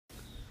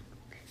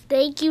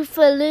Thank you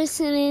for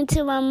listening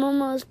to my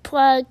mama's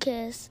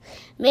podcast.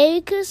 Merry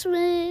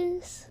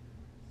Christmas.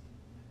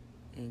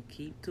 And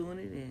keep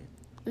tuning in.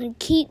 And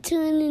keep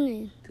tuning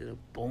in. To the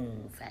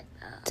Boom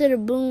Factor. To the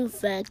Boom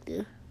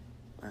Factor.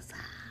 What's up?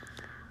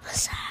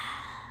 What's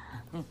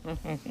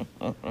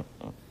up?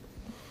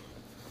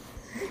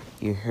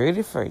 You heard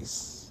it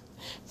first.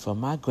 For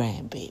my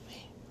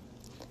grandbaby.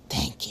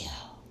 Thank you.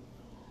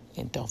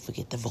 And don't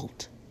forget to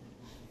vote.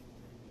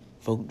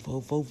 Vote,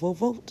 vote, vote, vote,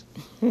 vote.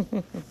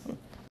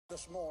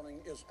 This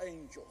morning is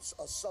angels,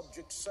 a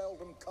subject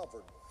seldom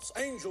covered.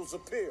 Angels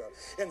appear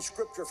in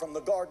Scripture from the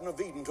Garden of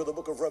Eden to the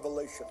book of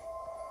Revelation.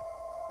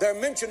 They're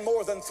mentioned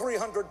more than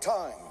 300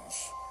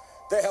 times.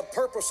 They have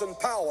purpose and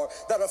power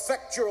that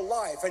affect your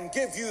life and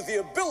give you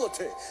the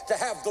ability to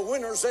have the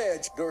winner's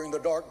edge. During the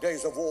dark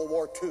days of World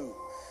War II,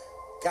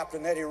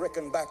 Captain Eddie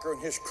Rickenbacker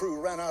and his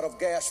crew ran out of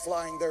gas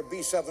flying their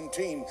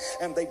B-17,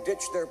 and they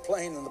ditched their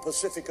plane in the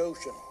Pacific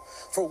Ocean.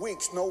 For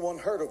weeks, no one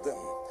heard of them.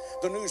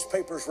 The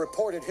newspapers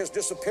reported his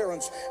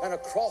disappearance, and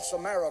across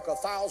America,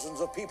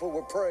 thousands of people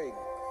were praying.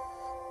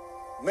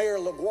 Mayor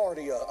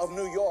LaGuardia of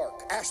New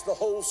York asked the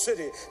whole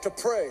city to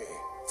pray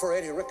for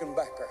Eddie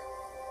Rickenbacker.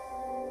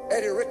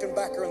 Eddie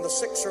Rickenbacker and the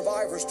 6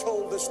 survivors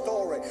told this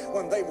story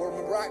when they were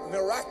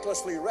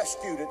miraculously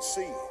rescued at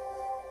sea.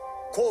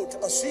 Quote,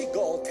 "A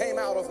seagull came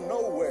out of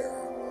nowhere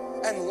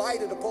and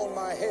lighted upon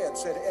my head,"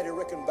 said Eddie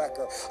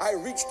Rickenbacker. "I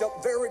reached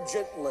up very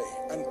gently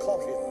and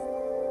caught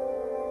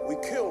him. We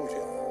killed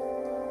him.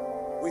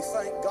 We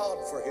thanked God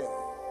for him,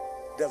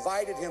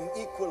 divided him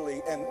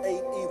equally, and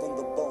ate even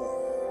the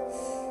bones."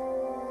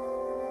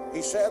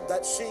 He said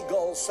that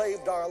seagull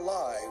saved our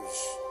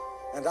lives,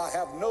 and I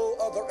have no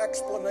other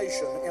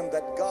explanation in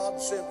that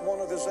God sent one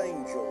of his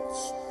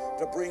angels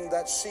to bring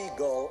that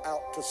seagull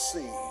out to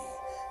sea,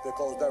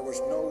 because there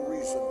was no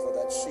reason for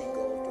that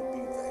seagull to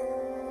be there.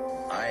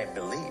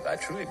 I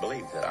truly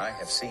believe that I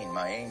have seen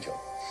my angel.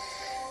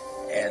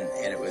 And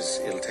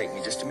it'll take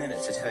me just a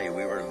minute to tell you,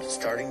 we were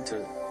starting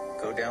to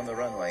go down the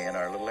runway in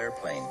our little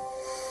airplane.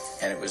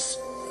 And it was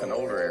an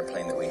older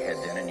airplane that we had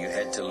then, and you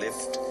had to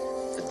lift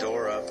the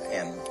door up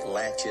and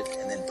latch it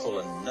and then pull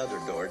another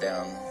door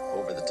down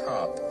over the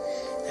top.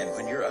 And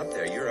when you're up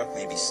there, you're up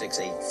maybe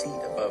 6-8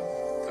 feet above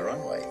the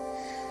runway.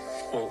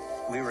 Well,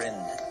 we were in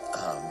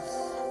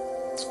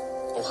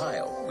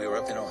Ohio. We were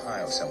up in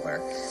Ohio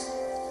somewhere.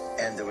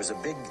 And there was a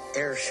big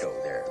air show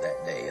there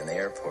that day in the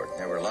airport. And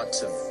there were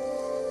lots of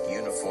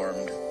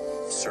uniformed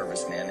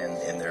servicemen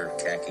in their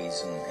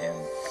khakis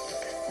and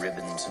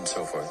ribbons and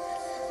so forth.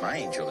 My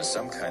angel is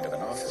some kind of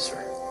an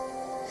officer.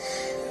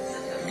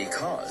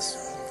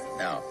 Because,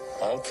 now,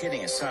 all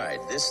kidding aside,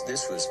 this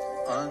was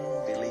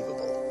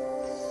unbelievable.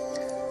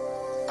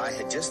 I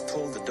had just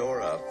pulled the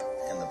door up,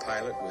 and the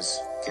pilot was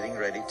getting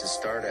ready to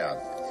start out,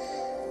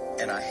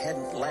 and I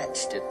hadn't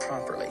latched it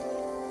properly.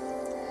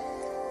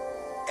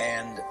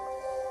 And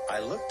I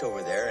looked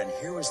over there, and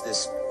here was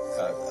this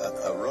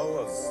a row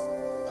of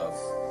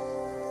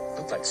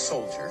looked like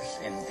soldiers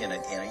in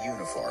a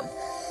uniform,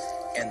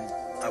 and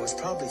I was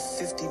probably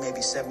 50,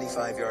 maybe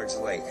 75 yards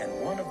away,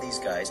 and one of these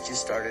guys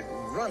just started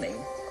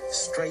running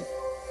straight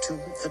to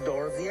the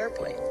door of the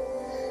airplane.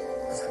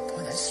 I thought,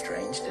 boy, that's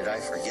strange. Did I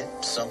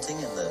forget something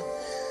in the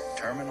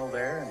terminal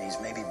there, and he's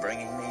maybe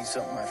bringing me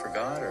something I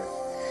forgot?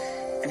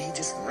 And he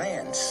just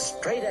ran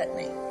straight at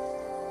me.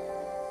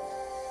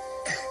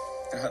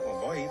 I thought, well,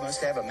 boy, he must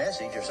have a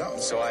message or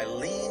something. So I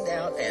leaned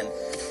out, and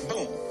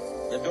boom,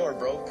 the door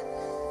broke,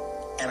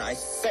 and I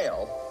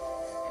fell,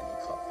 and he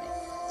caught me.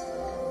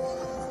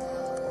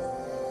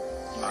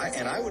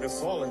 And I would have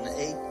fallen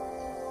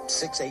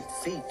 6-8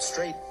 feet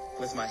straight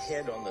with my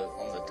head on the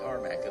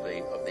tarmac of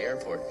the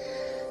airport.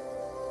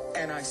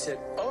 And I said,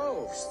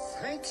 "Oh,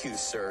 thank you,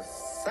 sir.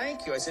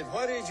 Thank you." I said,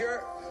 "What is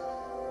your..."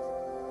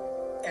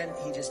 And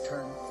he just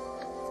turned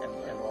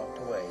and walked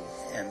away.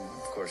 And,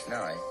 of course,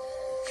 now I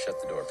shut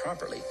the door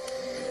properly.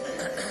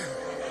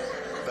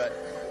 But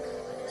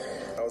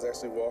I was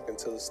actually walking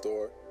to the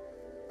store.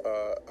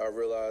 I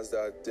realized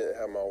that I didn't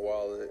have my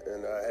wallet,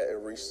 and I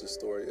hadn't reached the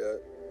store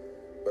yet.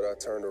 But I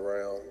turned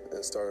around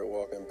and started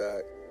walking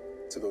back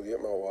to go get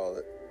my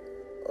wallet.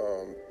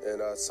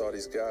 And I saw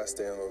these guys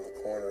standing on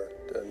the corner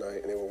that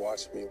night, and they were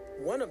watching me.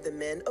 One of the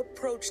men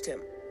approached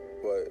him.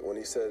 But when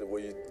he said,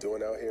 "What are you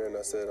doing out here?" and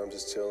I said, "I'm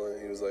just chilling,"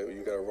 he was like, "Well,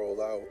 you got to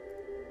roll out."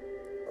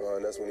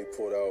 And that's when he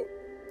pulled out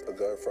a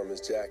gun from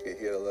his jacket.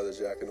 He had a leather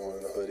jacket on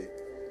and a hoodie.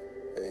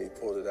 And he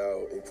pulled it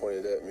out, he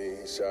pointed at me,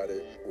 he shot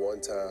it one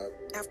time.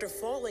 After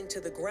falling to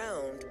the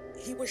ground,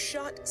 he was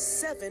shot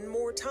 7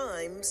 more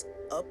times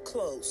up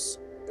close.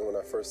 And when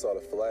I first saw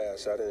the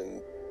flash, I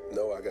didn't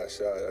know I got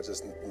shot. I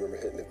just remember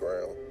hitting the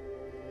ground.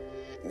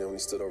 And then when he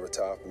stood over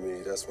top of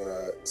me, that's when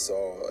I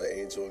saw an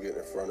angel get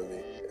in front of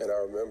me. And I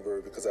remember,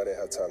 because I didn't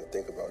have time to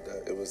think about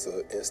that, it was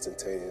an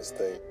instantaneous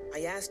thing.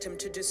 I asked him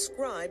to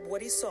describe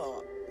what he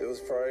saw. It was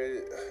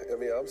probably,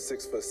 I'm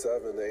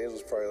 6'7". The angel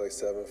was probably like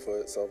 7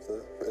 foot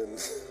something. And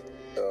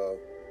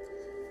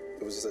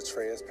it was just a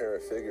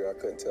transparent figure. I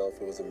couldn't tell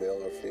if it was a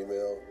male or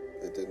female.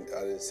 I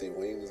didn't see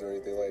wings or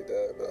anything like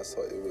that, but I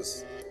saw it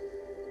was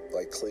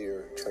like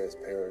clear,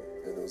 transparent,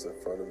 and it was in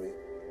front of me.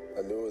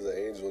 I knew it was an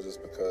angel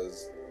just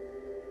because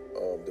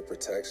the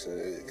protection,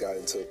 it got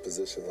into a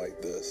position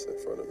like this in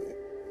front of me.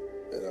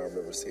 And I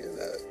remember seeing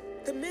that.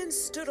 The men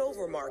stood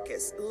over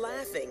Marcus,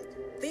 laughing,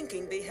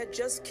 thinking they had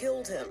just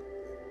killed him.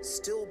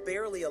 Still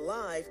barely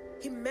alive,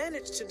 he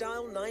managed to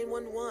dial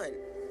 911.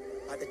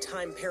 By the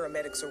time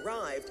paramedics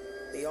arrived,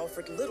 they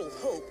offered little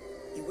hope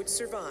he would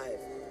survive.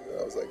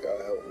 I was like, God,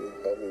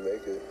 help me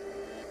make it.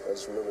 I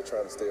just remember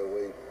trying to stay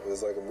awake. It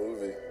was like a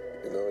movie.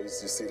 You know, you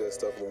see that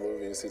stuff in the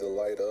movie, you see the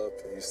light up,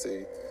 and you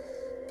see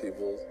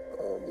people,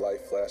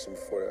 light flashing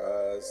before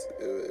their eyes.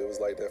 It was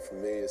like that for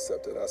me,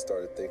 except that I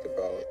started thinking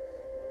about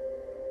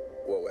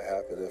what would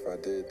happen if I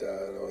did die.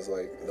 And I was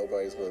like,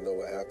 nobody's going to know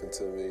what happened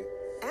to me.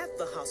 At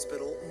the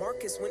hospital,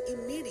 Marcus went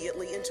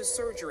immediately into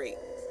surgery,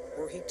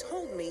 where he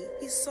told me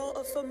he saw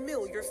a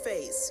familiar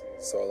face.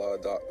 Saw a lot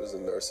of doctors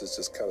and nurses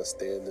just kind of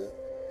standing.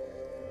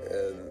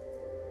 And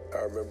I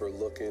remember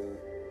looking,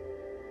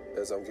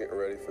 as I'm getting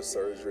ready for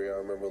surgery, I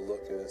remember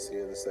looking and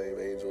seeing the same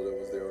angel that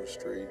was there on the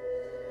street.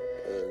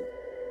 And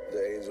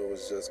the angel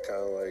was just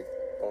kind of like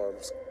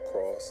arms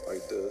crossed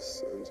like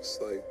this, and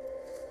just like,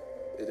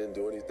 it didn't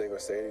do anything or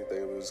say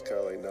anything. It was just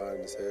kind of like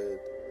nodding his head.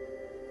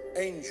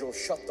 Angels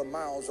shut the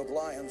mouths of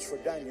lions for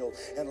Daniel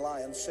in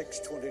Lion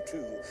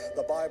 6:22.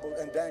 The Bible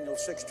in Daniel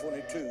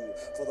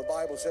 6:22, for the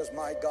Bible says,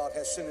 my God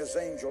has sent his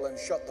angel and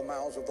shut the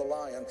mouths of the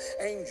lion.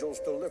 Angels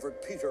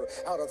delivered Peter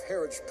out of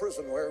Herod's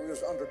prison where he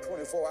was under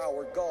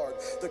 24-hour guard.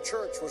 The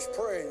church was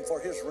praying for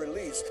his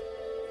release.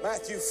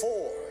 Matthew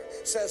 4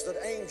 says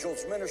that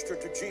angels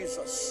ministered to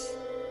Jesus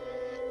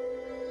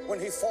when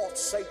he fought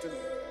Satan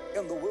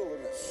in the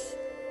wilderness.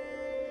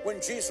 When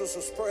Jesus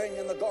was praying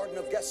in the Garden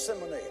of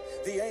Gethsemane,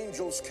 the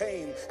angels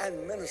came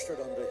and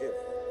ministered unto him.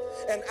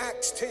 In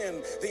Acts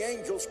 10, the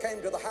angels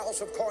came to the house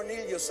of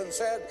Cornelius and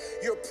said,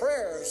 your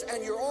prayers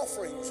and your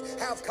offerings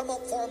have come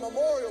up for a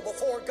memorial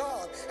before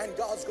God, and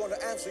God's going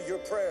to answer your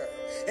prayer.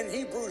 In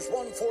Hebrews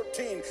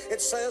 1:14, it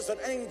says that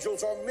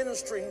angels are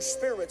ministering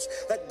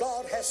spirits that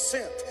God has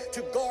sent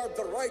to guard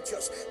the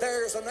righteous.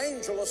 There's an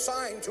angel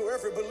assigned to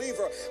every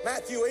believer.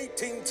 Matthew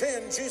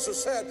 18:10,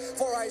 Jesus said,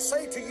 for I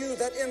say to you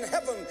that in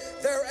heaven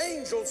their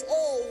angels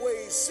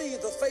always see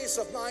the face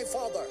of my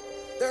Father.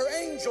 Their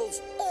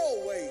angels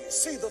always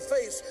see the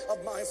face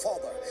of my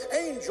Father.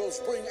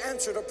 Angels bring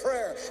answer to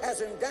prayer,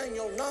 as in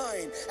Daniel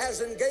 9, as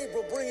in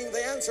Gabriel bringing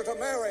the answer to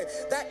Mary.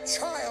 That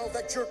child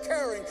that you're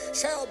carrying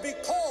shall be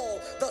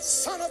called the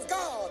Son of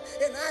God.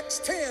 In Acts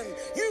 10,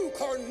 you,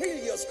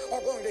 Cornelius,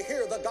 are going to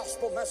hear the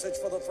gospel message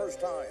for the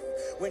first time.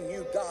 When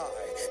you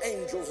die,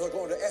 angels are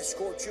going to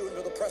escort you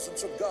into the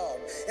presence of God.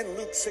 In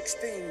Luke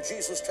 16,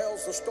 Jesus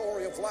tells the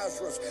story of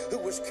Lazarus, who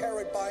was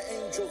carried by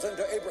angels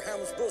into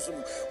Abraham's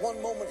bosom.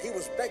 One moment he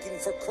was begging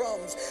for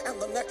crumbs, and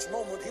the next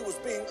moment he was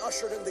being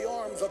ushered in the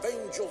arms of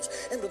angels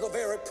into the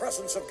very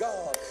presence of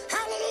God.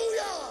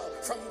 Hallelujah!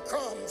 From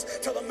crumbs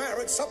to the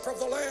marriage supper of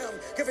the Lamb,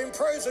 giving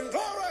praise and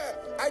glory.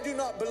 I do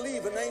not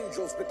believe in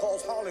angels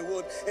because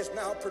Hollywood is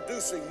now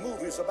producing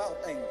movies about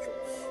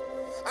angels.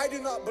 I do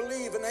not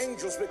believe in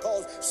angels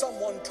because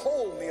someone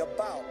told me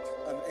about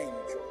an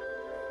angel.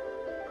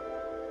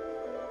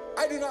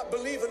 I do not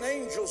believe in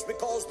angels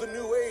because the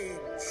New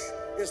Age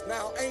is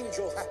now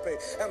angel happy,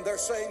 and they're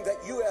saying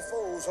that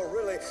UFOs are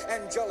really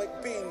angelic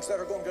beings that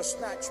are going to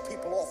snatch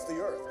people off the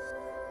earth.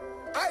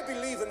 I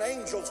believe in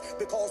angels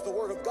because the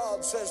Word of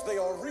God says they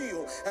are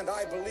real, and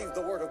I believe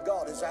the Word of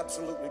God is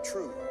absolutely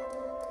true.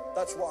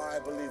 That's why I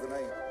believe in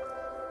angels.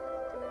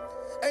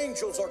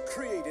 Angels are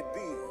created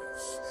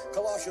beings.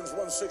 Colossians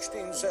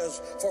 1:16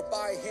 says, for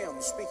by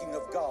him, speaking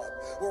of God,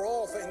 were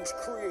all things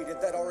created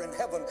that are in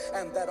heaven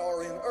and that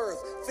are in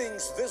earth,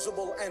 things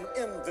visible and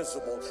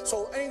invisible.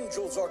 So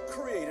angels are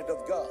created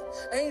of God.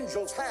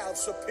 Angels have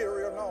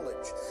superior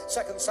knowledge.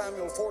 2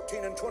 Samuel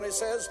 14:20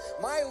 says,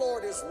 my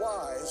Lord is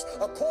wise,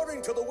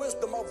 according to the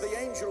wisdom of the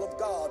angel of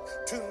God,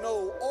 to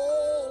know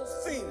all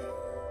things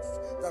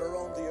that are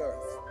on the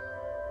earth.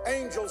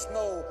 Angels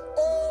know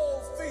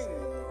all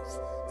things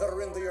that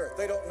are in the earth.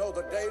 They don't know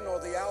the day nor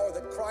the hour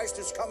that Christ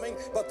is coming,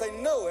 but they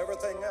know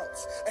everything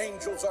else.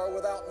 Angels are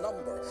without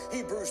number.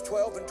 Hebrews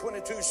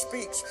 12:22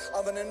 speaks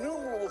of an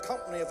innumerable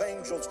company of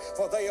angels,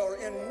 for they are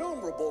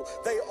innumerable,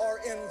 they are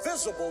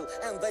invisible,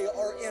 and they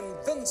are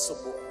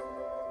invincible.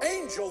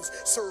 Angels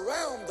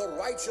surround the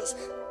righteous.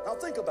 Now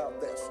think about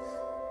this.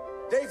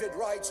 David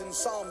writes in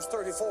Psalms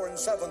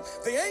 34:7,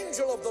 the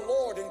angel of the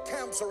Lord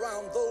encamps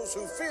around those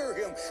who fear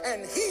him,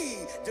 and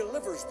he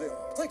delivers them.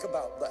 Think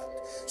about that.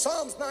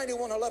 Psalms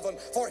 91:11,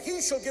 for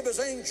he shall give his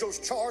angels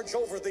charge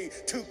over thee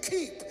to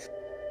keep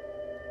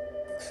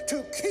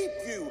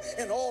you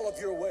in all of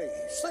your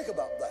ways. Think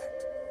about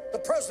that. The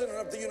President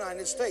of the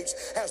United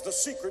States has the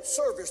Secret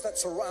Service that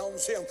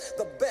surrounds him,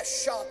 the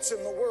best shots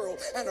in the world,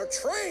 and are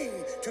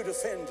trained to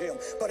defend him.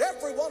 But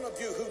every one of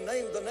you who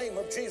name the name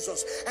of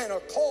Jesus and are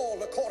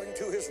called according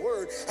to his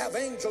word have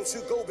angels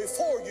who go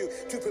before you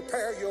to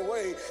prepare your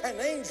way, and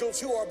angels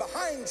who are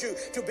behind you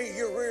to be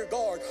your rear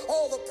guard.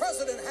 All the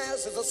President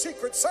has is a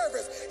Secret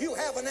Service. You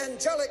have an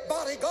angelic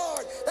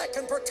bodyguard that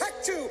can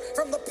protect you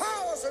from the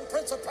powers and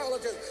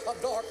principalities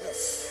of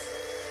darkness.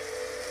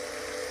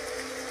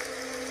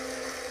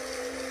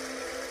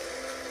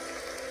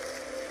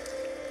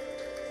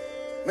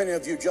 Many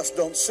of you just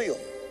don't see them.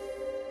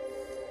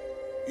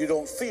 You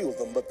don't feel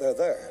them, but they're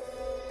there.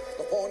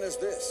 The point is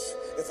this: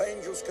 if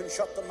angels can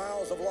shut the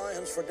mouths of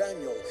lions for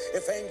Daniel,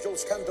 if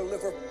angels can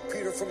deliver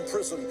Peter from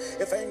prison,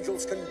 if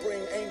angels can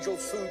bring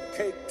angels food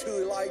cake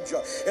to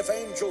Elijah, if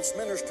angels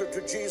minister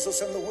to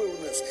Jesus in the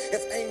wilderness,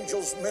 if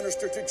angels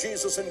minister to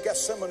Jesus in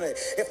Gethsemane,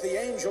 if the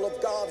angel of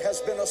God has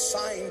been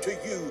assigned to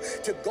you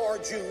to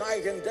guard you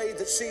night and day,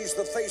 that sees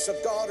the face of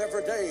God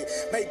every day,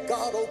 may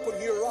God open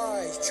your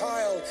eyes,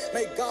 child.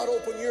 May God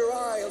open your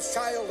eyes,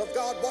 child of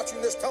God,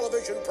 watching this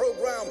television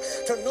program,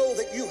 to know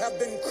that you have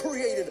been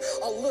created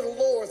a little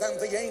lower than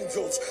the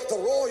angels. The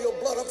royal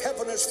blood of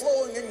heaven is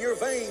flowing in your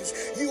veins.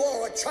 You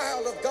are a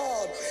child of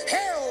God.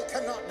 Hell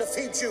cannot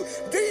defeat you.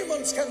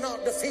 Demons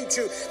cannot defeat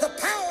you. The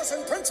powers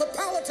and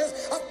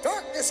principalities of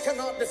darkness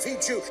cannot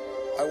defeat you.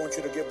 I want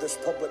you to give this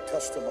public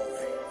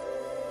testimony.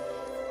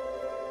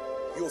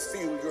 You'll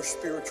feel your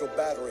spiritual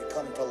battery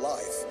come to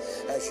life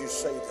as you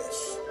say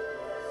this.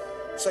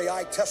 Say,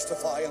 I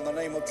testify in the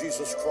name of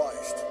Jesus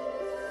Christ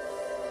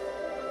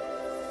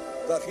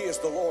that he is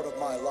the Lord of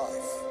my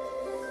life,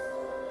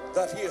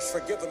 that he has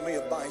forgiven me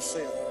of my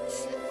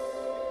sins,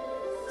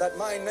 that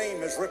my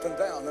name is written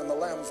down in the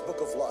Lamb's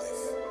Book of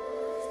Life.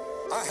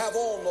 I have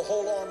on the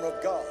whole armor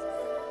of God,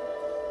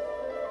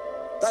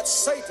 that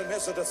Satan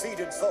is a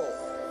defeated foe.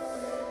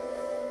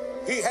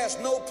 He has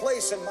no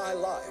place in my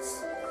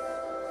life.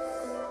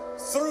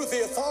 Through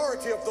the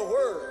authority of the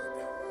Word,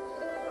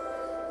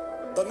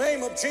 the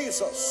name of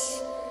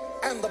Jesus,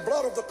 and the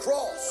blood of the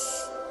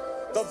cross,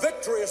 the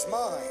victory is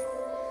mine.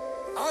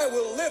 I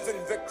will live in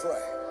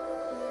victory,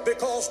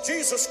 because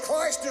Jesus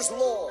Christ is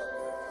Lord.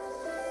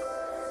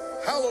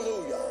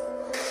 Hallelujah.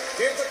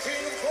 Give the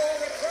King of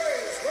glory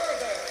praise. Where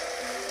there?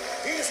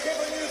 He's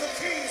given you the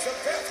keys of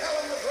death, hell,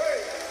 and the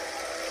grave.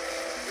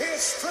 He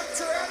has stripped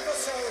your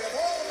adversary of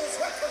all of his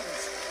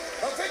weapons.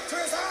 The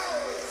victory is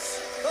ours.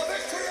 The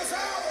victory is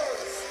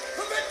ours.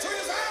 The victory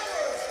is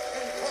ours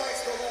in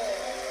Christ the Lord.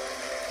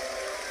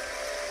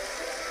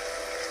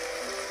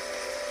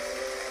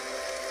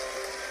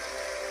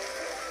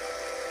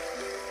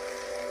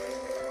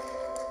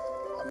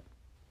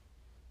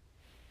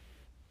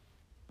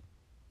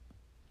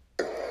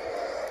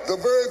 The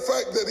very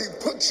fact that he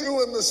put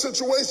you in the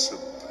situation.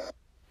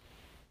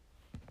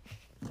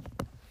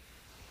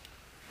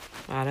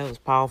 Wow, that was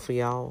powerful,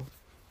 y'all.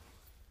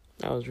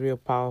 That was real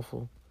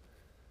powerful.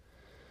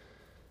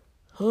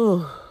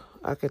 Whew.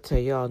 I could tell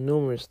y'all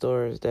numerous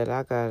stories that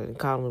I got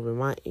encounter with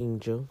my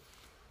angel.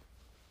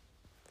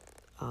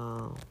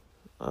 An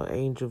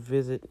angel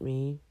visited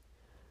me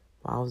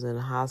while I was in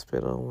the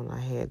hospital when I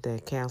had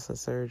that cancer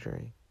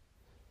surgery.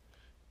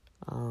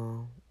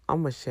 I'm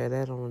going to share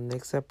that on the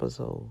next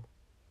episode.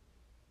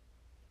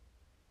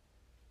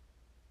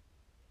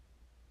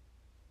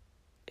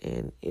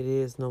 And it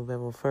is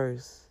November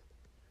 1st.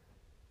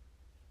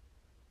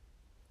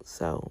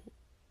 So,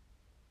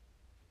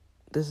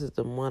 this is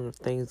the month of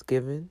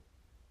Thanksgiving.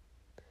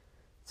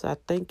 So I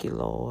thank you,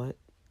 Lord,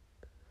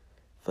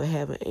 for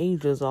having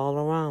angels all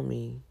around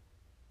me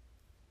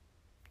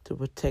to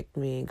protect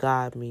me and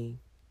guide me,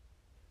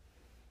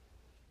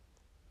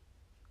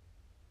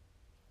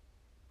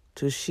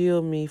 to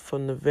shield me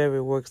from the very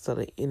works of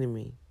the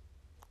enemy,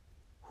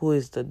 who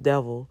is the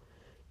devil,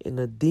 and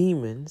the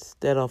demons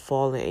that are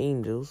fallen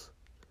angels.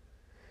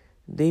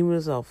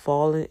 Demons are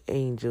fallen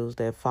angels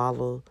that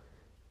follow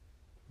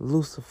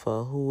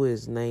Lucifer, who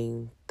is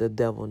named the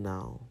devil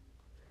now.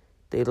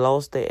 They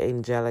lost their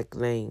angelic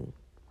name.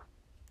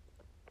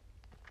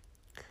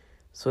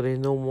 So they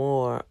no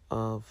more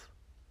of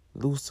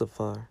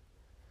Lucifer.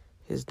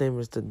 His name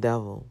is the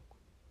devil.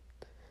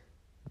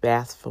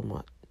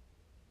 Baphomet.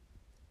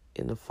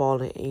 And the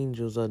fallen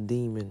angels are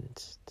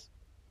demons.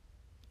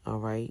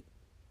 Alright?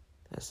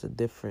 That's the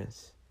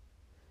difference.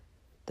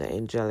 The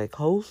angelic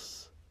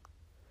hosts,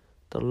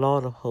 the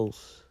Lord of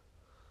hosts,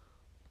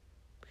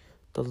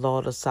 the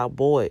Lord of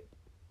Sabaoth,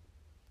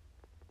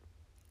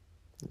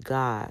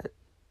 God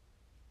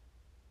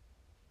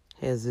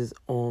has his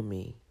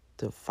army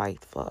to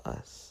fight for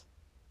us.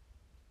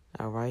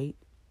 Alright?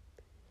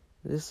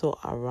 It's so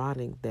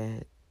ironic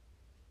that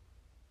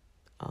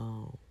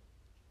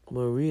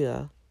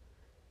Maria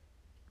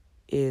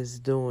is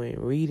doing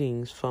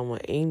readings from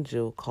an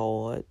angel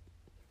card,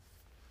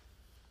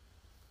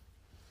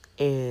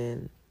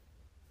 and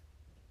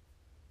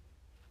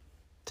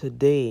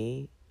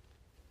today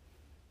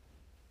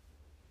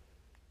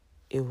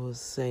it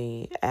was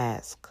saying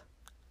ask.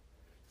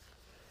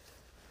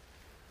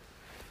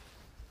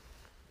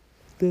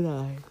 did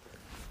I?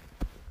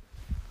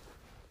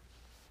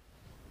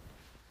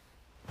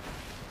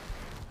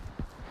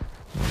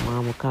 My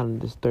mama kind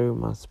of disturbed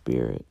my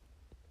spirit.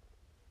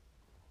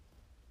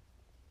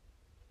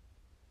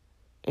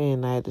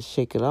 And I had to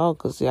shake it off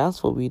because, see, I was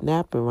supposed to be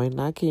napping right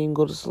now. I can't even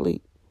go to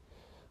sleep.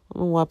 I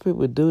don't know why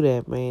people do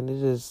that, man. It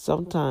just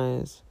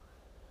sometimes,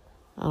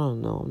 I don't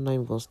know. I'm not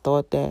even going to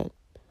start that.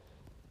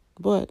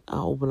 But I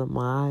opened up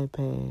my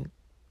iPad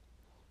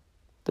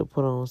to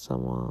put on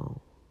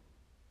some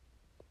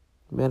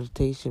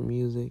meditation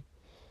music.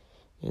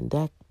 And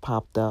that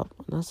popped up.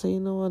 And I said, you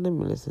know what? Let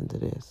me listen to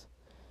this.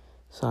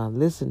 So I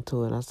listened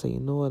to it. I said, you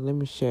know what? Let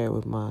me share it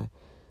with my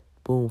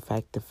Boom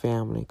Factor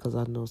family. Because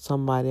I know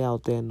somebody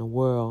out there in the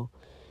world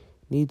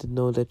need to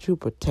know that you're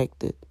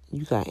protected.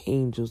 You got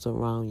angels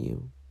around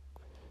you.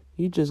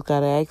 You just got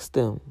to ask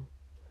them.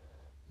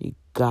 You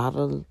got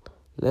to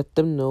let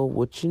them know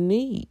what you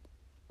need.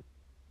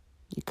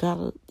 You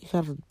gotta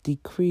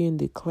decree and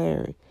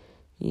declare it.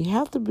 You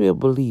have to be a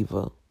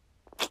believer.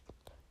 If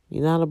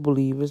you're not a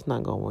believer, it's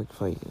not going to work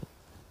for you.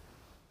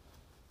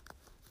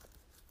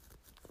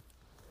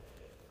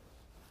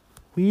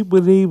 We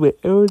believe in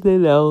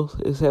everything else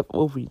except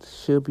what we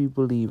should be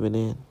believing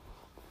in.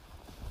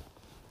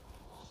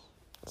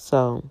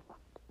 So,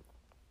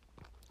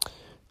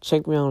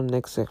 check me out on the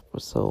next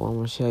episode. I'm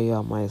going to share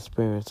y'all my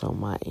experience on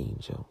my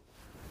angel.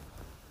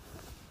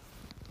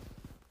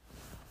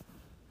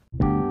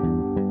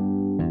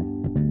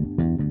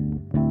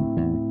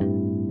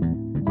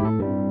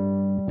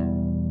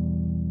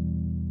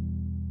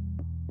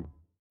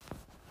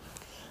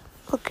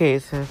 Okay,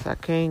 since I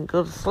can't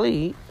go to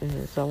sleep, and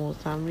it's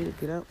almost time for me to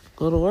get up,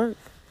 go to work.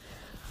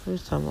 We're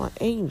talking about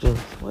angels.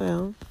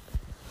 Well,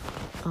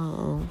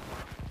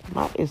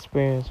 my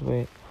experience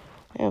with,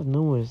 I have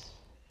numerous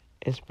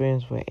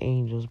experience with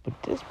angels,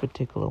 but this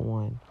particular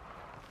one,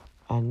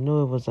 I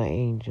knew it was an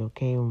angel,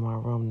 came in my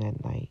room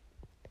that night.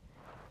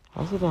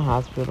 I was in the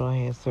hospital, I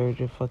had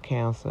surgery for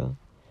cancer.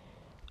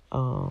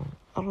 I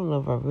don't know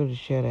if I really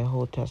share that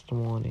whole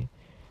testimony.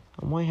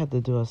 I might have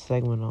to do a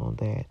segment on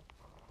that.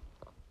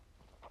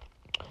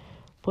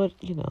 But,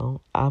 you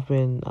know, I've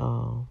been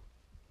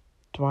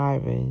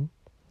thriving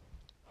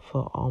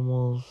for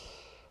almost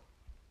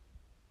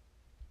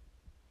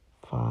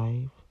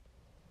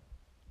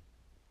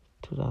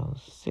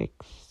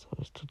 2006, so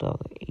it's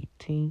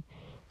 2018.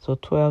 So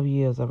 12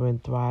 years I've been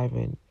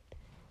thriving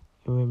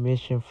in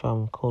remission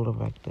from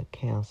colorectal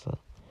cancer.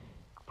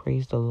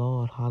 Praise the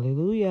Lord.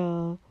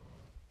 Hallelujah.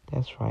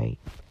 That's right.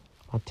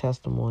 My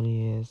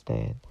testimony is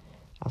that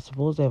I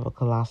supposed to have a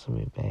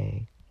colostomy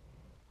bag,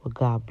 but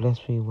God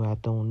blessed me where I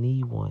don't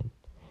need one.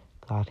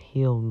 God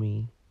healed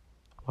me,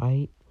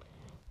 right?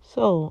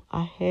 So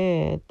I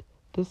had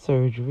the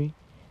surgery.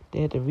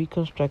 They had to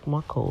reconstruct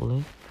my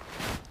colon,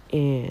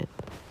 and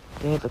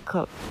they had to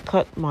cut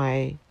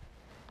my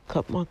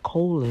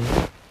colon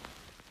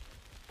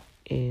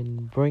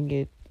and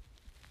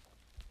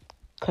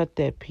cut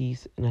that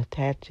piece and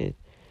attach it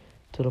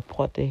to the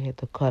part they had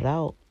to cut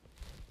out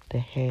that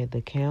had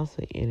the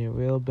cancer in it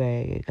real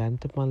bad. It got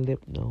into my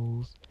lymph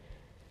nodes,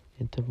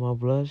 into my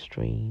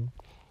bloodstream,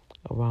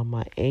 around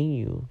my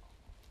anal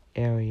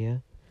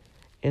area,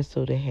 and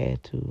so they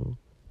had to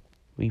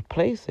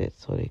replace it.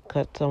 So they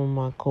cut some of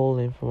my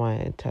colon from my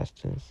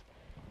intestines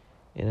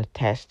and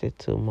attached it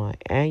to my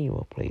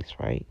annual place,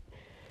 right?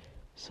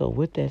 So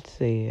with that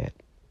said,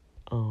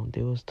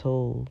 they was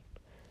told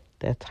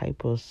that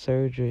type of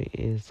surgery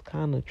is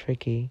kind of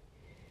tricky.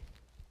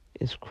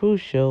 It's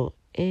crucial,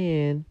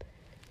 and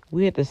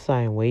we had to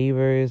sign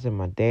waivers, and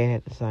my dad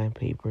had to sign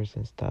papers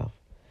and stuff,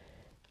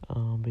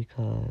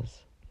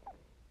 because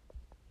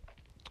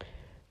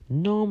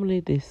normally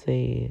they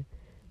said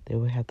they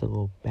would have to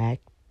go back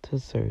to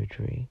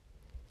surgery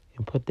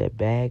and put that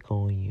bag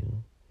on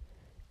you,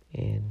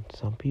 and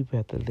some people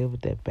have to live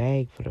with that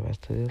bag for the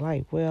rest of their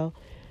life. Well,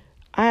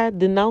 I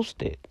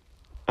denounced it.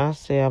 I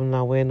said, I'm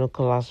not wearing no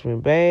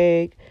colostomy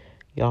bag.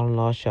 Y'all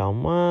lost y'all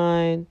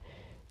mind.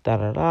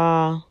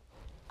 Da-da-da.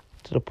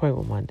 To the point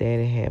where my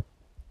daddy had,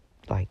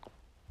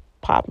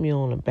 popped me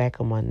on the back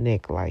of my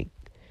neck.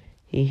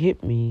 He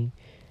hit me.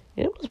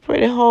 And it was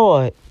pretty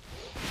hard.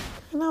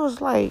 And I was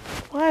like,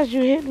 why did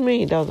you hit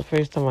me? That was the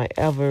first time I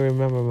ever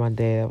remember my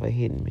dad ever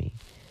hitting me.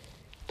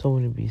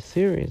 Told me to be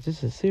serious.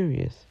 This is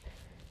serious.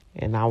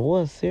 And I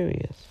was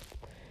serious.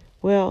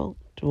 Well,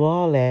 through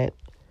all that,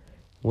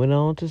 went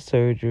on to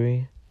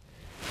surgery.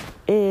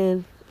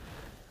 And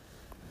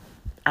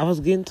I was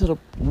getting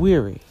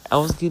weary. I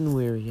was getting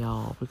weary,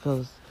 y'all,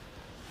 because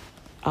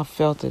I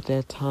felt at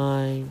that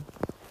time,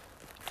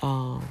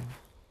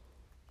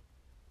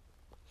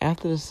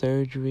 after the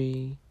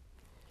surgery,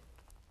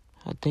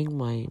 I think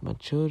my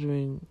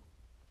children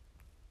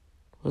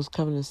was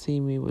coming to see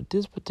me. But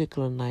this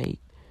particular night,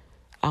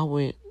 I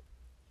went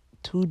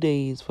 2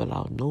 days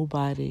without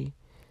nobody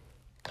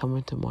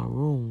coming to my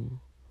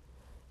room.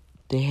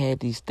 They had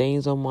these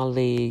stains on my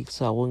legs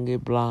so I wouldn't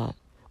get blood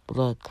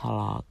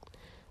clogged.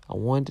 I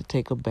wanted to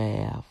take a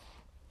bath.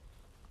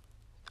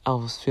 I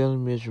was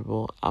feeling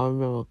miserable. I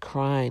remember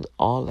crying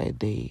all that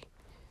day.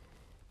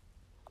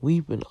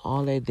 weeping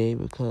all that day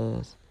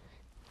because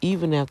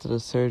even after the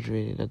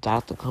surgery, the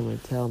doctor come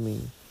and tell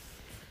me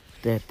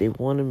that they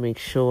want to make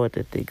sure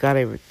that they got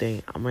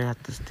everything. I'm going to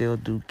have to still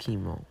do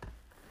chemo.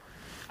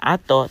 I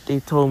thought they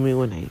told me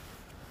when they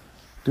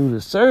do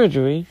the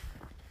surgery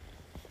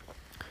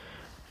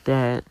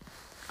that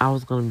I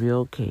was going to be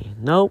okay.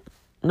 Nope.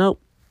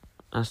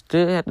 I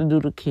still had to do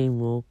the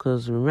chemo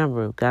because,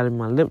 remember, it got in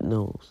my lymph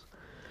nodes.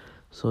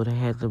 So they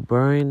had to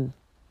burn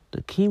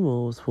the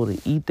chemo, was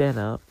supposed to eat that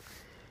up.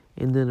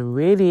 And then the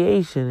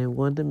radiation, they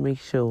wanted to make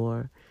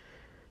sure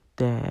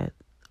that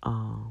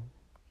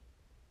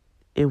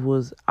it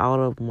was out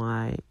of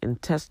my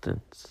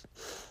intestines.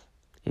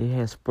 It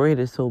had spread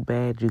it so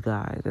bad, you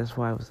guys. That's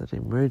why it was an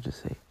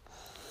emergency.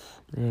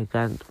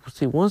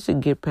 Once it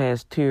get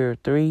past tier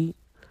 3,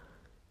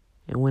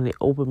 and when they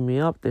opened me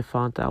up, they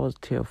found out I was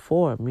tier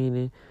 4,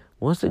 meaning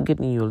once it get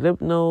in your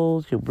lymph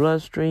nodes, your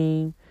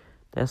bloodstream,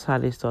 that's how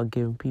they start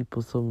giving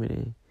people so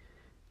many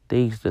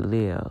days to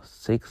live.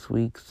 6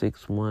 weeks,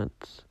 6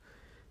 months.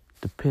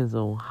 Depends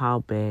on how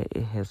bad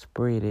it has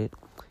spread it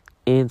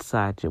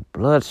inside your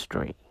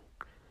bloodstream.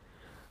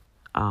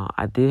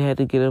 I did have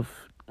to get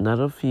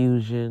another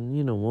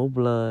fusion, more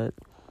blood.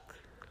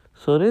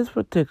 So this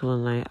particular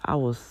night, I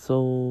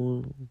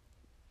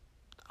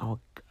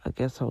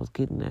guess I was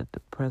getting that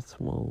depressed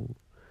mode.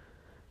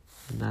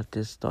 And I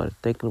just started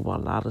thinking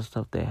about a lot of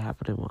stuff that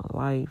happened in my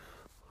life.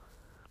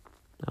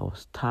 I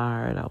was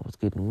tired. I was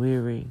getting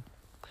weary.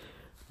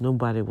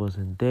 Nobody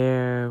wasn't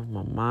there.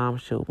 My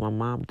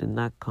mom did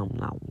not come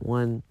not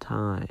one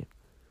time.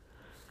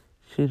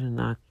 She did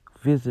not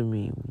visit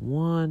me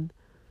one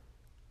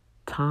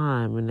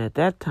time. And at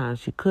that time,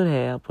 she could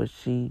have, but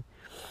she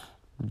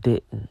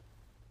didn't.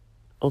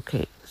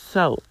 Okay,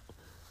 so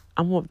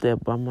I'm up there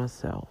by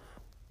myself.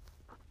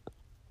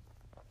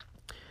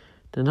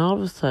 Then all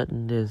of a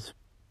sudden, this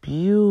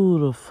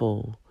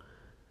beautiful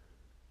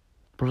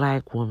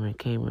black woman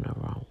came in the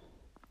room.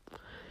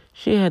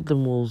 She had the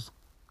most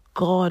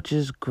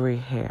gorgeous gray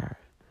hair.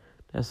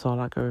 That's all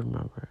I can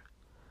remember.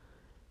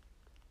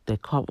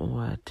 That caught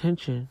my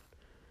attention.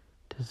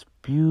 This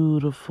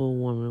beautiful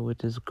woman with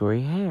this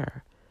gray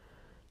hair.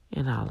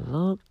 And I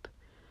looked.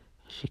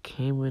 She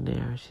came in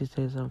there. She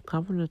says,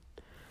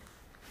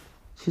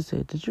 she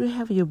said, "Did you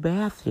have your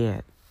bath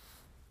yet?"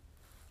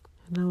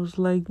 And I was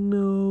like,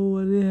 "No,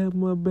 I didn't have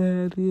my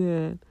bath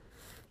yet."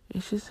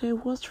 And she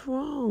said, "What's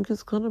wrong?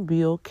 It's going to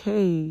be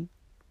okay."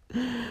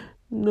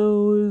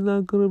 "No, it's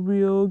not going to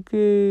be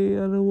okay.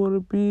 I don't want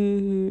to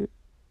be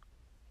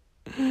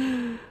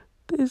here."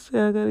 They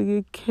said I got to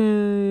get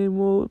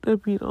chemo.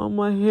 That means all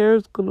my hair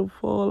is going to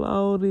fall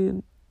out.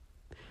 And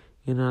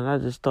I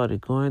just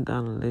started going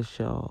down the list,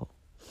 y'all.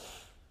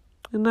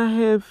 And I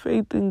had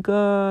faith in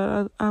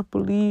God. I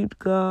believed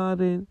God.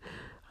 And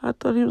I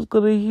thought he was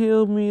going to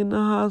heal me in the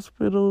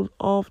hospital,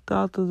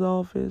 doctor's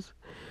office.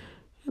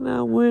 And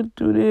I went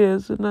through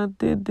this, and I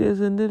did this,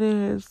 and then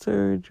they had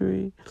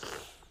surgery.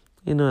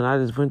 And I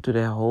just went through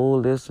that whole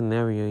little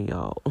scenario,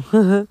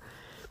 y'all.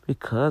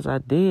 Because I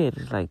did.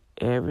 It's like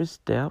every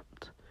step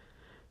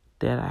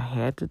that I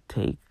had to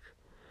take,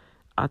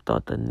 I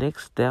thought the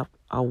next step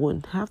I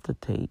wouldn't have to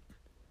take.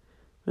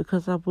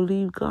 Because I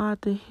believed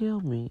God to heal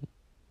me.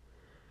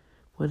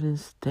 But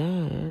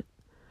instead,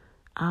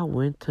 I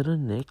went to the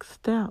next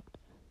step.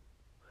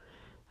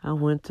 I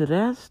went to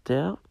that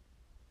step.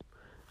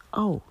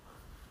 Oh,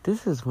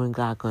 this is when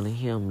God gonna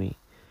heal me.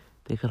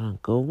 They're gonna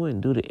go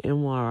and do the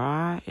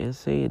MRI and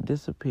say it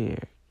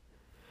disappeared.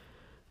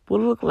 But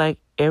it looked like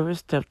every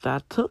step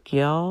that I took,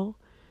 y'all,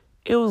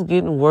 it was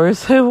getting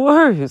worse and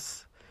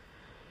worse.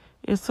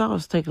 And so I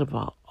was thinking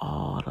about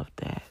all of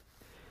that.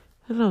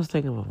 And I was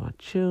thinking about my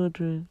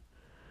children.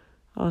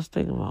 I was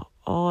thinking about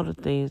all the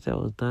things that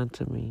was done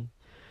to me.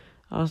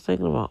 I was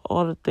thinking about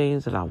all the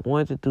things that I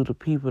wanted to do to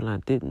people and I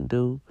didn't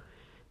do.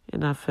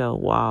 And I felt,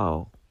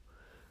 wow,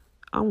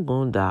 I'm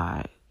going to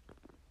die.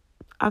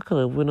 I could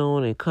have went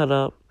on and cut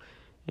up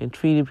and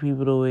treated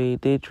people the way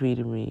they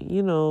treated me.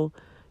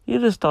 You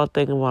just start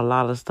thinking about a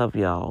lot of stuff,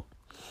 y'all.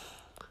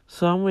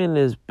 So I'm in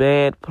this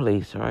bad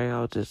place, right?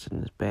 I was just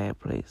in this bad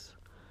place.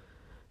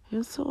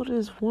 And so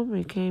this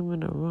woman came in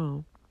the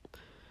room.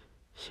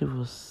 She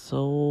was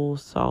so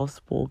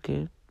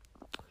soft-spoken.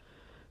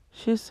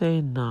 She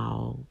said,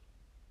 "No,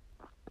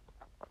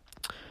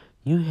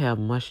 you have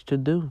much to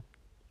do.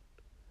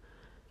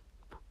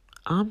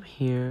 I'm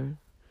here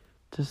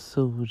to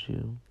soothe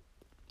you.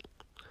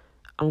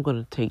 I'm going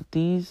to take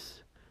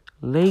these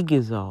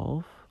leggings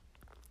off,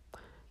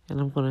 and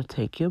I'm going to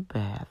take your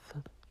bath.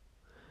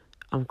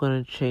 I'm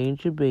going to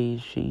change your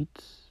bed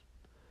sheets.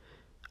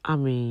 I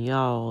mean,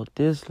 y'all,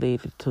 this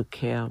lady took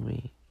care of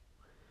me.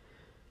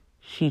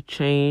 She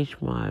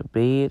changed my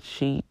bed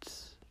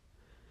sheets.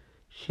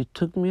 She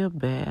took me a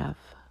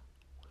bath.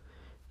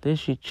 Then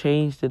she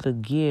changed it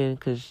again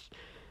because,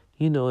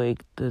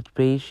 the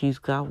bed sheets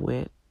got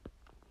wet.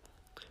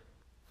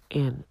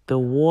 And the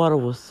water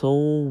was so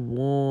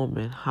warm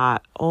and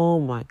hot. Oh,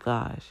 my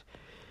gosh.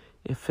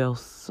 It felt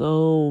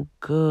so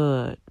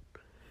good.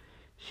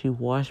 She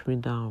washed me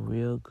down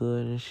real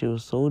good, and she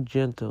was so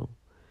gentle.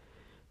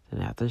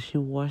 And after she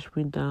washed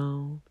me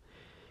down,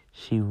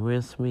 she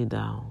rinsed me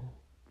down.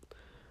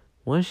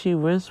 Once she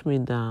rinsed me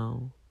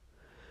down,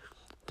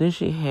 then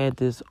she had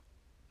this,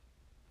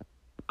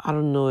 I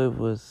don't know if it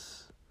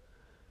was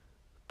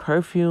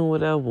perfume,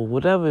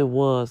 whatever it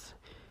was,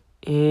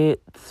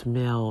 it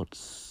smelled,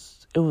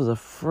 it was a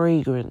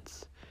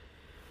fragrance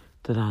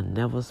that I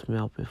never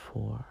smelled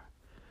before.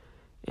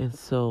 And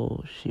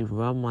so she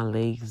rubbed my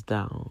legs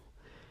down.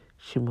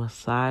 She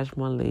massaged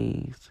my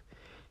legs.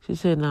 She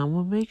said, now I'm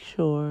going to make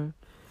sure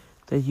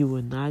that you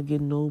will not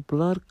get no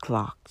blood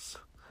clots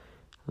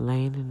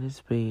laying in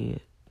this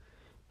bed.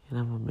 And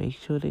I'm going to make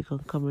sure they're going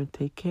to come and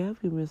take care of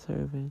you, Miss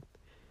Irvin.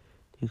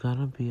 You're going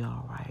to be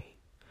all right.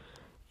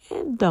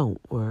 And don't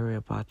worry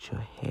about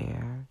your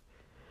hair.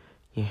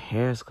 Your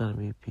hair is going to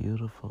be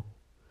beautiful.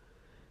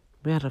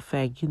 Matter of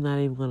fact, you're not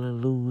even going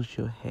to lose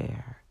your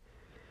hair.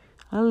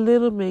 A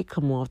little may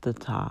come off the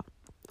top,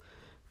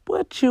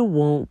 but you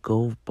won't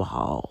go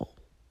bald.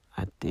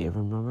 I did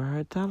remember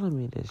her telling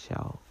me this,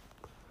 y'all.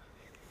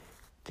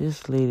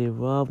 This lady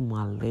rubbed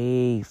my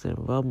legs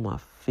and rubbed my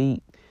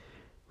feet,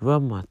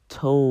 rubbed my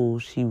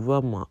toes. She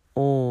rubbed my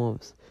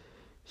arms.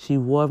 She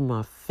rubbed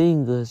my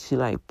fingers. She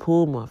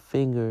pulled my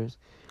fingers.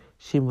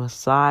 She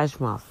massaged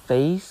my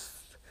face.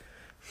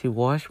 She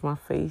washed my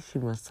face. She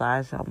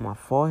massaged out my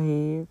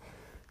forehead.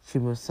 She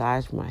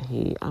massaged my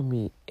head. I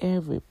mean,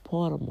 every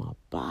part of my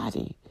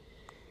body.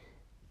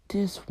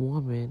 This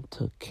woman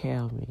took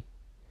care of me.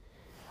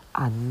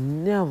 I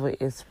never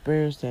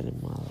experienced that in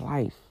my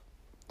life.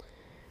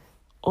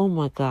 Oh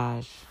my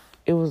gosh.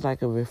 It was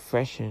like a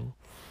refreshing.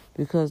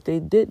 Because they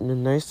didn't. The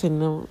nurse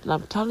and them,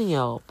 I'm telling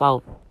y'all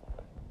about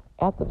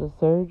after the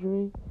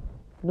surgery,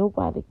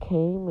 nobody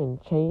came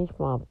and changed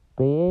my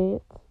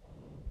bedding.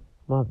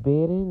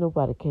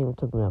 Nobody came and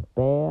took me a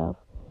bath.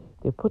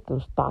 They put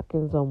them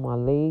stockings on my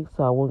legs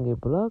so I wouldn't get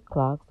blood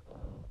clots.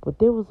 But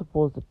they were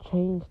supposed to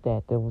change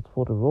that. They were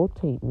supposed to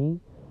rotate me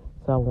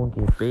so I won't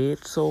get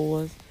bed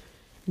sores.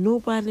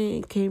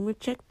 Nobody came and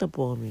checked up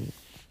on me.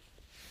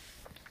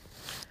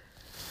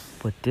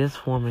 But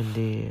this woman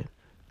did.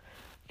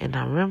 And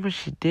I remember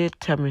she did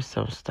tell me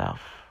some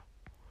stuff.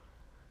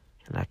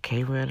 And I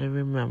can't really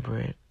remember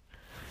it.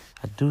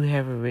 I do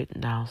have it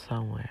written down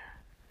somewhere.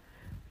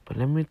 But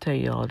let me tell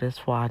y'all,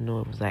 that's why I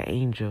know it was an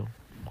angel.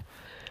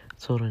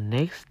 So the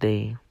next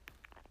day,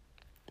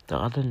 the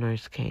other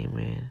nurse came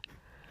in.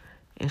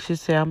 And she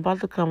said, I'm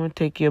about to come and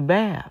take your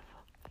bath.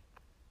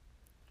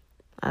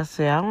 I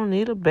said, I don't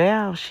need a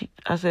bath.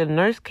 I said, the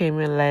nurse came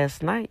in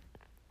last night.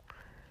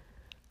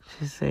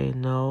 She said,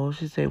 no.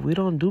 She said, we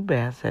don't do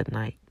baths at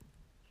night.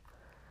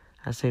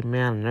 I said,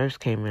 man, the nurse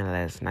came in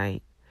last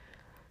night.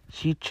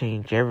 She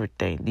changed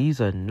everything. These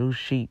are new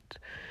sheets.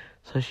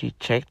 So she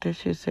checked it.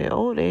 She said,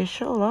 oh, they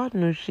sure are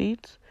new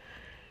sheets.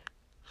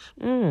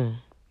 I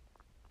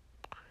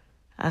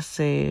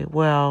said,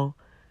 well,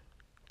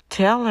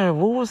 tell her,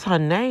 what was her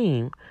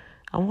name?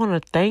 I want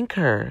to thank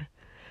her.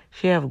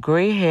 She have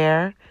gray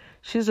hair.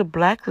 She's a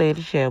black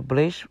lady. She have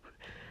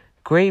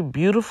gray,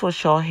 beautiful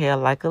short hair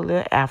like a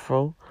little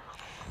afro.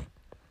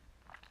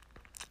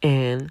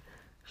 And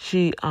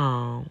she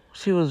was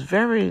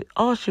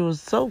she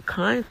was so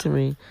kind to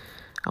me.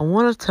 I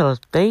want to tell her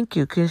thank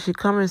you. Can she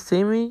come and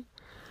see me?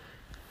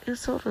 And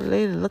so the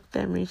lady looked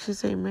at me. She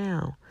said,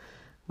 ma'am,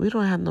 we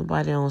don't have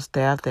nobody on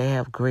staff that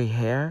have gray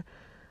hair.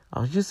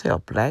 Oh, you say a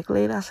black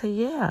lady? I said,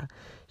 yeah.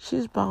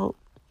 She's about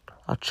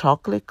a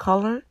chocolate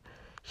color.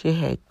 She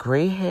had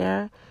gray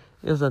hair.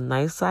 It was a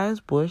nice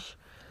sized bush.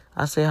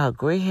 I said her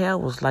gray hair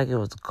was like it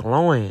was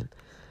glowing.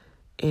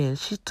 And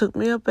she took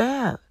me a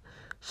bath.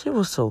 She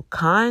was so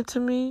kind to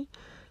me.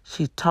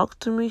 She talked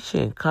to me. She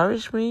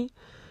encouraged me.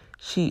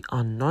 She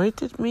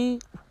anointed me.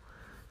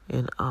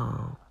 And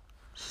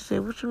she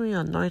said, what you mean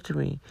anointed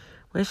me?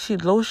 Well, she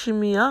lotioned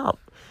me up.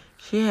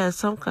 She had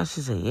some kind. She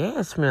said, yeah,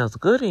 it smells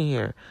good in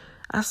here.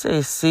 I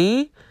said,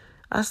 see?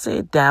 I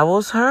said, that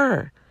was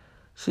her.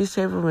 She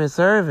said, well, Miss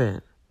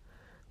Irvin,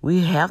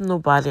 we have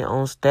nobody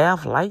on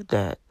staff like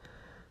that.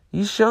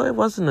 You sure it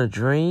wasn't a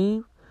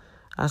dream?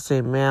 I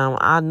said, ma'am,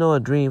 I know a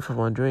dream from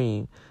a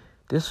dream.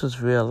 This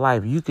was real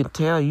life. You can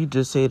tell, you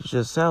just said it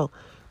yourself,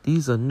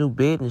 these are new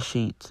bedding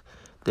sheets.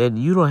 That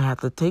you don't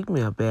have to take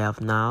me a bath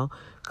now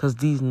because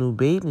these new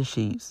bedding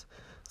sheets.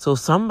 So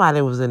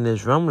somebody was in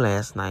this room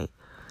last night.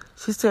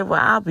 She said, well,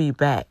 I'll be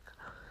back.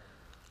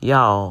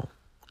 Y'all,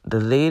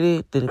 the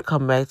lady didn't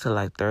come back till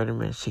like 30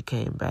 minutes. She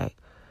came back.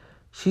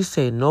 She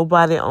said,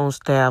 nobody on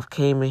staff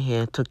came in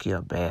here and took you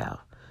a bath.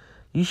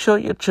 You sure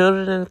your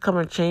children didn't come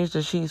and change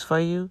the sheets for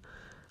you?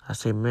 I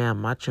said,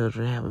 ma'am, my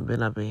children haven't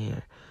been up in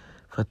here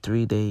for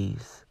 3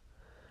 days.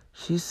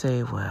 She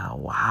said, well,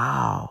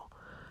 wow.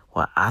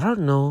 Well, I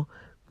don't know.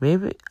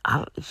 Maybe,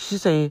 she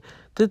said,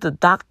 did the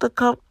doctor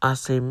come? I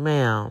said,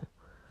 ma'am,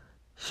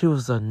 she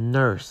was a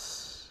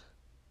nurse.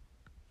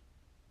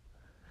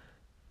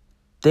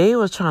 They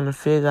were trying to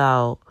figure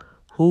out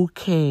who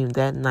came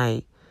that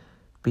night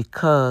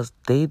because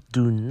they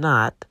do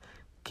not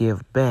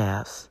give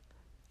baths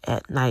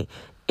at night.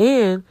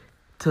 And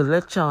to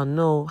let y'all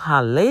know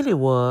how late it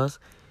was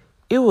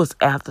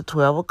after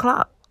 12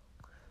 o'clock.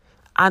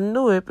 I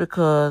knew it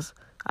because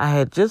I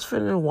had just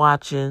finished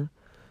watching.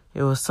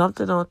 It was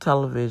something on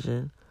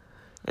television.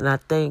 And I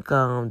think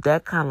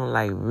that kind of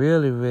like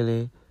really,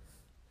 really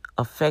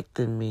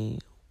affected me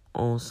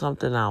on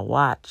something I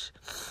watched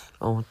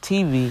on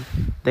TV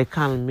that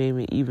kind of made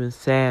me even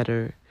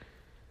sadder.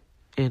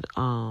 And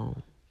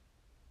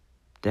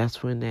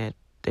that's when that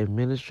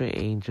ministering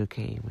angel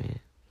came in.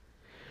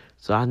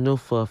 So I know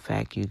for a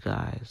fact, you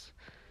guys,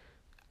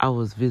 I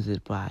was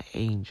visited by an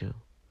angel.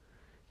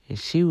 And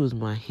she was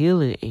my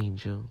healing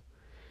angel.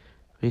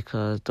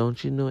 Because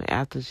don't you know,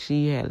 after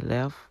she had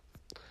left,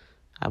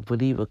 I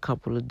believe a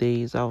couple of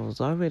days, I was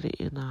already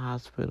in the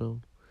hospital.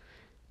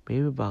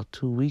 Maybe about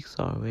 2 weeks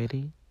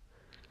already.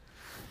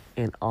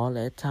 And all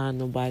that time,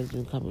 nobody's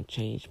been come and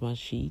change my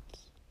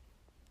sheets.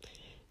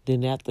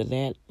 Then after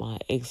that, my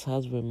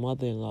ex-husband,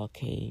 mother-in-law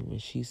came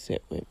and she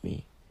sat with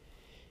me.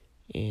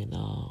 And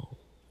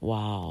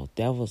wow,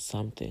 that was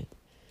something.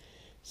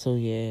 So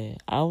yeah,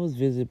 I was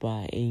visited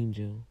by an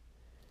angel.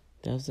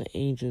 That was an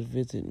angel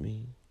visit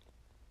me.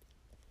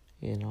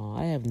 You know,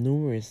 I have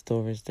numerous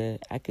stories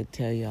that I could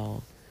tell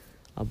y'all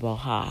about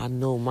how I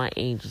know my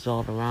angels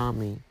all around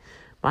me.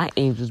 My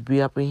angels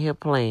be up in here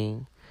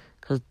playing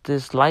because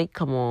this light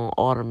come on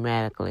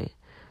automatically.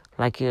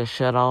 Like it'll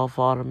shut off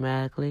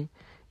automatically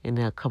and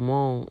they'll come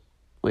on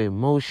with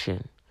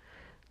motion.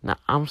 Now,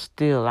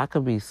 I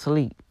could be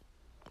asleep,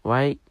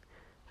 right?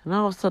 And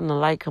all of a sudden the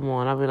light come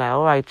on. I'll be like,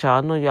 all right,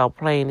 y'all, I know y'all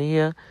playing in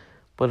here,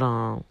 but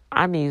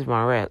I need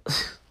my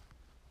rest.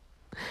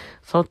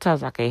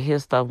 Sometimes I can hear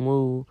stuff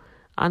move.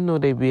 I know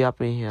they be up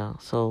in here.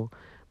 So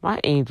my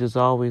angels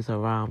always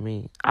around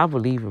me. I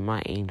believe in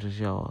my angels,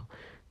 y'all.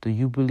 Do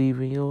you believe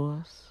in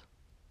yours?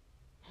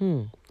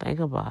 Think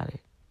about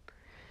it.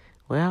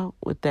 Well,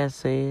 with that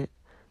said,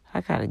 I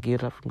got to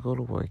get up and go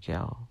to work,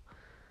 y'all.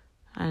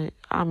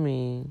 I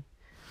mean,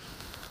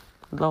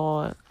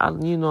 Lord, I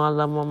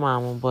love my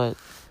mama, but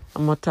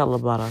I'm going to tell her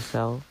about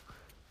herself.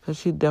 Because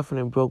she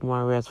definitely broke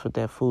my rest with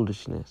that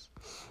foolishness.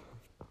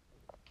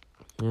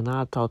 And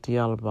I'll talk to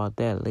y'all about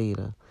that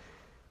later.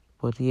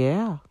 But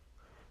yeah,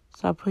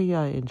 so I pray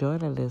y'all enjoy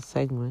that little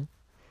segment.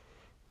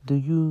 Do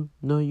you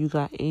know you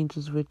got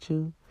angels with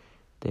you?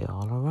 They're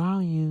all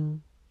around you.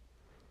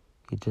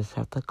 You just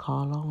have to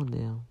call on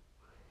them.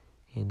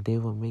 And they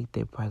will make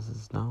their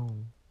presence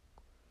known.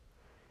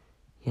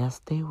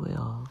 Yes, they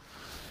will.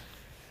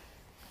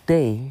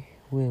 They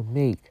will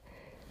make.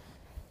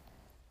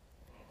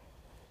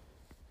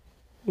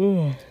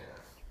 They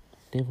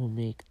will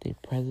make their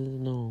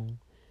presence known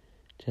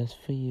just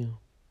for you.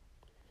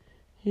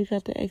 You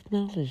got to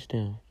acknowledge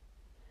them.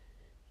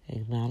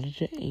 Acknowledge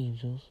your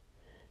angels.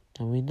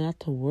 Now, we're not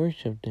to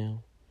worship them.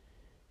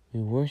 We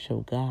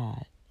worship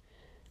God.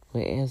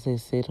 But as they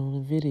said on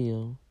the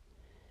video,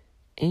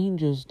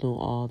 angels know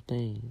all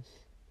things.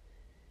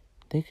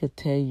 They could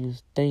tell you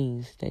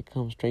things that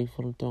come straight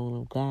from the throne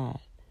of God.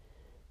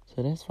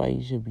 So that's why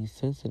you should be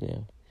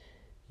sensitive.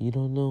 You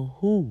don't know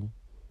who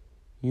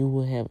you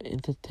will have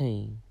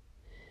entertained,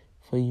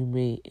 for you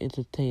may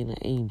entertain an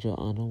angel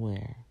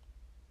unaware.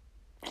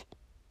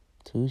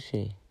 Touche.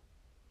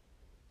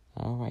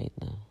 All right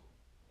now.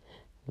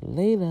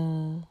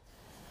 Later.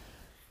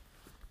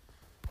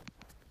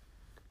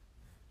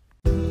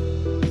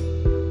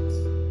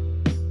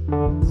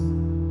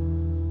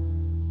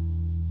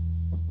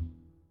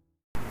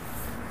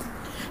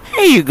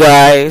 Hey, you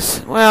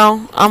guys.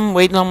 Well, I'm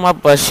waiting on my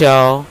bus,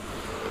 y'all.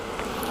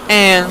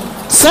 And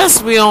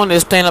since we on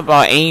this thing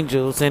about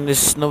angels and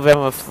this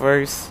November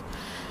 1st,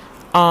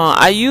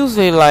 I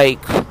usually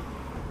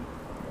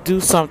do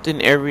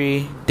something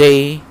every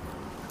day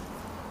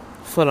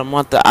for the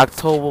month of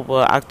October,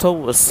 but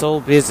October was so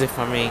busy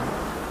for me.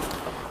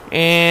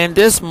 And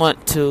this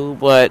month too,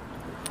 but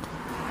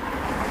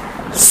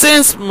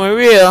since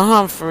Maria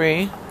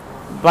Humphrey,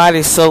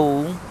 Body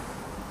Soul,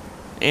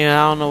 and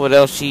I don't know what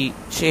else she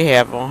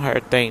have on her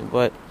thing,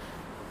 but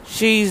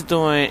she's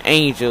doing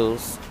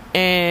angels.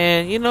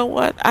 And you know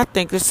what? I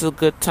think this is a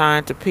good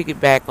time to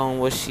piggyback on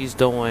what she's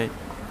doing.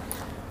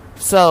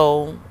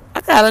 So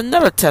I got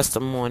another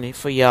testimony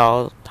for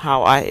y'all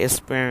how I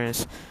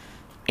experienced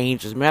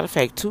angels. Matter of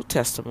fact, 2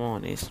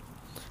 testimonies.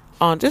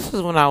 This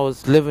is when I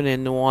was living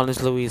in New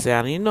Orleans,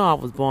 Louisiana. You know I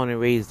was born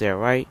and raised there,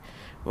 right?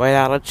 Right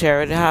out of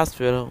Charity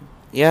Hospital.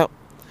 Yep.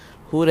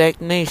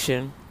 Hudak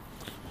Nation.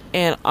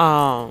 And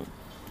I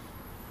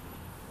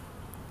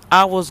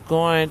was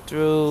going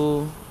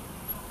through,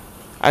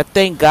 I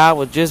think God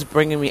was just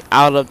bringing me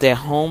out of that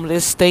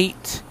homeless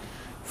state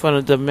from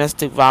the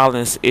domestic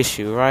violence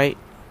issue, right?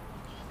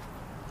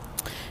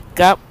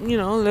 Got, a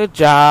little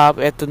job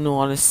at the New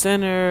Orleans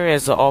Center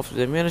as an office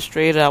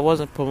administrator. I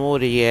wasn't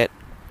promoted yet.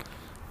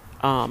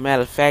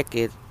 Matter of fact,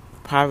 it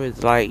probably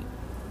was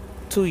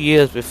 2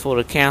 years before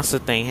the cancer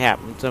thing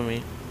happened to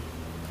me.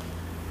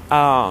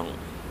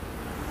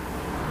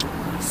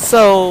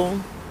 So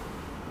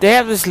they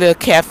have this little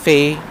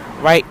cafe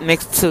right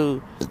next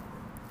to,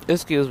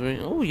 excuse me.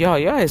 Oh,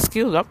 y'all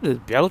excuse me. I'm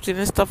just belching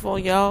and stuff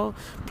on y'all.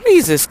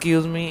 Please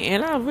excuse me.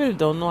 And I really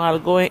don't know how to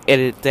go and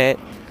edit that.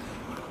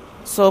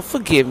 So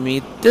forgive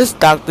me. This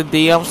Dr.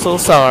 D, I'm so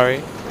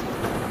sorry.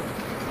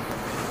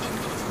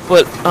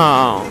 But,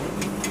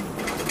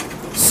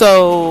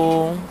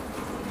 so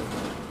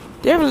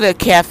there was a little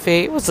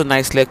cafe. It was a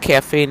nice little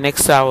cafe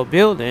next to our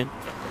building.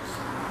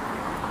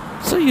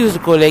 So you used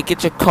to go there,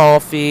 get your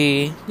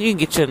coffee. You can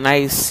get your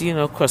nice,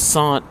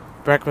 croissant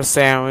breakfast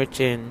sandwich,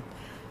 and,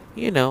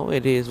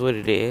 it is what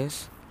it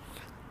is.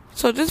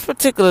 So this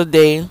particular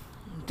day,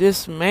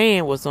 this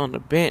man was on the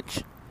bench.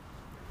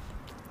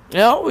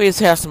 They always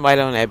have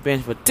somebody on that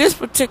bench, but this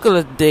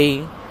particular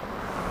day,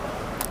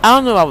 I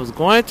don't know, I was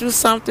going through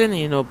something.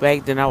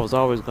 Back then I was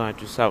always going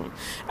through something.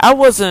 I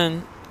was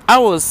in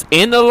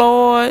the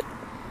Lord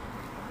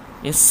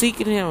and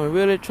seeking Him and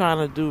really trying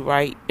to do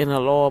right in the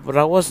Lord, but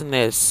I wasn't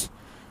as,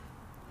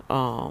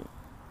 I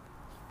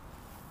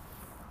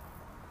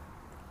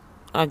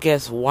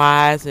guess,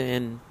 wise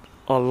and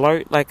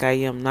alert like I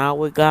am now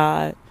with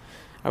God.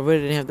 I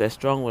really didn't have that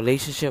strong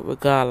relationship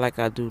with God like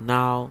I do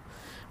now.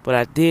 But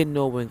I did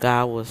know when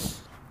God was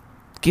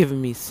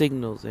giving me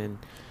signals and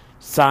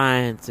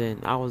signs,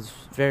 and I was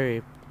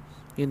very,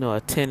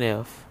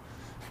 attentive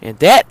in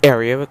that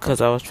area because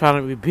I was trying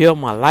to rebuild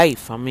my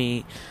life. I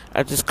mean,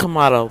 I just come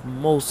out of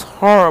most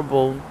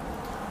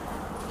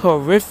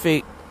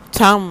horrific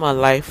time of my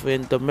life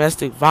in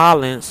domestic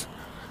violence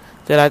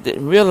that I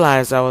didn't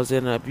realize I was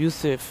in an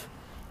abusive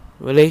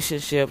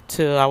relationship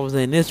till I was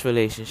in this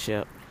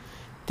relationship.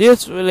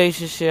 This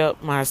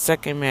relationship, my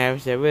second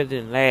marriage, that really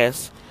didn't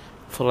last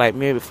for like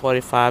maybe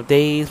 45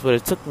 days, but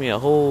it took me a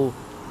whole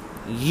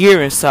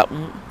year and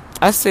something.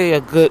 I say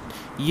a good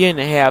year and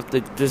a half to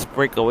just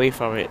break away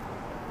from it.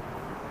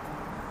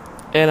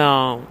 And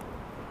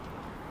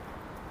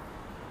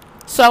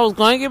so I was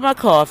going to get my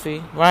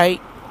coffee, right?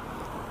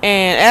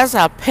 And as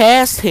I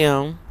passed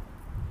him,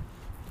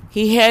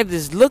 he had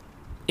this look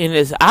in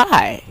his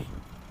eye.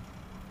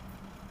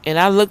 And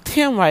I looked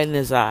him right in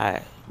his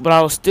eye. But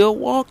I was still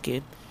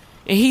walking.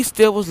 And he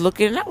still was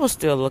looking, and I was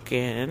still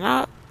looking. And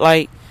I,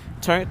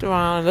 turned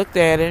around and looked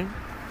at him.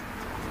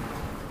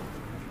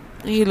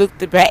 And he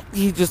looked back.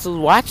 He just was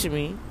watching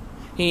me.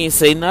 He didn't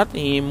say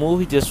nothing. He didn't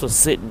move. He just was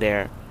sitting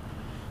there.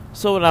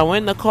 So when I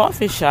went in the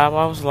coffee shop,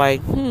 I was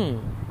like,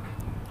 you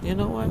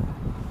know what?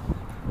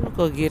 I'm going to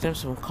go get him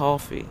some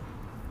coffee.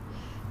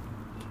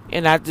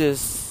 And I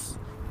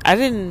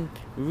didn't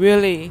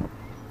really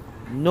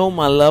know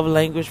my love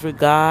language with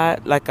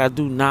God like I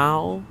do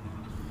now.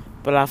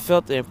 But I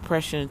felt the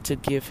impression to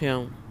give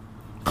him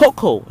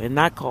cocoa and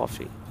not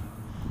coffee.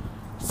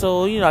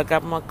 So, I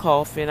got my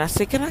coffee and I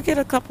said, can I get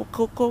a cup of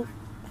cocoa?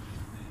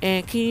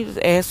 And can you just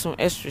add some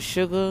extra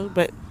sugar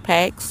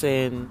packs?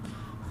 And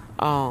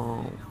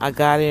I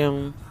got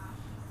him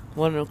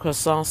one of the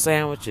croissant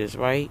sandwiches,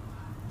 right?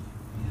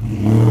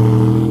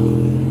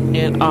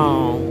 And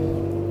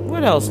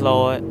what else,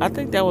 Lord? I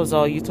think that was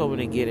all you told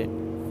me to get it.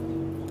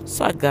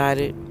 So I got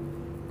it.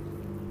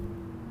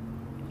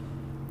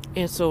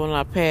 And so when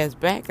I passed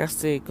back, I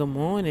said, good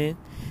morning.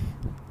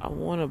 I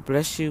want to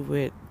bless you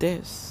with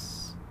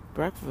this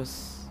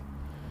breakfast.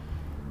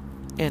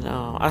 And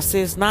I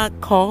said, it's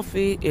not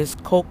coffee, it's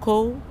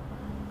cocoa.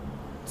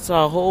 So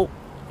I hope,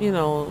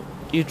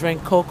 you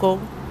drink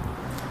cocoa.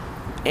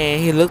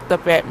 And he looked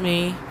up at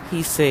me.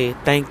 He said,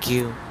 thank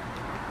you.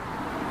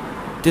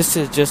 This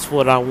is just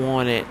what I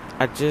wanted.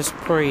 I just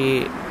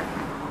prayed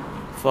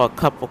for a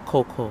cup of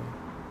cocoa.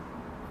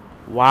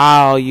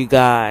 Wow, you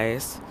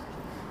guys.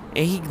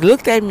 And he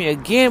looked at me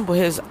again, but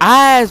his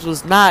eyes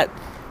was not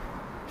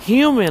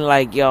human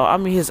like y'all. I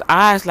mean, his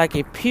eyes like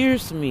it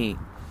pierced me.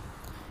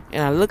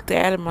 And I looked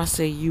at him, I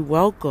said, you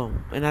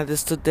welcome. And I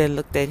just stood there and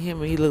looked at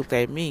him, and he looked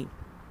at me.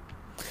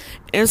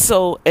 And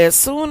so as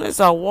soon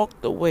as I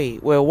walked away,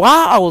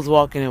 while I was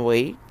walking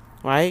away,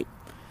 right?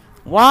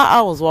 While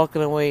I was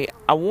walking away,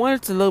 I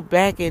wanted to look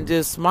back and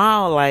just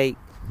smile like,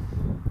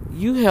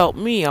 you helped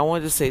me. I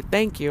wanted to say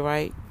thank you,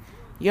 right?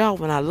 Y'all,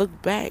 when I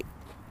looked back,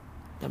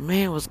 the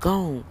man was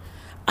gone.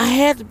 I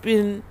had to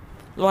been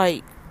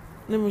let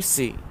me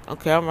see.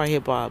 Okay, I'm right here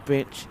by a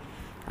bench.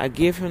 I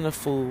give him the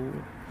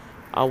food.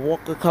 I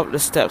walk a couple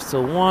of steps. So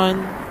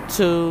 1,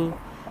 2,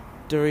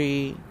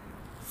 3,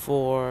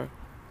 4,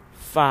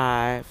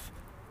 5,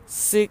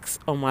 6.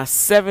 On my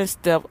 7th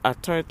step, I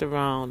turned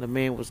around. The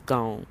man was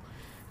gone.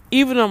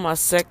 Even on my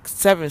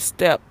 7th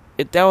step,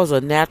 if that was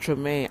a natural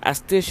man, I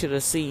still should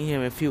have seen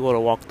him if he would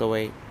have walked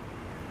away.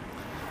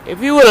 If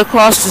he would have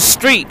crossed the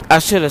street, I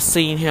should have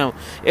seen him.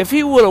 If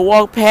he would have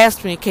walked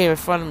past me and came in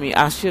front of me,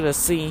 I should have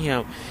seen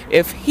him.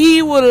 If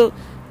he would have,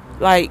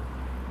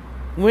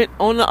 went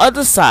on the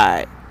other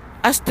side,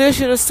 I still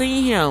should have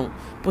seen him.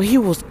 But he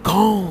was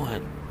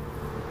gone.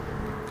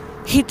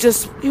 He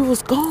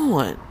was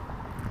gone.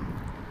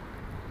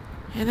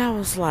 And I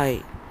was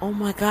like, oh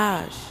my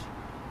gosh.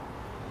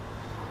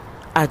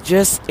 I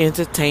just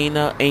entertained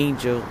an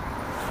angel.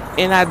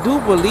 And I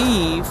do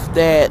believe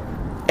that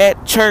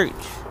at church,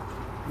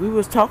 we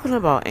was talking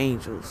about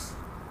angels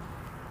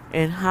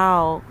and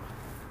how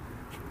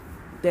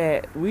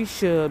that we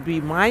should be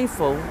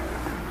mindful.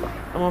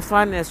 I'm going to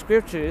find that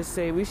scripture. It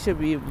say we should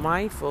be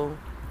mindful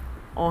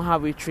on how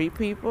we treat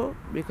people,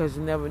 because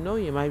you never know,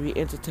 you might be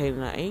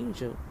entertaining an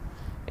angel.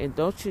 And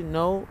don't you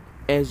know,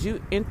 as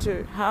you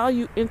how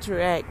you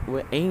interact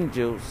with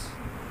angels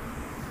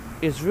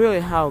is really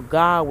how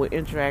God will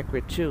interact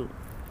with you,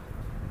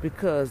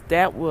 because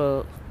that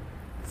will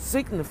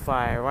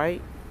signify,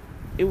 right?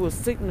 It will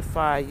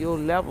signify your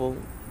level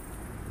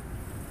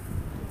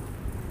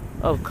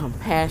of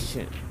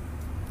compassion,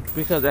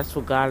 because that's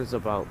what God is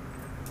about.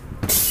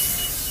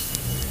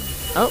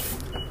 Oh,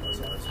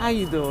 how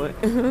you doing?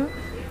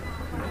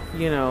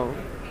 You know,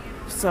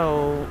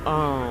 so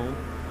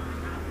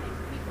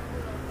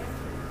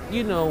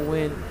you know,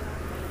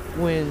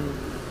 when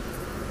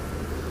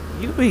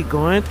you be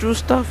going through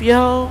stuff,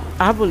 y'all,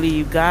 I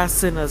believe God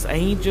sent us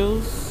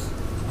angels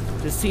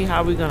to see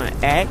how we're gonna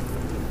act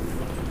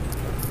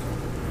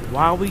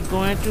while we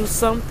going through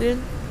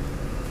something,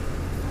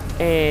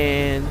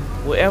 and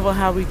whatever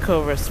how we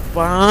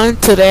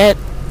correspond to that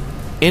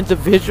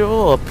individual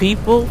or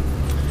people,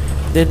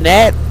 then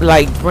that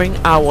like bring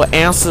our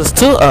answers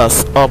to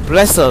us or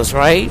bless us,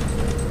 right?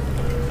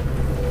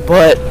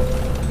 But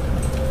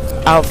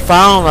I've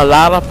found a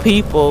lot of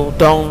people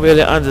don't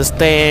really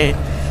understand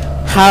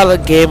how the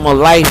game of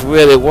life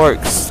really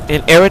works,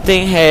 and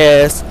everything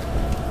has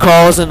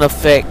cause and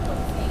effect.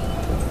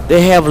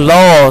 They have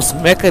laws,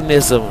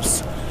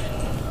 mechanisms.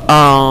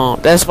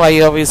 That's why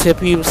you always hear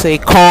people say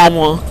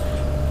karma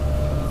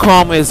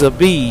is a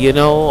bee, you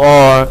know,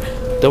 or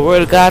the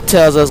word of God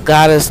tells us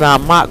God is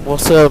not mocked,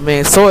 whatsoever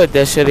man soweth,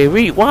 that shall he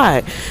reap.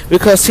 Why?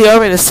 Because he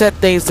already set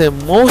things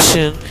in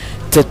motion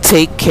to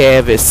take care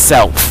of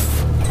itself.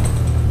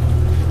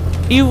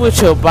 Even with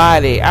your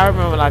body, I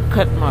remember when I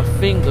cut my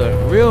finger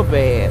real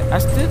bad. I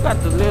still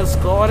got the little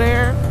scar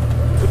there,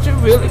 but you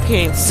really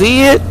can't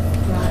see it.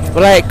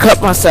 But I had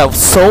cut myself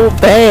so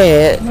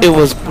bad, it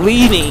was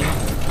bleeding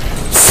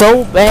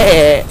so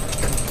bad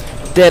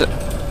that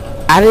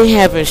I didn't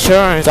have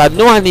insurance. I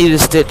knew I needed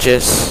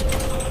stitches.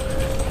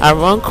 I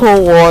run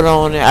cold water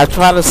on it. I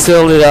tried to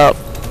seal it up,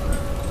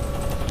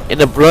 and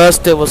the blood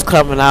still was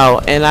coming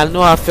out. And I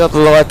knew I felt the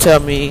Lord tell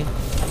me,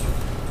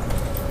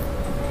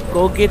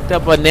 go get the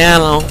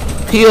banana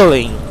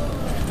peeling.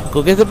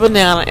 Go get the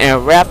banana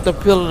and wrap the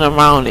peeling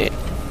around it.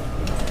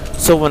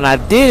 So when I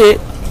did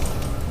it,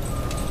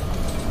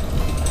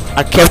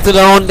 I kept it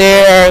on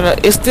there.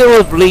 It still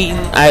was bleeding.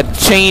 I had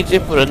to change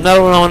it, put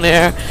another one on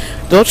there.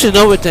 Don't you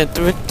know, within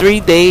 3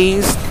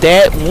 days,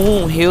 that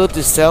wound healed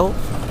itself?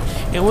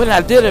 And when I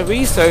did a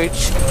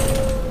research,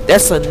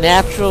 that's a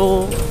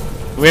natural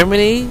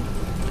remedy,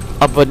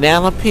 a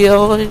banana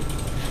peeling.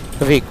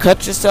 If you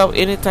cut yourself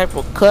any type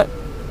of cut,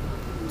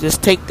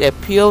 just take that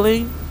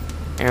peeling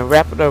and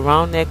wrap it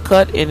around that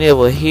cut, and it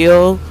will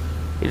heal.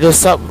 There's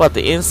something about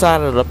the inside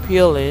of the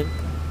peeling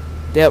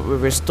that will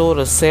restore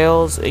the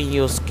cells in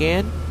your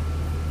skin,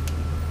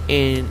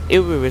 and it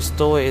will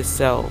restore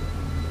itself.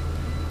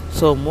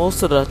 So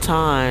most of the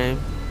time,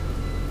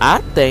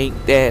 I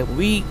think that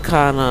we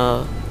kind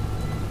of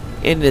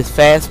in this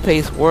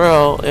fast-paced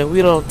world, and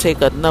we don't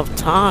take enough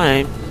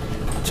time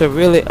to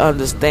really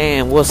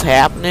understand what's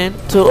happening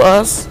to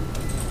us,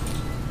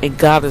 and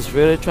God is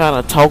really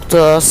trying to talk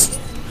to us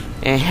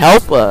and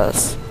help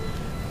us,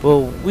 but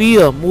we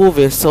are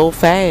moving so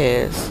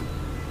fast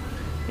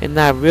and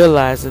not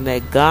realizing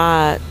that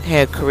God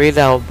had created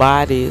our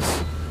bodies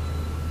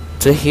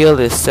to heal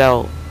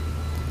itself.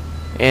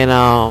 And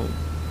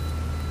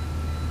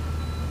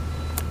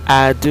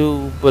I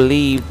do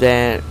believe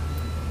that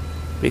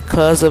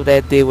because of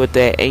that day with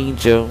that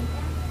angel,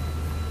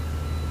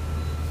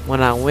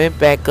 when I went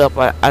back up,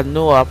 I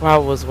knew I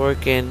probably was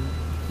working.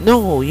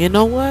 No, you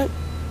know what?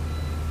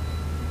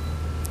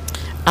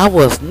 I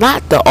was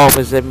not the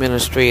office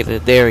administrator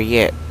there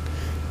yet.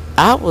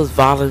 I was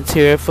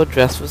volunteering for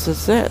Dress for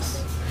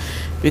Success.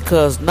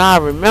 Because now I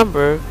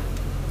remember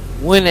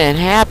when that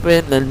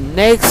happened, the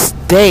next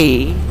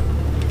day,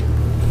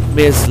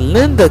 Miss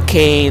Linda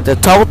came to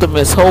talk to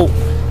Miss Hope.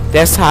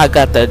 That's how I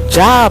got the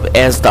job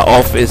as the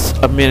office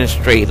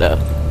administrator.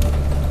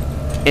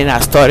 And I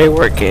started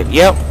working.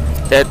 Yep.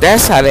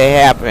 That's how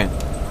that happened.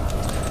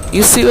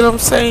 You see what I'm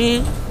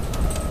saying?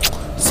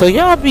 So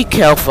y'all be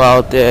careful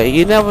out there.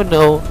 You never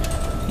know.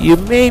 You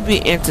may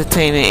be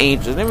entertaining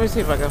angels. Let me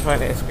see if I can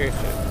find that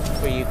scripture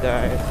for you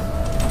guys,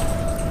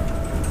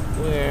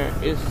 where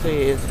it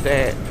says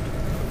that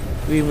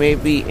we may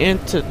be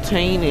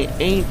entertaining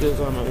angels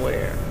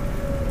unaware.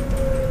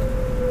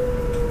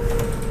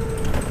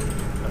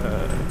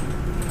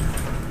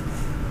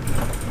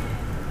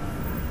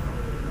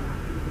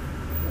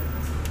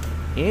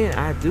 And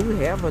I do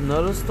have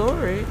another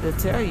story to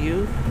tell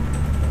you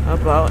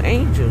about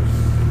angels.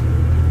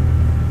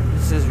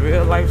 This is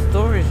real life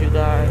stories, you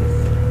guys.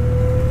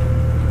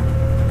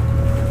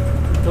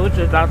 I told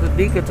you Dr.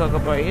 D could talk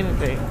about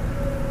anything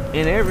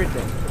and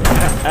everything.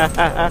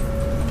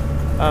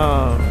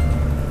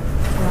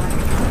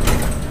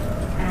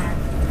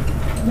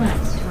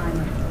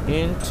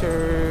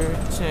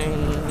 Entertaining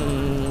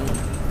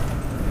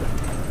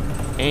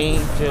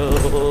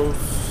angels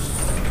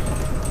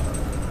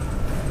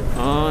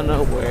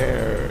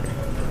unaware.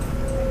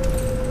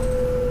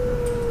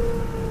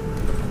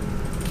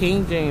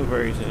 King James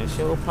Version. It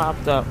sure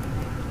popped up.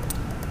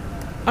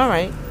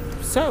 Alright,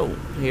 so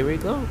here we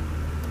go.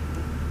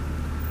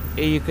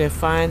 And you can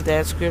find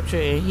that scripture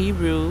in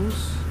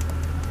Hebrews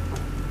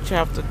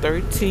chapter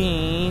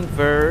 13,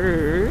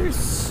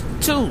 verse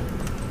 2.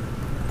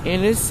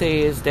 And it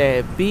says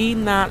that, be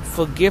not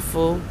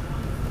forgetful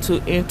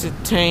to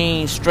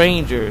entertain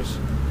strangers,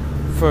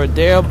 for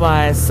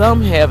thereby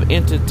some have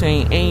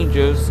entertained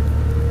angels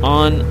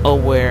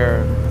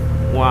unaware.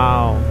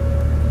 Wow.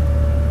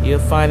 You'll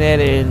find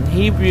that in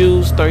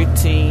Hebrews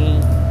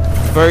 13,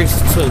 verse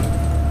 2.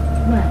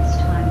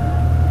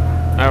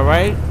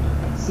 Alright?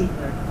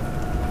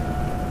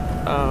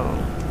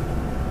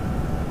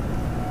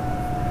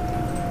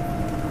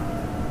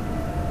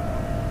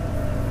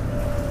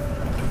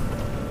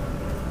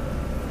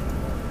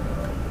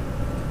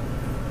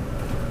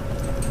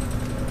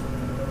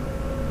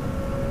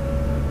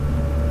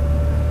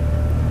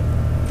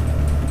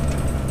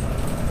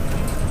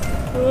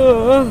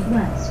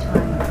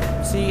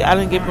 See, I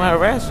didn't get my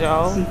rest,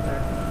 y'all.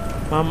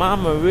 My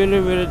mama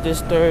really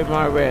disturbed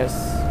my rest.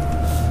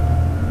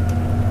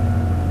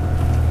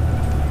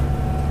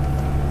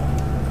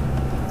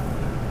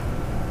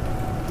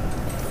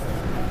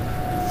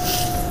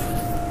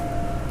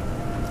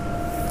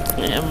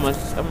 And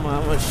I'm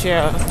gonna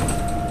share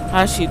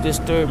how she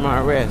disturbed my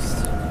rest.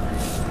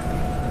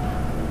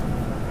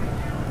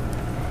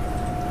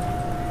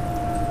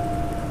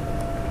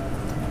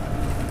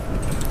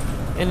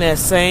 In that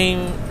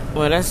same,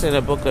 well, that's in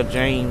the book of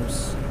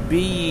James. Be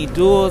ye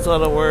doers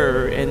of the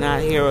word, and not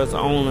hearers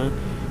only,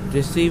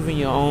 deceiving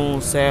your own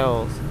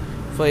selves.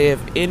 For if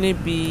any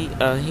be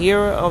a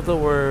hearer of the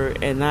word,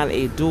 and not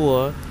a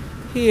doer,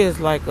 he is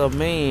like a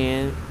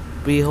man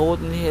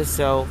beholding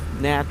himself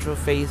natural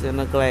face in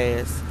a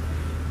glass,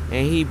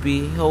 and he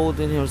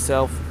beholding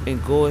himself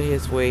and going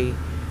his way,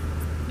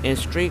 and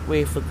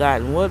straightway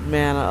forgotten what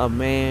manner of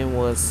man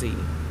was he.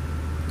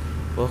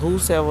 But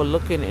whosoever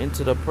looking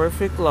into the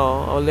perfect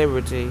law of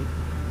liberty,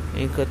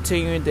 and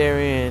continuing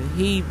therein,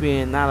 he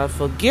being not a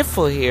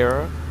forgetful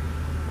hearer,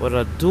 but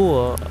a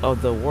doer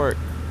of the work,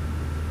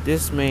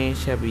 this man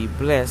shall be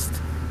blessed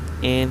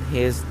in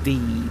his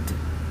deed.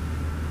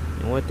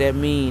 And what that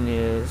means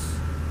is,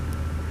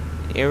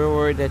 every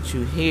word that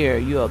you hear,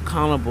 you're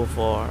accountable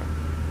for.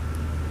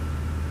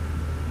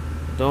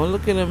 Don't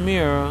look in the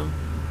mirror,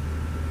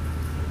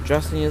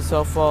 dressing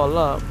yourself all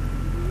up.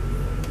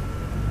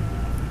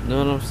 You know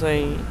what I'm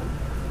saying?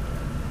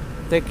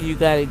 Thinking you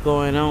got it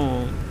going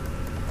on.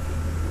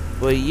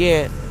 But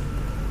yet,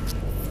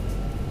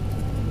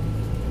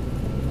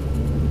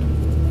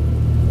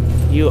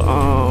 you're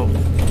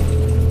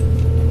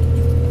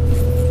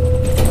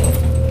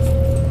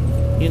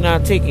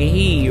not taking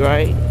heed,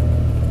 right?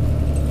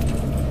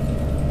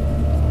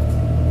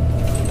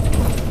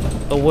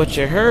 Of what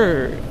you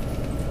heard.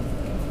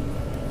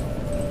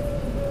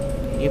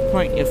 You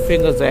point your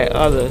fingers at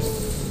others.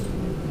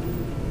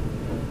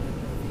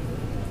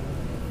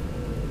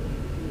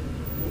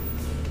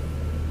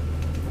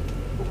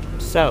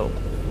 So,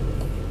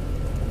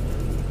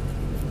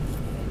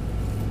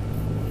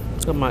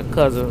 look at my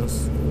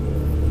cousins.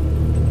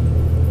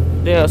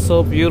 They are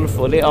so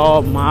beautiful. They're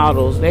all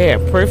models. They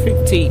have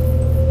perfect teeth.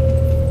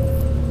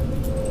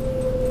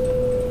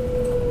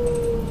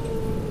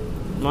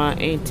 My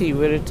auntie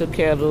really took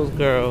care of those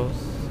girls.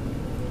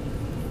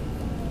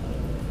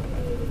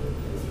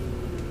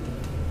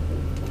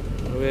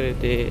 I really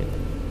did.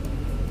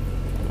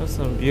 That's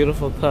some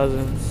beautiful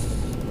cousins.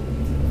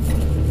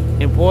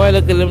 And boy,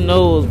 look at them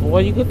nose.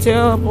 Boy, you can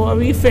tell, boy,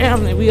 we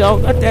family. We all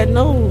got that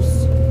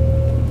nose.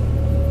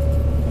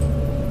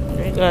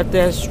 They got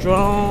that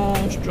strong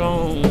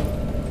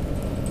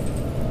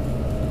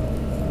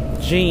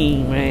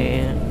gene,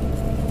 man.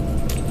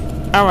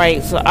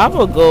 Alright, so I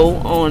will go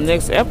on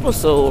next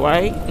episode,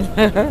 right?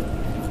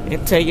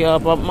 And tell you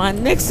about my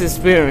next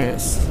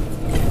experience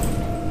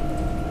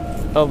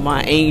of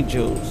my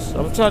angels.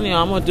 I'm telling you,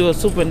 I'm going to do a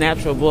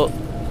supernatural book.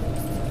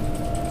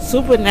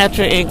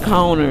 Supernatural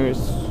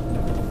Encounters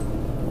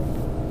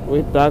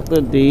with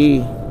Dr.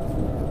 D.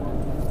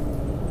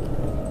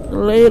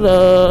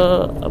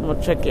 Later. I'm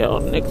gonna check y'all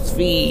next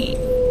feed.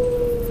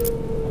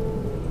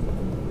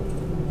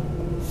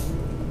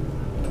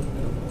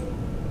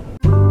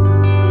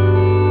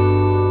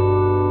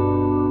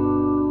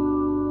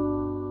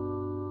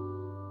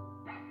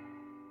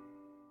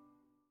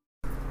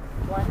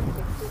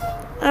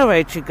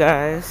 Alright, you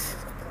guys.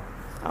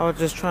 I was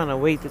just trying to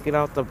wait to get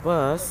out the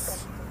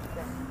bus,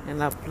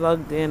 and I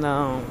plugged in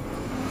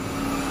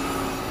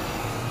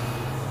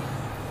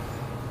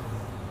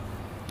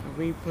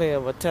replay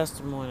of a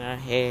testimony I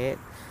had.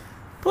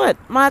 But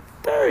my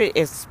third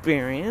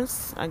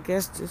experience, I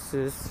guess this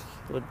is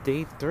for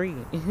day 3.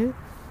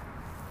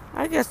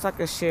 I guess I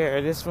could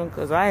share this one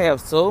because I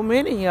have so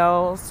many,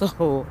 y'all.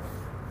 So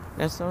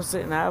that's what I'm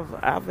saying.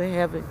 I've been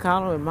having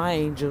encounter with my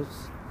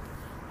angels.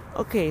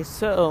 Okay,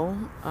 so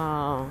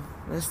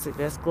let's see.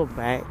 Let's go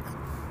back.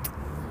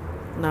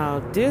 Now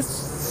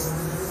this.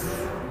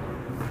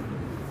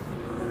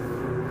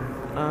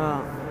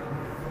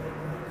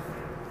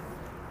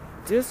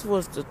 this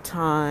was the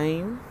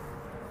time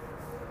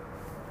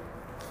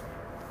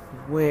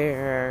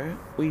where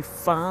we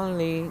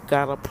finally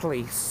got a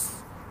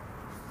place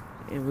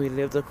and we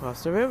lived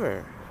across the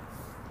river.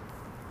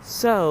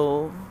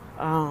 So,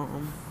 I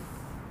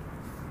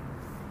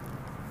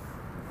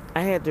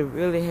had to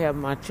really have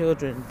my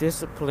children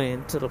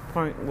disciplined to the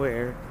point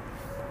where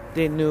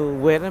they knew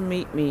where to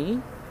meet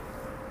me,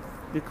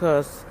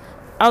 because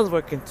I was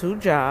working 2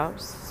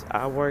 jobs.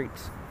 I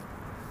worked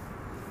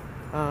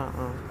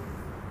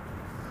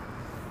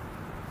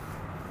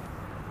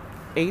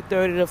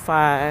 8:30 to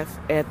 5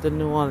 at the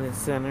New Orleans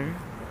Center,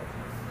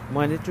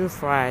 Monday through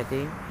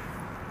Friday.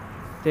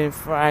 Then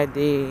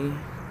Saturday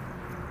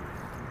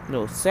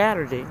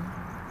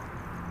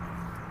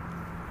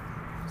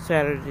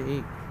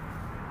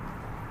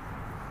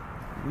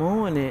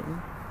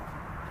morning.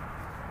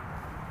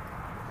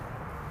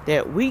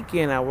 That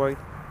weekend I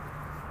worked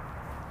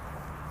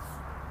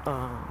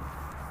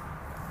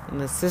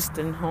an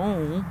assistant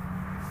home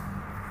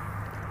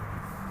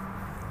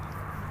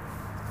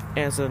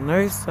as a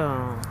nurse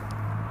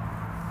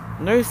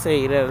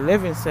aide at a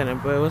living center,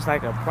 but it was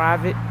like a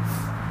private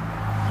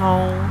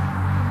home.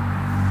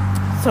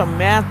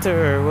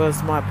 Samantha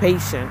was my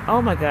patient.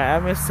 Oh my God, I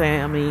miss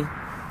Sammy.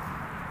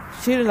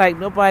 She didn't like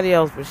nobody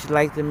else, but she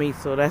liked me,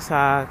 so that's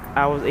how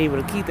I was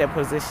able to keep that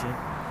position.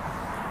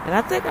 And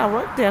I think I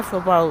worked there for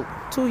about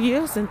 2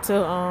 years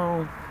until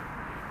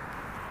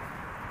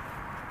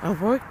I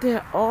worked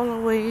there all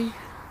the way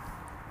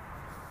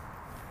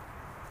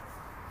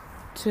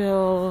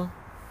till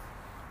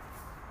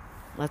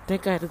I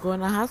think I had to go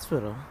in the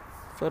hospital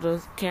for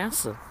the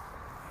cancer.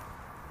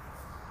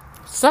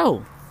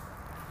 So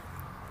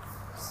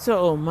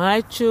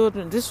my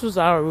children, this was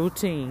our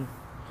routine.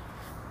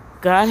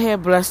 God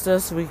had blessed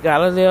us. We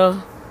got a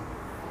little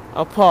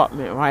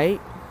apartment, right?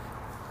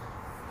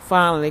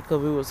 Finally,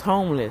 because we was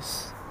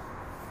homeless.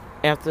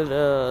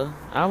 After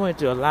I went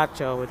through a lot,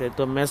 y'all, with the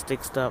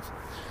domestic stuff.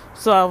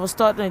 So I was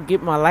starting to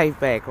get my life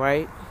back,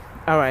 right?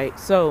 All right,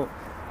 so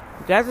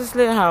we got this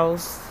little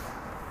house.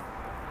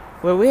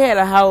 Well, we had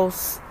a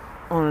house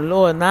on the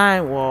lower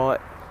 9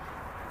 ward,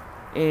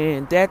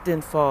 and that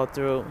didn't fall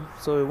through.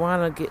 So we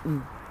wound up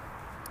getting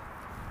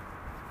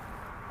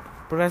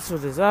blessed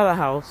with this other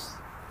house.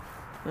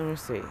 Let me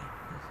see.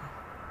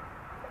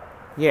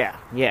 Yeah,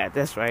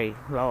 that's right.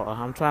 Lord,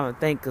 I'm trying to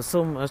think of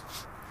so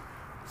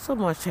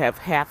much have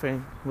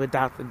happened with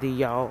Dr. D,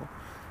 y'all.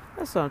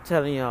 That's what I'm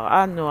telling y'all.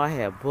 I know I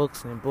have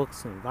books and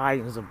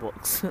volumes of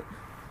books.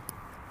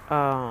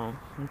 I'm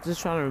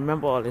just trying to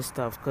remember all this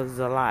stuff because it's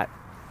a lot.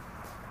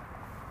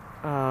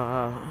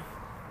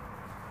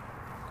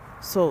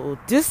 So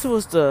this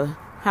was the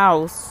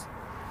house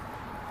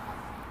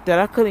that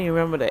I couldn't even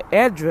remember the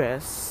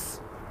address,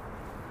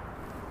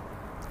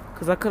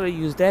 because I could have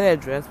used that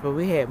address, but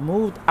we had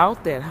moved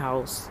out that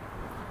house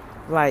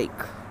like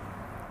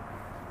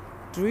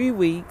 3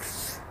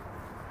 weeks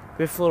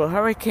before the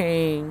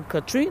Hurricane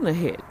Katrina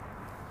hit.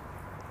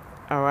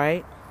 All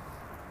right.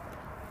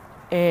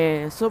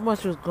 And so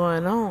much was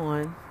going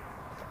on.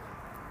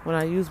 When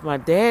I used my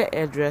dad's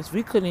address,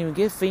 we couldn't even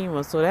get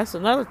FEMA. So that's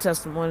another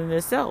testimony in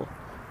itself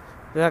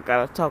that I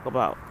got to talk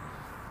about.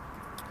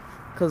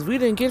 Because we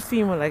didn't get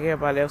FEMA like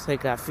everybody else had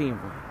got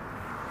FEMA.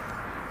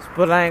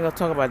 But I ain't going to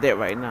talk about that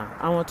right now.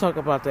 I want to talk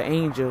about the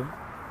angel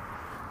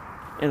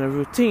and the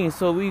routine.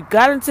 So we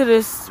got into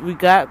this. We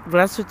got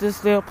blessed with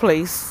this little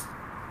place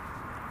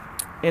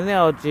in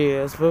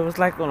Algiers. But it was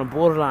like on the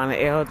borderline of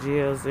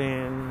Algiers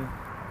and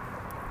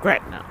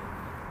Gretna.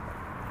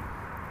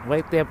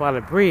 Right there by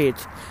the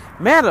bridge.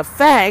 Matter of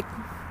fact,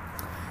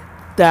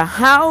 the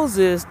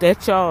houses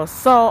that y'all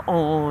saw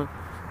on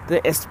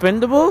The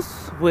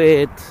Expendables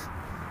with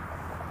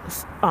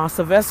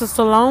Sylvester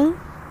Stallone,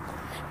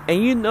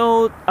 and you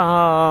know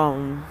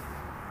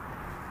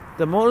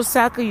the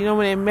motorcycle, you know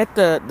when they met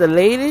the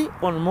lady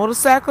on the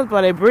motorcycle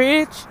by the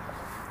bridge,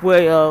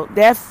 where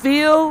that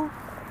field,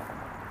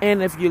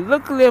 and if you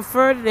look a little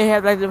further, they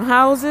have like them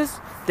houses.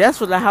 That's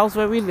what the house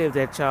where we lived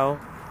at, y'all.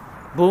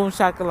 Boom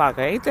shakalaka.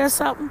 Ain't that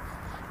something?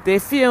 They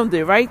filmed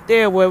it right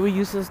there where we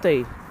used to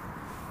stay.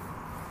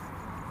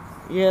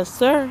 Yes,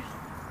 sir.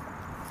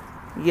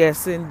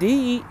 Yes,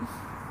 indeed.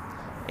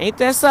 Ain't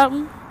that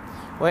something?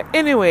 Well,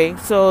 anyway,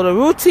 so the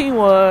routine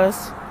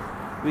was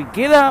we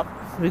get up,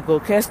 we go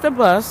catch the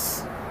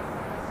bus.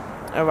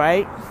 All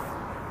right.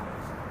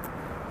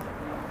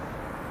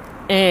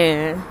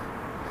 And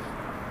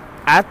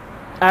I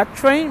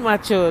trained my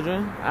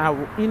children. I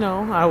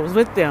was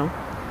with them.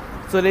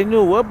 So they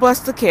knew what bus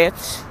to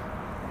catch.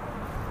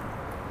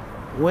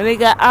 When they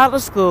got out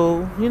of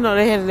school,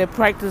 they had their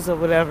practice or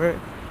whatever.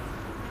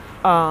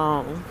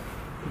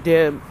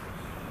 They'd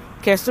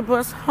catch the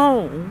bus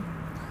home,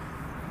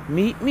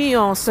 meet me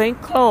on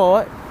St.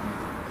 Claude.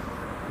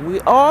 We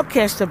all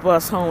catch the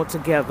bus home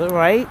together,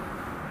 right?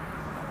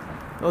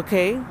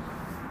 Okay.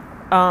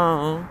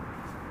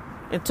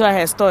 Until I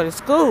had started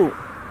school.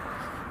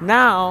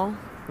 Now,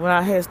 when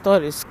I had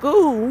started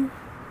school,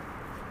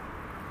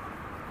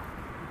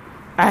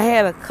 I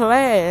had a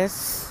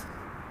class.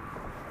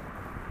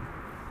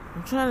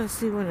 I'm trying to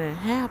see when it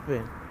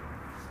happened.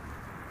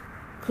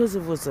 Because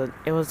it was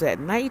at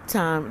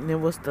nighttime, and it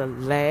was the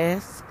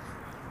last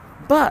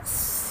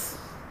bus.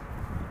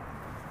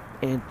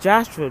 And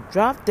Joshua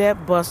dropped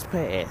that bus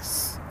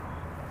pass.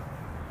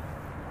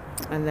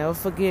 I'll never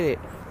forget it.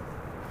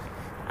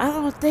 I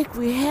don't think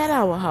we had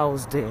our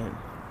house then.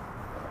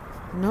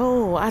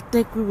 No, I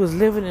think we was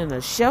living in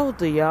a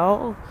shelter,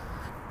 y'all.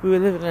 We were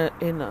living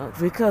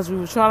because we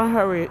were trying to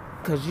hurry,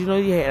 because you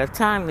had a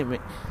time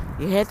limit.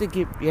 You had to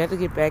get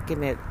back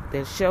in that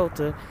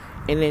shelter,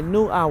 and they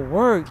knew I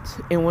worked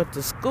and went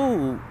to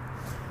school,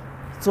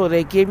 so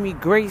they gave me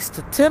grace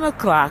to 10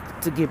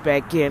 o'clock to get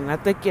back in. I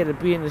think you had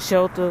to be in the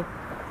shelter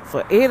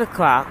for 8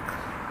 o'clock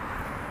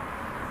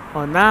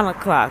or 9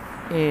 o'clock,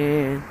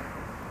 and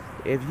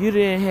if you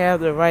didn't have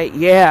the right,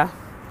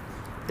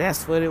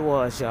 that's what it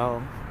was,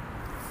 y'all.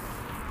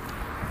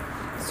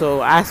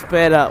 So I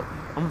sped up.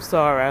 I'm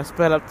sorry, I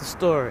sped up the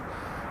story.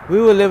 We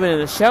were living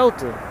in a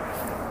shelter.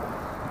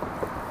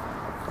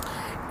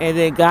 And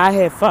then God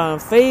had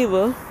found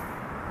favor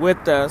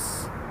with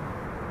us.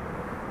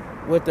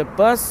 With the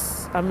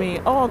bus,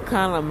 all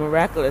kind of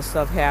miraculous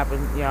stuff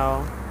happened,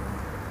 y'all.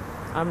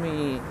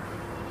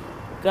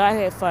 God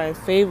had found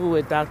favor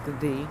with Dr.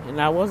 D. And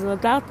I wasn't a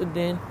doctor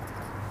then.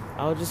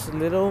 I was just a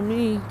little old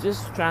me,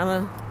 just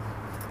trying to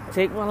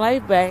take my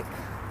life back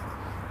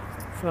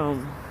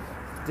from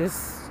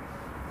this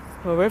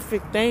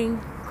horrific thing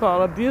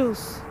called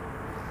abuse.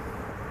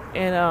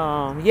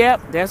 And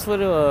that's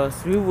what it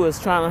was. We was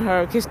trying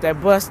to catch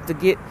that bus to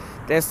get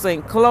that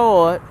St.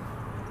 Claude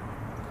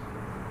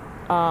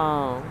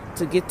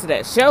to get to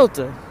that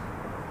shelter,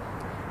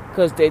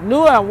 because they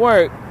knew I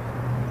worked.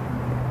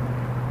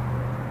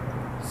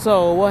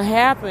 So what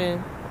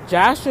happened,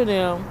 Joshua and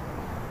them,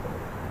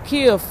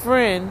 Kia's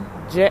friend,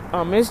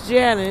 Miss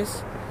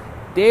Janice,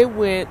 they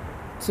went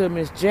to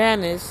Miss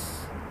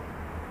Janice's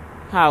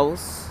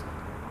house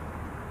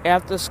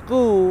after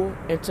school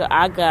until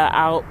I got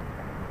out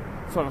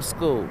from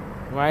school,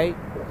 right?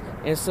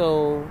 And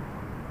so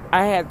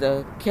I had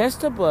to catch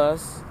the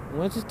bus,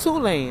 went to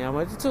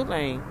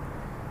Tulane.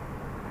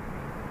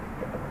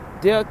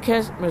 They'll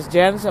catch Miss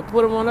Janice, I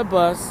put them on the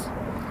bus.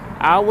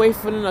 I'll wait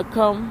for them to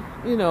come,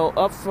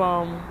 up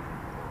from,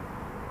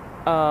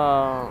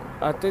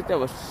 I think that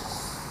was,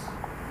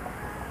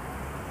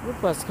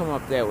 what bus come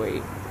up that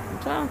way? I'm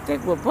trying to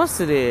think what bus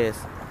it is.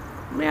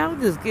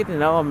 I'm just getting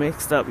it all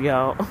mixed up,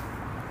 y'all.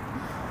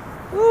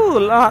 Ooh,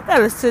 Lord, I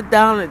gotta sit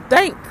down and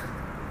think.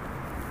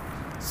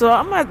 So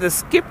I'm gonna have to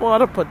skip all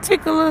the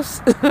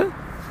particulars,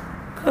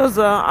 because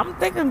I'm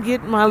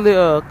getting my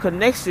little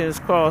connections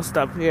crossed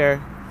up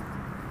here.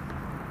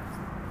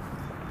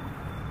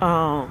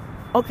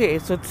 Okay,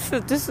 so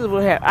this is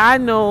what happened. I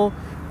know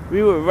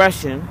we were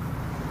rushing,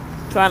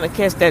 trying to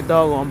catch that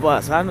doggone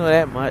bus. I know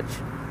that much.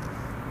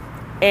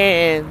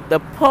 And the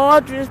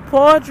Padres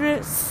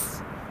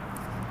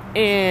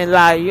and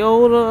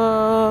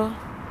Loyola,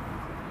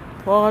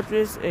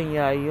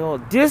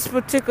 this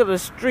particular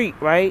street,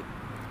 right?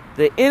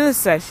 The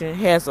intersection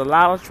has a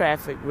lot of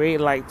traffic, red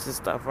lights and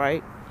stuff,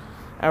 right?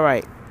 All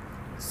right.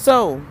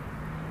 So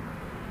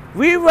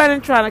we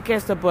running trying to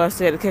catch the bus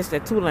there to catch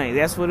that Tulane.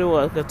 That's what it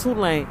was. The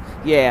Tulane,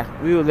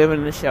 we were living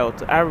in the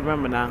shelter. I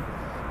remember now,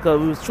 because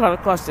we was trying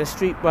to cross that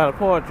street by the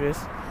Padres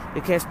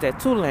to catch that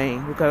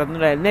Tulane, because I knew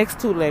that next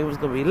Tulane was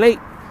gonna be late,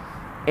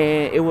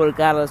 and it would have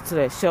got us to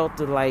that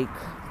shelter like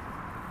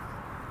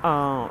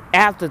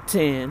after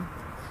 10.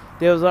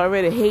 They was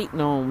already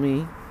hating on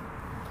me.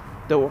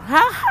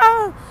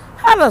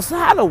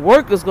 How the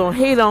workers gonna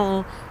hate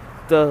on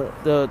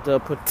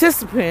the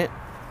participant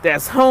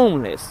that's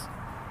homeless?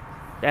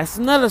 That's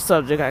another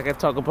subject I can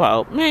talk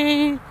about.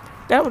 Man,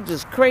 that was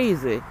just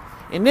crazy.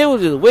 And they were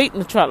just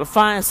waiting to try to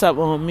find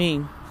something on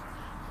me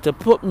to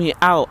put me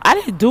out. I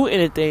didn't do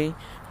anything.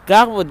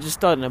 God was just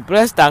starting to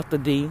bless Dr.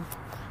 D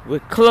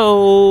with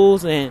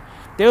clothes, and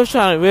they was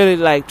trying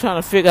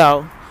to figure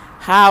out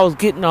how I was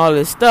getting all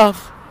this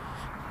stuff,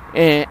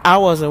 and I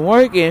wasn't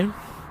working.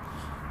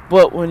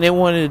 But when they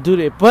wanted to do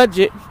their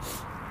budget,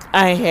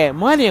 I ain't had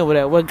money or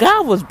whatever. Well,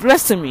 God was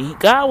blessing me.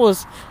 God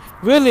was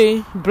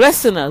really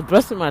blessing us,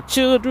 blessing my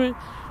children.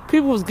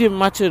 People was giving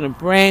my children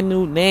brand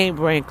new name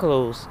brand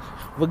clothes.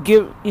 But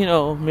give,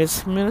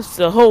 Miss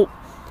Minister Hope,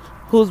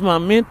 who's my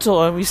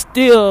mentor, and we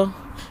still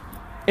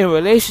in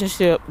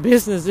relationship,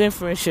 business and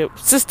friendship,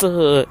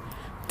 sisterhood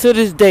to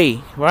this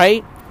day,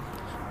 right?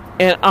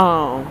 And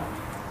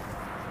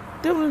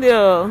them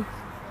little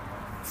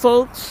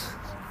folks,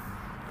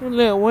 them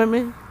little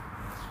women.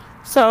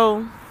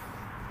 So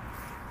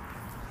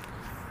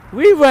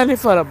we running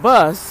for the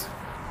bus.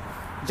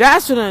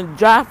 Joshua done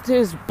dropped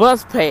his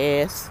bus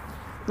pass.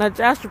 Now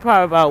Joshua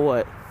probably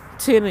about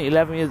 10 or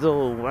 11 years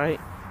old, right?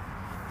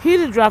 He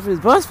done dropped his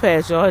bus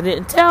pass, y'all, and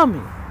didn't tell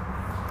me.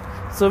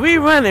 So we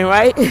running,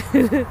 right?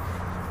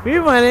 We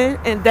running,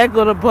 and there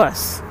go the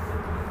bus.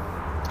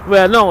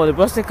 Well, no, when the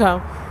bus didn't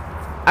come,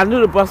 I knew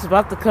the bus was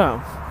about to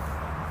come.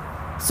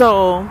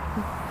 So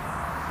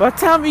by the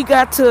time we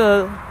got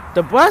to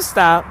the bus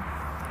stop,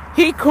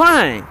 he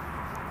crying.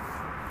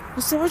 I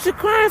said, "What you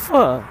crying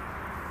for?"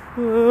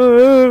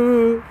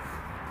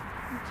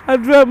 I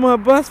drove my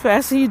bus pass.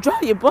 I said, you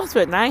drive your bus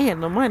pass. Now I ain't had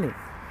no money.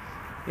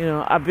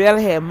 I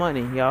barely had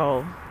money,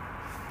 y'all.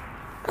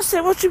 I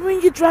said, what you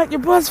mean you drive your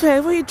bus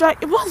pass? Where you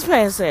drive your bus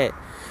pass at?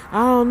 I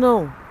don't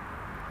know.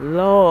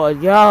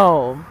 Lord,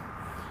 y'all.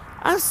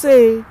 I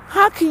say,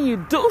 how can you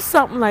do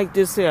something like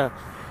this here?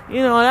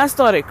 And I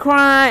started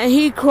crying, and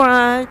he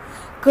cried.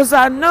 Because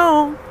I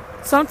know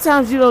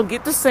sometimes you don't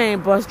get the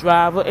same bus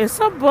driver. And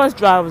some bus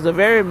drivers are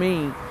very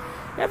mean.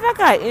 If I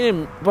got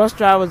any bus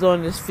drivers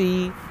on this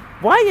feed,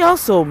 why y'all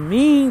so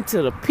mean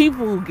to the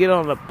people who get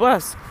on the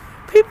bus?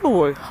 People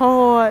work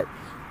hard.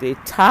 They're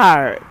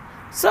tired.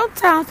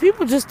 Sometimes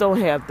people just don't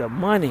have the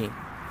money.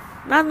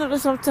 And I know that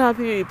sometimes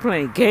people be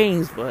playing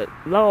games, but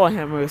Lord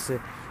have mercy.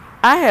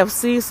 I have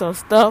seen some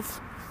stuff.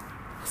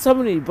 Some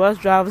of these bus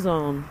drivers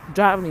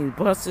driving these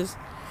buses,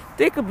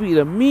 they could be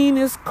the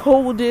meanest,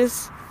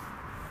 coldest,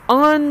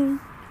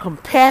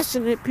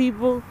 uncompassionate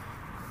people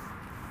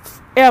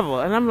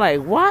ever. And I'm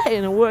like, why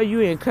in the world are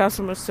you in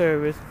customer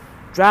service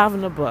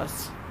driving a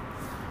bus?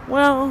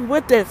 Well,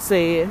 with that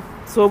said,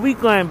 so we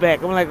going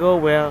back. I'm like, oh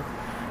well,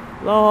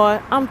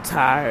 Lord, I'm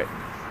tired.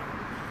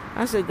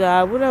 I said,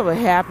 God, whatever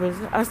happens,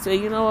 I said,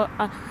 you know what?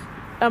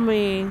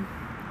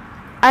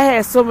 I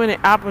had so many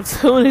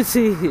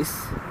opportunities.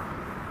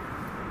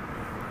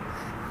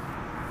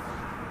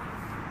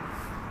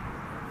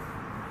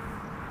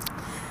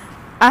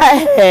 I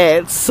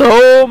had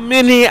so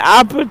many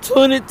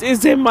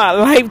opportunities in my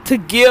life to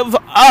give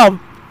up.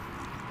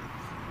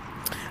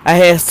 I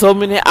had so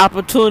many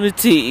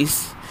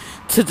opportunities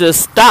to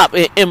just stop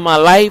it in my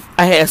life.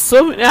 I had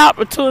so many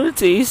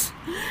opportunities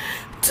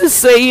to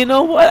say, you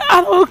know what,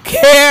 I don't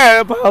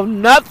care about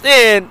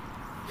nothing.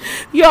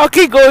 Y'all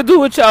can go do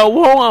what y'all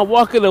want. I'm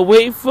walking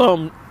away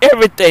from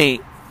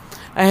everything.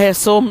 I had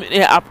so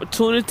many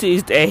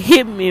opportunities that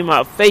hit me in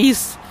my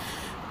face.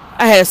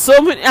 I had so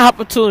many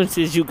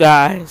opportunities, you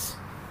guys,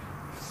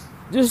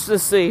 just to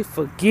say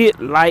forget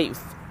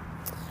life.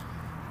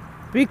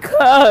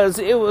 Because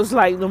it was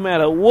like no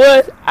matter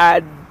what I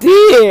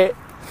did,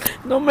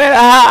 no matter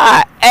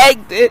how I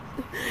acted,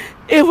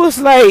 it was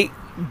like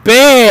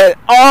bad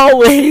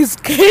always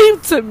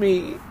came to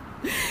me.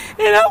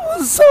 And I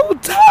was so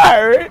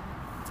tired.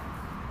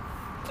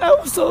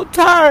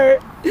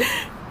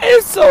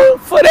 And so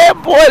for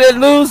that boy to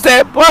lose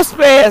that bus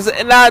pass,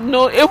 and I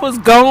know it was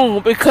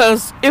gone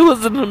because it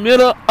was in the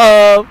middle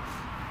of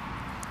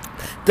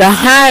the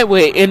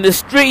highway in the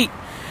street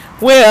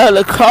where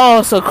the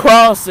cars are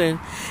crossing.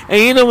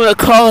 And when the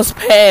cars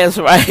pass,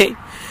 right,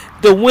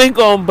 the wind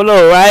gonna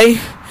blow, right?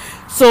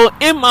 So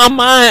in my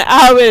mind,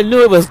 I already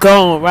knew it was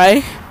gone,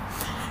 right?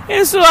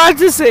 And so I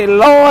just said,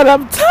 Lord,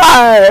 I'm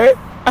tired.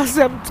 I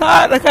said, I'm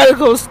tired. I gotta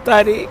go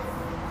study.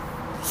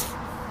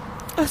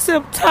 I said,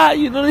 I'm tired.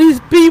 These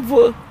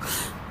people,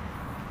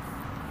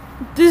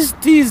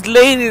 these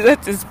ladies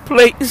at this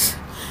place,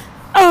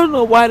 I don't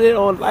know why they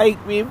don't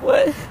like me,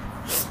 but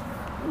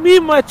me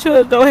and my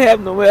children don't have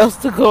nowhere else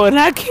to go, and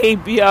I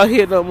can't be out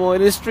here no more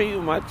in the street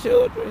with my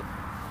children.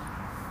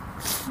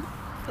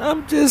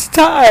 I'm just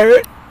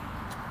tired.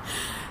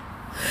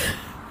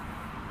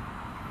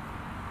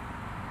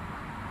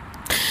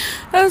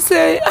 I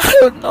say, I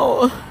don't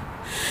know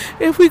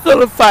if we're going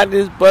to find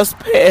this bus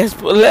pass,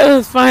 but let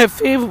us find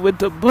favor with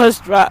the bus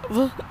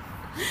driver.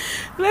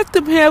 Let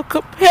them have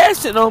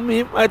compassion on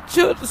me and my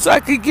children so I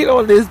can get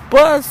on this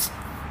bus.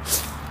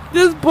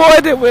 This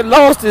boy that we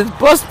lost his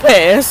bus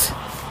pass,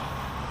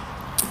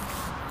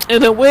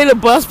 and the way the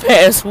bus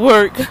pass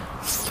worked,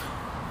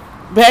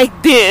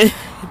 back then,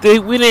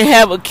 we didn't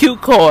have a Q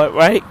card,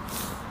 right?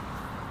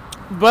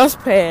 Bus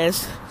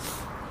pass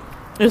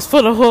is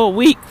for the whole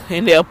week,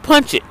 and they'll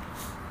punch it.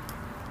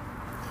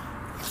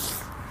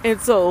 And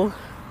so,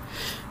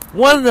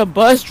 one of the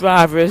bus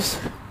drivers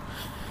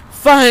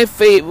find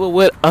favor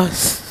with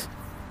us.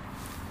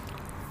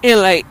 And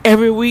like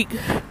every week,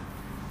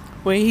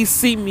 when he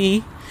see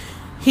me,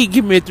 he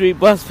give me 3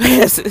 bus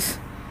passes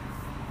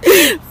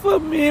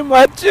for me and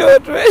my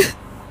children.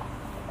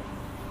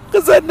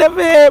 Because I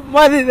never had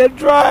money to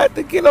drive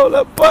to get on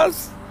a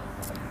bus.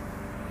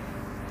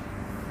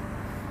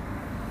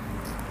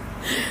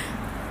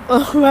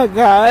 Oh my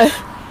God.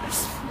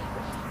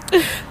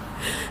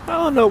 I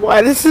don't know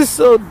why this is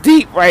so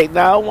deep right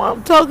now while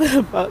I'm talking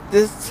about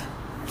this.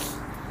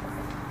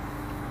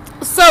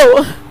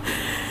 So,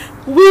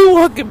 we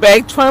walking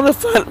back trying to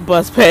find a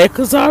bus pass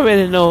because I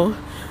already know,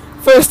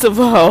 first of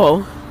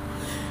all,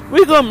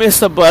 we're going to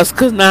miss a bus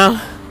because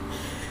now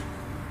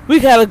we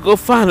got to go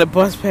find a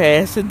bus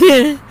pass. And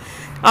then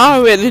I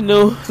already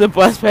knew the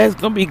bus pass is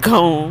going to be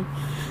gone.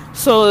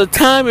 So the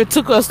time it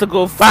took us to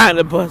go find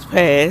the bus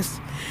pass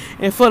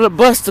and for the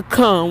bus to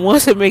come,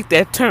 once it make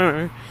that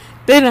turn,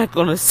 they're not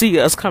going to see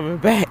us coming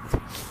back.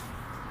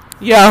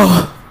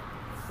 Y'all,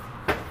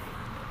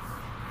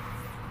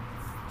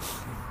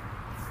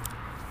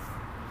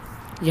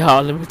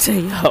 let me tell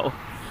y'all.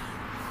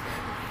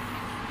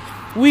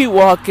 We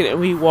walking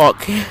and we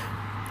walking.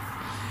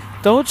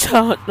 Don't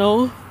y'all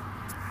know?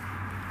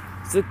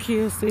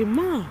 Zakiya say,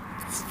 Mom,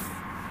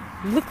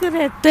 look at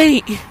that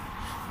thing.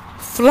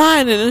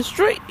 flying in the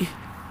street.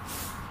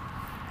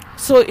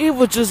 So it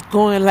was just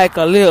going like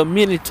a little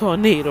mini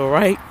tornado,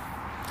 right?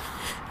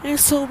 And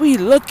so we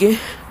looking.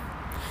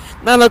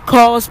 Now the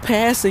car's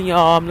passing,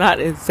 y'all. I'm not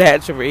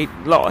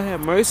exaggerating. Lord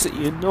have mercy,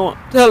 you know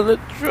I'm telling the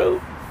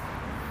truth.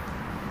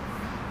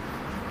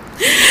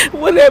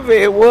 Whatever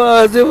it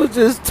was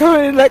just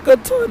turning like a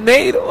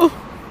tornado.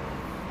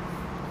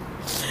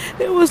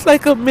 It was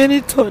like a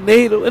mini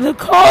tornado, and the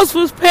cars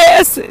was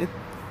passing.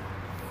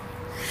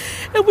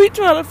 And we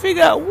trying to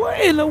figure out what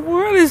in the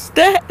world is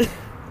that?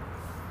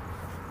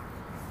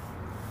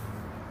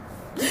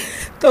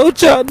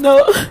 Don't y'all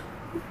know?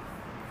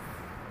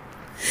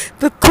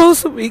 The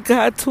closer we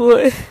got to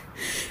it,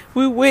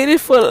 we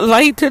waited for the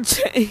light to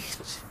change.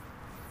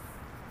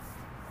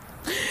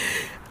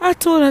 I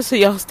told her, I said,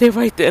 y'all stay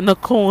right there in the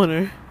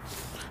corner.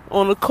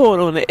 On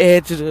the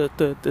edge of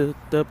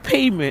the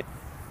pavement.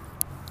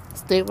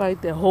 Stay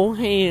right there, hold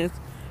hands.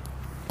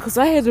 Because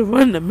I had to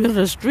run in the middle of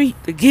the street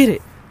to get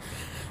it.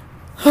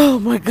 Oh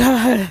my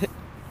God.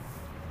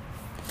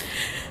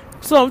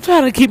 So I'm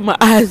trying to keep my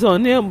eyes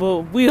on them,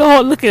 but we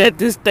all looking at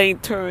this thing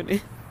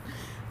turning.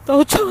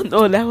 Don't y'all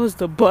know that was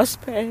the bus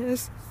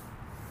pass?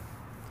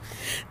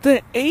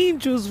 The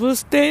angels were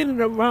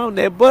standing around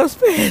that bus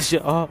pass,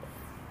 y'all.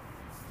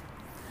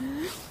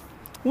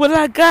 When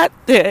I got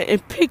there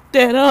and picked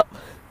that up,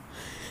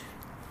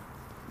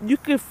 you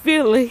could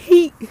feel the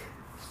heat.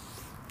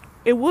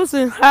 It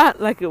wasn't hot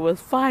like it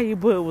was fire,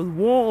 but it was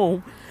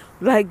warm,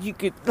 like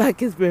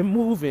it's been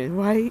moving,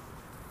 right?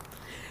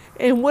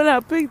 And when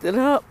I picked it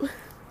up,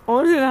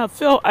 only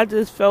thing I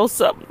just felt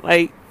something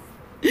like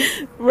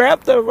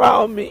wrapped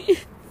around me.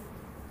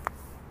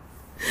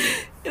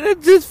 And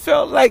it just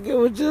felt like it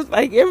was just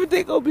like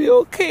everything gonna be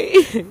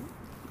okay.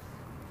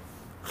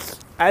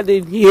 I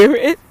didn't hear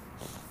it.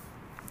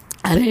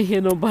 I didn't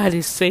hear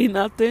nobody say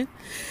nothing.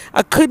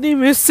 I couldn't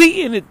even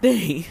see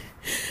anything.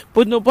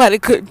 But nobody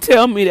could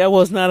tell me that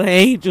was not an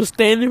angel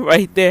standing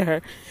right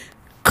there,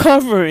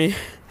 hovering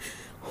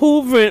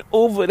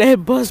over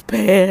that bus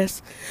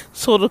pass.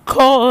 So the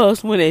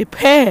cars, when they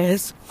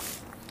pass,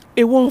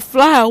 it won't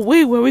fly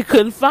away where we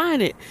couldn't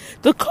find it.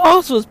 The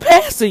cars was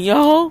passing,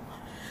 y'all.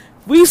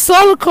 We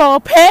saw the car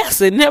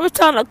passing. Every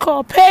time the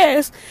car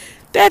passed,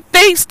 that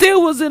thing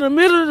still was in the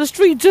middle of the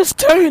street just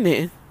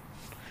turning.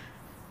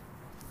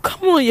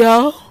 Come on,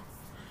 y'all.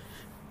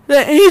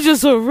 The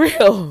angels are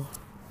real.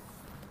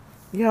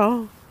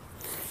 Y'all.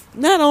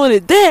 Not only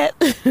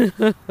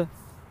that,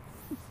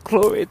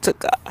 glory to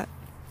God.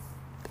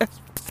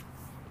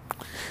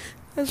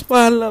 That's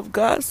why I love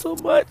God so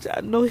much.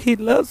 I know He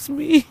loves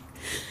me.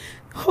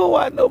 Oh,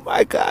 I know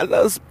my God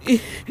loves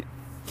me.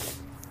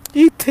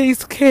 He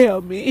takes care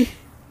of me.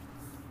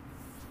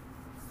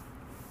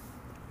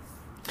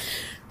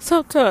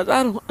 Sometimes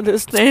I don't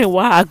understand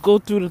why I go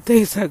through the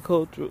things I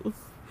go through.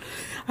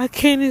 I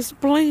can't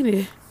explain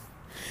it.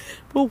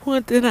 But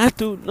one thing I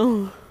do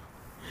know,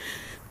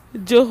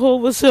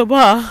 Jehovah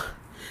Shammah,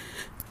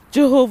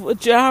 Jehovah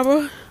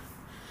Jireh,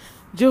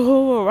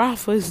 Jehovah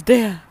Rapha is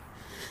there.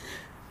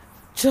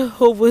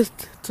 Jehovah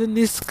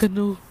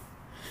Teniskanu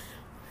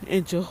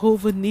and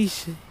Jehovah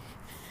Nissi.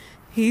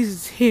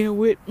 He's here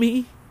with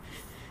me.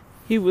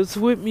 He was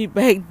with me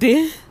back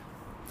then.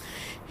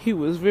 He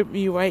was with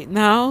me right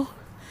now.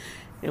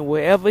 And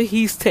wherever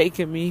He's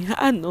taking me,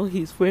 I know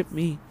He's with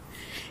me.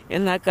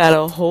 And I got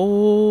a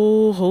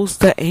whole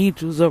host of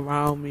angels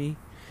around me.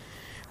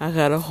 I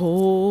got a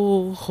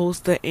whole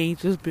host of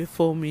angels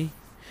before me.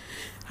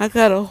 I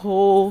got a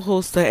whole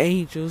host of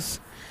angels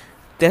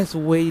that's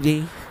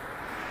waiting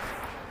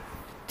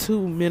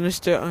to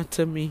minister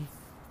unto me.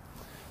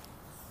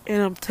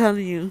 And I'm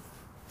telling you,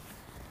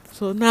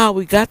 so now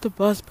we got the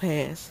bus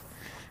pass.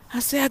 I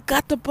said, I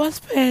got the bus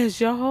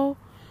pass, y'all.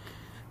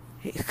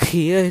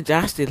 Kia and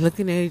Josh, they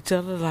looking at each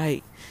other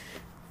like,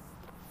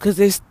 because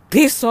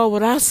they saw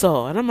what I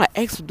saw. And I'm like,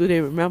 ask them, do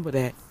they remember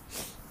that?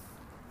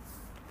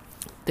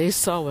 They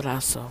saw what I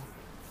saw.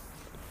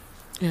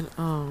 And,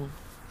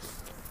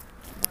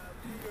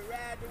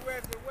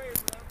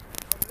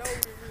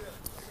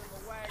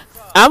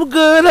 I'm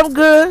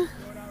good.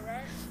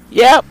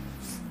 Yep.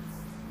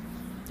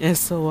 And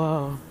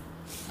so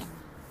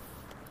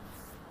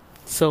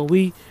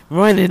we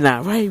running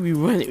now, right? We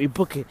running, we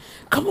booking.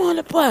 Come on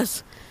the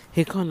bus.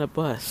 Here come the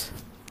bus.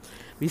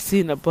 We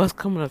seen the bus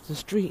coming up the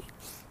street.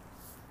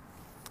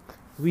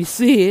 We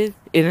see it,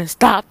 and it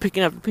stopped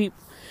picking up the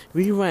people.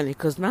 We running,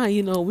 because now,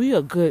 you know, we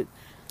a good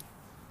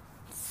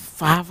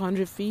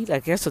 500 feet, I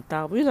guess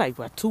 1,000. We're like,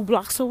 about 2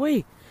 blocks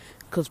away.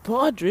 Because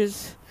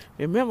Padres,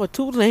 remember,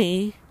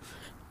 2-lane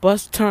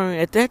bus turn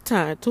at that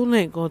time.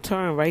 2-lane going to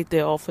turn right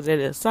there off of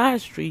that side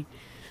street.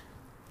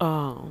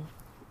 And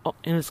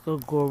it's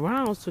going to go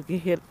around so it can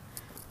hit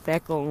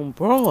back on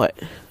Broad.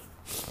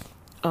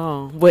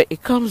 Where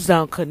it comes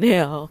down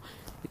Canal.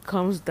 It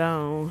comes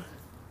down,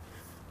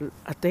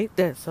 I think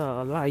that's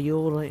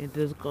Loyola, and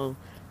just going to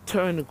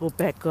turn and go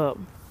back up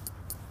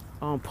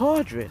on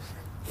Padres.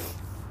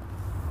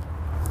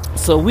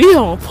 So we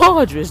on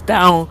Padres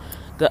down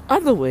the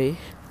other way.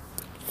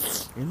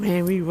 And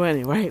man, we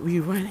running, right? We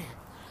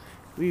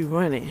We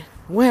running.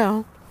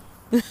 Well,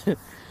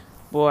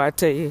 boy, I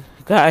tell you,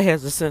 God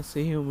has a sense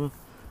of humor.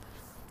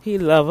 He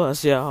love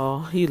us,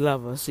 y'all. He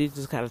love us. You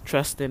just gotta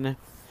trust in him.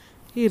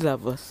 He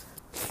love us.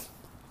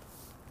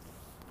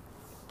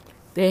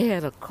 They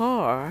had a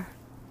car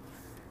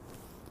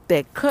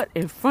that cut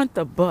in front of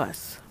the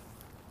bus,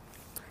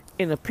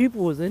 and the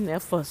people was in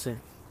there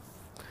fussing.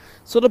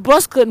 So the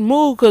bus couldn't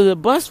move, because the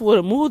bus would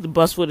have moved, the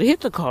bus would have hit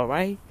the car,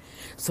 right?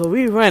 So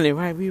we running,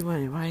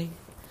 right?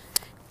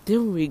 Then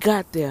when we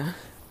got there,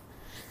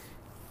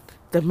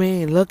 the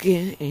man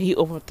looking, and he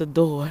opened the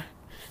door.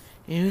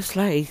 And it's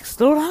like,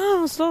 slow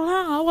down.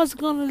 I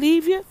wasn't going to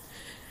leave you.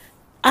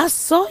 I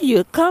saw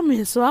you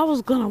coming, so I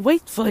was going to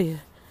wait for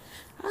you.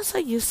 I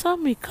said, you saw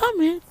me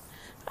coming?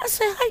 I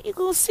said, how you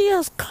going to see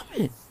us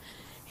coming?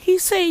 He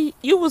said,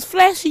 you was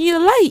flashing your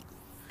light.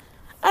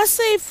 I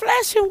said,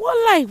 flashing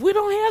what light? We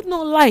don't have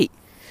no light.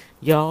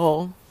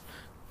 Y'all,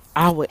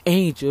 our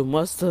angel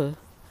must have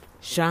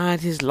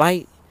shined his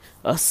light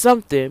or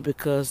something,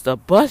 because the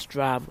bus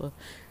driver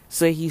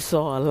said he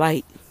saw a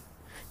light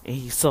and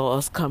he saw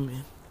us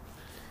coming.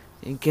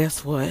 And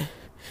guess what?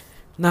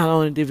 Not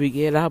only did we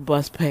get our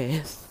bus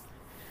pass,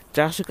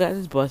 Joshua got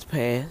his bus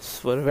pass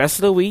for the rest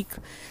of the week,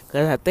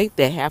 because I think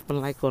that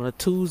happened like on a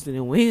Tuesday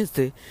and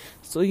Wednesday.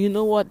 So you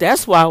know what?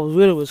 That's why I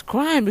was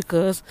crying,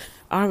 because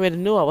I already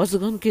knew I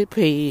wasn't going to get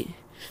paid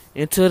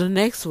until the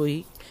next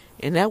week.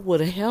 And that would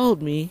have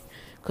held me,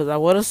 because I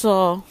would have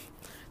saw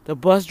the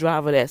bus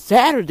driver that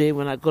Saturday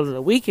when I go to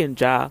the weekend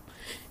job,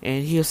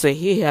 and he'll say,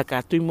 here, I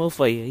got 3 more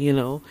for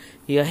you,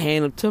 He'll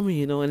hand them to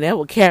me, and that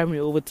will carry me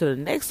over to the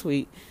next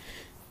week.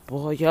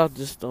 Boy, y'all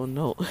just don't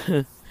know.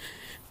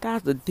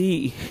 Dr.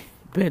 D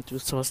been through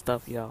some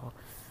stuff, y'all.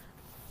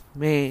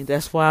 Man,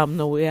 that's why I'm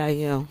the way I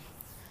am.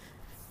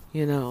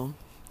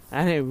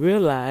 I didn't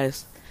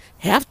realize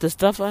half the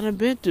stuff I done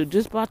been through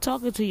just by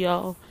talking to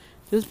y'all.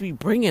 Just be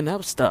bringing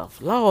up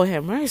stuff. Lord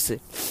have mercy.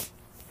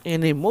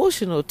 And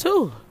emotional,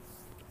 too.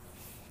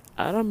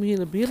 I don't mean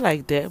to be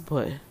like that,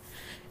 but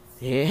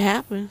it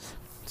happens.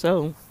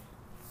 So,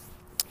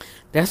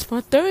 that's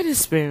my third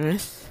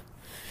experience.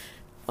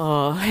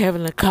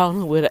 Having an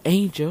encounter with an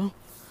angel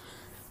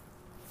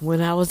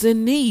when I was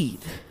in need.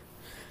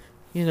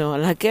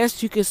 And I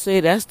guess you could say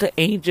that's the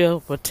angel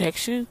of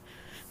protection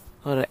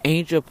or the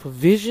angel of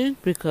provision,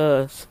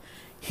 because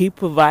he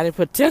provided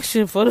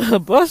protection for the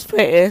bus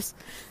pass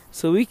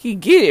so we could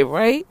get it,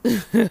 right?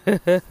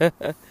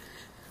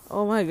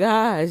 Oh my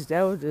gosh,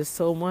 that was just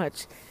so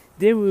much.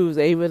 Then we was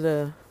able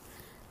to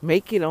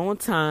make it on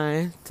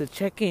time to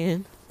check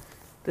in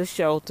the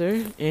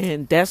shelter,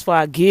 and that's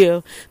why I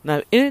give. Now,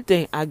 if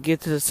anything, I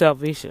give to the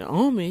Salvation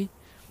Army,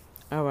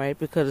 all right,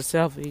 because the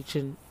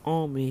Salvation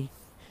Army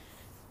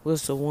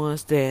was the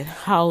ones that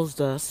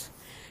housed us,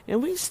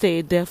 and we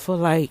stayed there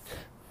for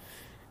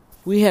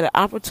we had an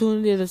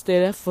opportunity to stay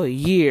there for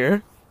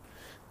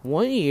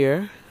 1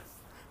 year,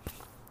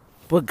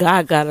 but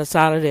God got us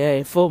out of there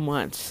in 4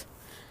 months,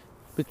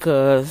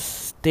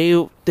 because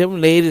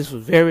them ladies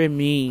was very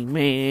mean,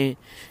 man.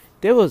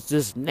 They was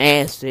just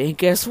nasty. And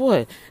guess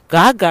what?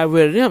 God got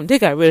rid of them. They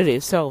got rid of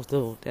themselves,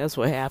 though. That's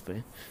what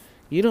happened.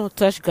 You don't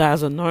touch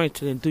God's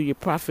anointing and do your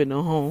prophet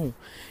no home.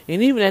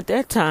 And even at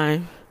that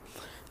time,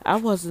 I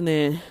wasn't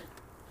in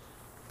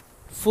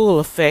full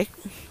effect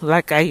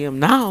like I am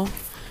now.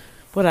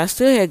 But I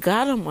still had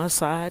God on my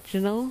side,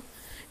 And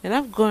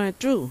I'm going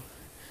through.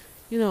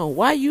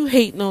 Why you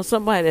hating on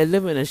somebody that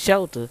live in a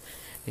shelter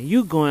and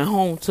you going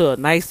home to a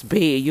nice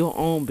bed, your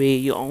own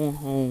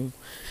home?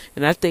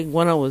 And I think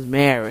one of them was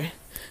married.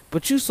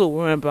 But you so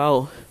worried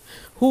about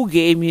who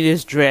gave me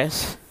this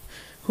dress,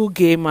 who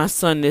gave my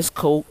son this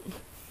coat.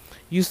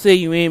 You say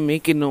you ain't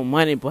making no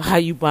money, but how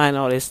you buying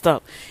all this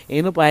stuff?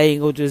 Ain't nobody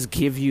gonna just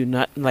give you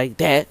nothing like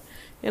that.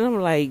 And I'm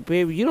like,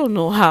 baby, you don't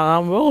know how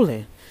I'm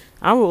rolling.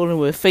 I'm rolling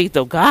with faith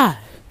of God.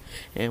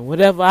 And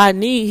whatever I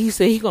need, he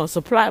said he gonna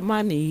supply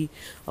my need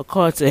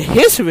according to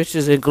his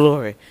riches and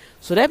glory.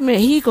 So that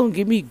meant he gonna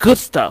give me good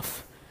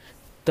stuff,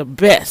 the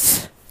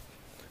best.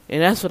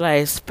 And that's what I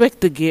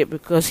expect to get,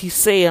 because he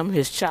say I'm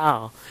his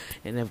child.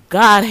 And if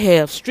God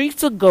have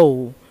streets of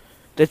gold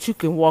that you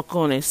can walk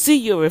on and see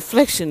your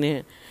reflection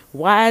in,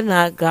 why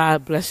not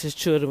God bless his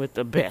children with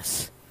the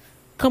best?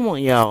 Come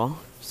on, y'all.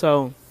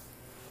 So,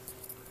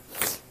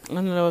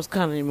 I know it's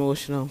kind of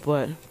emotional,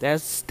 but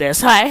that's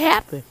how it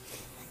happened.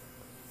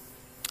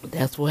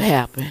 That's what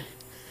happened.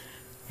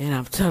 And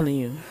I'm telling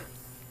you,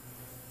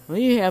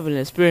 when you have an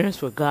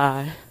experience with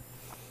God,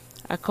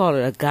 I call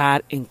it a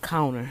God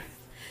encounter.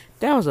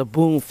 That was a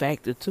boom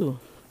factor, too,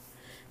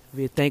 if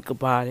you think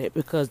about it,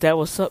 because that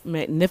was something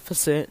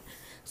magnificent,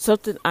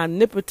 something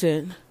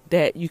omnipotent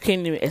that you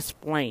can't even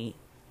explain.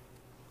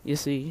 You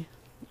see,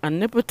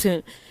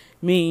 omnipotent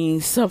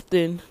means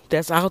something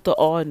that's out of the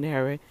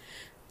ordinary,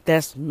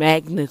 that's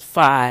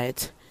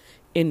magnified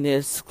in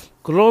this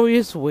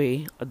glorious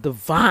way, a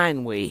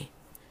divine way,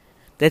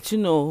 that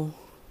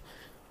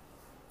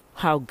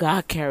how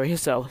God carries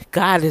himself.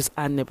 God is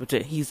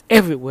omnipotent. He's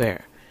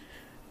everywhere.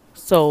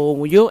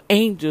 So your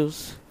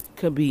angels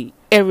could be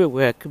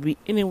everywhere, could be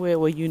anywhere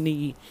where you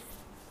need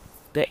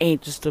the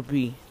angels to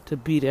be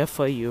there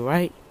for you,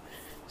 right?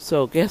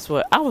 So guess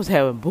what? I was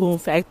having boom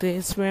factor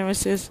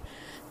experiences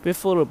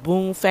before the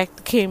boom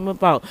factor came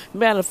about.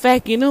 Matter of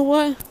fact, you know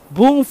what?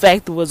 Boom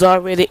factor was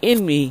already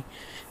in me.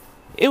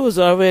 It was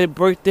already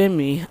birthed in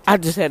me. I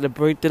just had to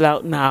birth it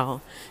out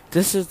now.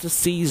 This is the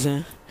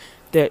season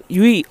that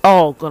we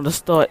all gonna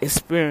start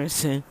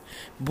experiencing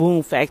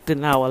boom factor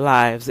in our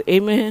lives.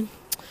 Amen.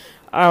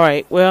 All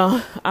right.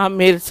 Well, I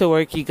made it to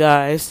work, you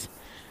guys,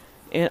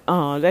 and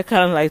that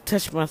kind of like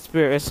touched my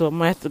spirit. So I'm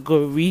gonna have to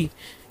go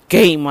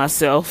regain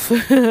myself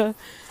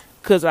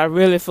because I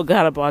really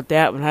forgot about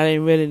that one. I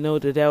didn't really know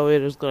that way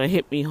it was gonna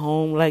hit me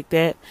home like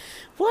that.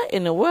 What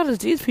in the world is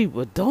these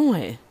people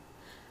doing?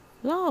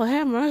 Lord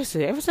have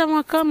mercy. Every time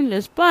I come in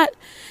this spot,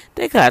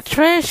 they got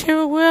trash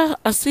everywhere.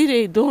 I see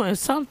they doing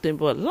something,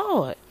 but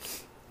Lord,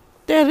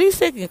 at least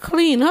they can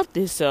clean up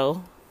this,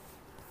 so.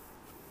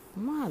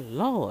 My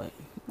Lord.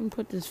 Let me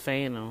put this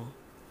fan on.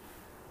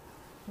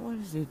 What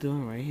is they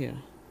doing right here?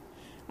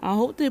 I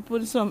hope they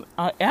put some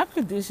air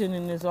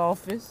conditioning in this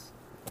office.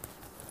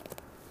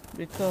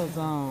 Because,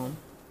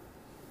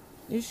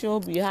 it sure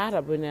be hot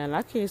up in there, and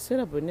I can't sit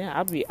up in there.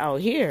 I'll be out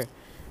here.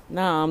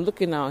 Now I'm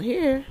looking out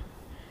here.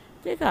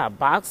 They got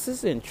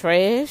boxes and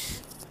trash.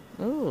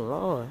 Oh,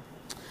 Lord.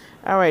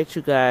 All right,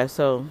 you guys.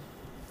 So,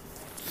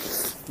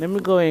 let me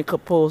go and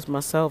compose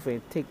myself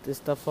and take this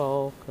stuff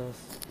off because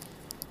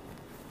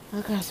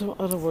I got some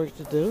other work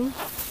to do.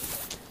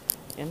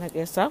 And I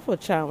guess I will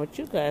chat with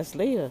you guys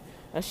later.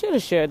 I should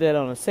have shared that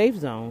on the Safe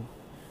Zone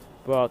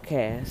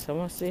broadcast. I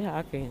want to see how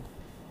I can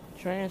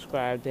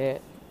transcribe that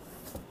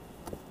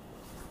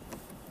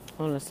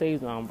on the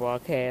Safe Zone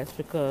broadcast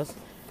because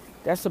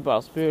that's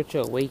about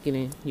spiritual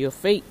awakening, your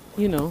faith,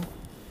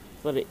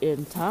 for the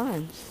end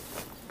times.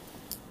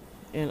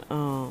 And,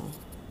 oh,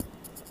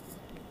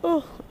 I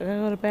gotta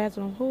go to the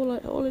bathroom.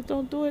 Hold it,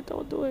 don't do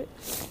it.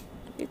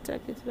 Get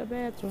tucked into the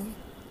bathroom.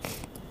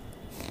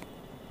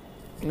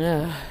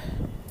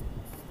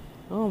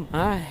 Oh,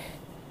 my.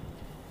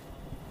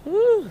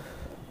 Whew.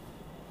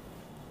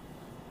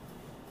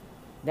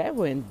 That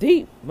went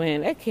deep,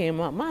 man. That came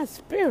out my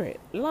spirit.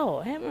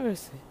 Lord, have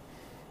mercy.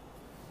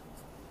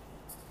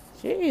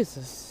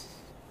 Jesus.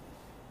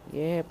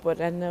 Yeah, but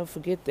I never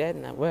forget that.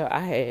 Well,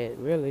 I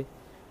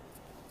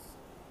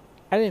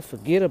didn't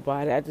forget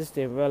about it. I just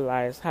didn't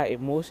realize how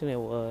emotional it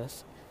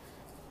was.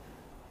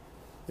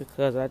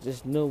 Because I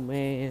just knew,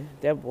 man,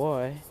 that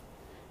boy.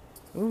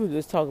 We were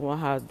just talking about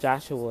how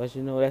Joshua was,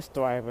 that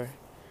striver.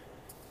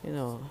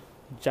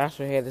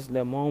 Joshua had his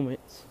little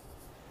moments.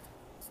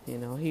 He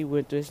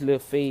went through his little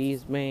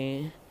phase,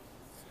 man.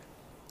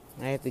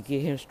 I had to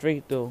get him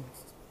straight, though.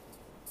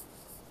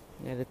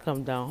 I had to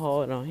come down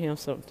hard on him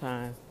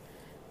sometimes.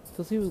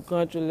 Because he was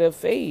going through a little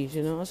phase,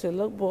 I said,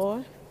 look,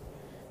 boy,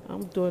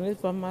 I'm doing this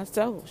by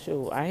myself.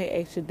 Sure, I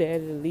had asked your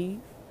daddy to leave.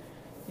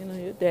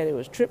 Your daddy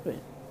was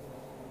tripping.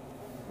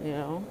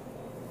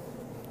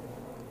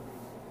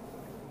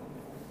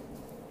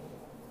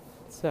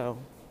 So,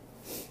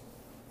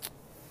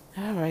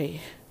 all right.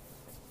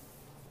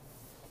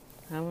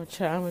 I'm going to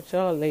chat with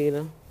y'all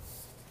later.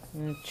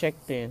 I'm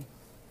checked in.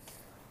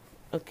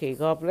 Okay,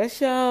 God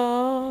bless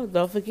y'all.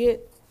 Don't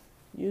forget,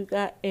 you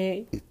got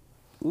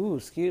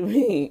excuse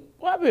me.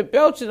 Well, I've been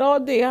belching all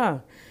day, huh?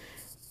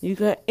 You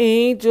got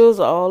angels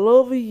all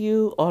over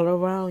you, all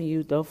around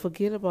you. Don't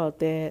forget about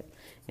that.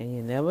 And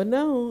you never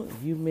know,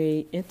 you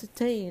may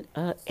entertain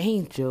an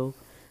angel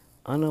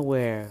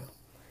unaware.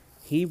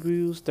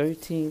 Hebrews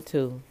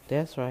 13:2.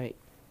 That's right.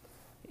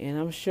 And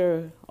I'm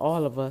sure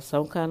all of us,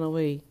 some kind of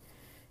way,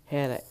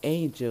 had an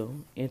angel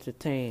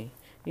entertain.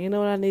 You know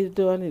what I need to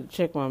do? I need to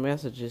check my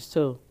messages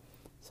too,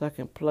 so I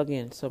can plug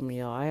in some of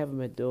y'all. I haven't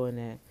been doing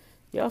that.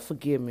 Y'all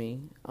forgive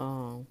me.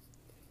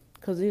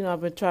 Because,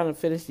 I've been trying to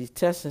finish these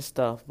tests and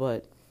stuff,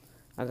 but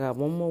I got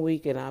one more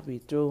week and I'll be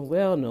through.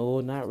 Well,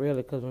 no, not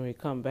really, because when we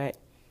come back,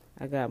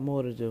 I got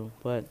more to do.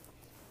 But,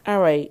 all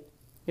right,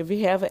 if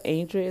you have an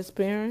angel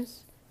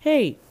experience,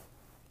 hey,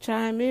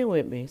 chime in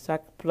with me so I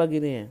can plug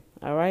it in.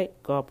 All right?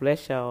 God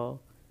bless y'all.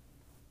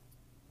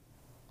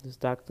 This is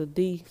Dr.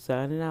 D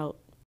signing out.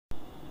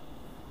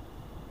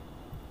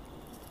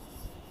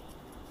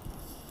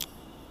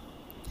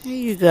 Hey,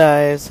 you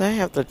guys, I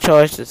have to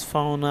charge this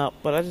phone up,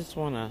 but I just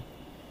want to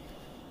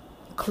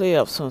clear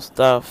up some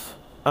stuff.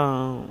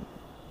 Man,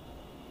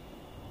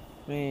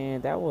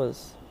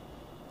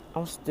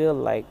 I'm still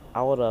like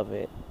out of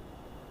it.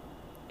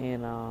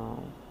 And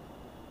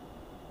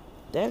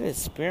that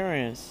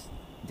experience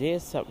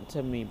did something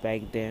to me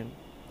back then.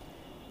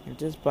 And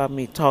just by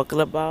me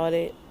talking about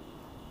it,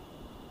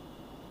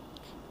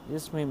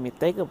 just made me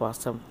think about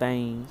some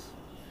things.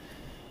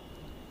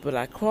 But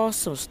I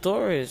crossed some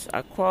stories.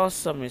 I crossed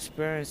some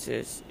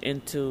experiences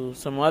into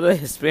some other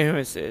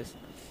experiences.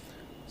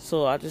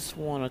 So I just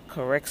want to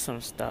correct some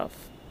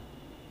stuff.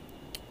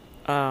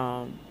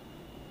 I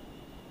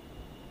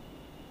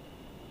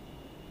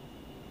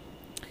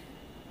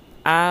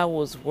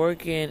was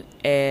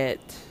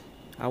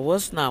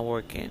not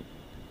working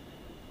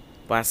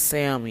by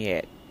Sam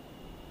yet.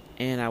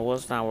 And I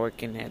was not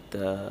working at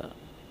the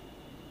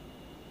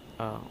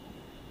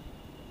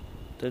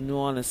the New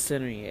Orleans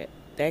Center yet.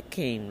 That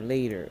came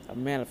later. A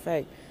matter of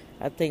fact,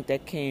 I think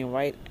that came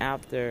right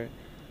after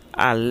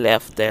I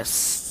left that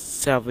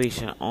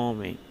Salvation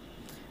Army.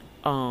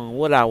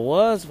 What I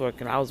was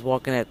working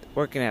at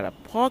a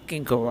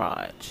parking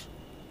garage.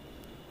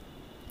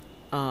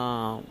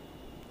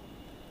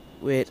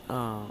 With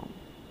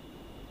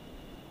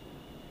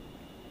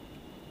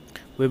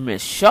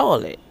Miss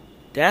Charlotte.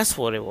 That's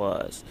what it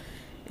was.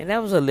 And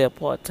that was a little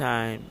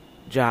part-time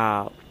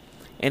job.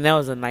 And that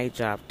was a night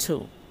job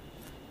too.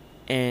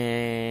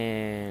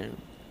 And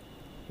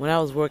when I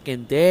was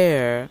working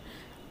there,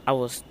 I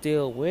was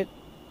still with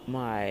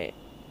my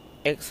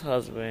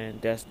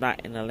ex-husband that's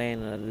not in the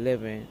land of the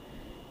living.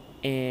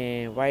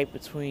 And right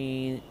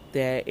between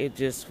that, it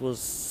just was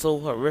so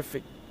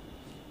horrific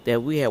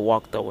that we had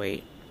walked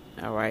away.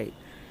 Alright.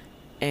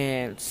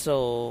 And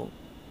so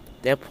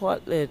that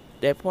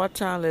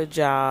part-time little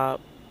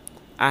job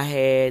I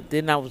had,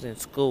 then I was in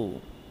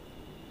school.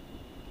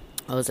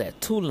 I was at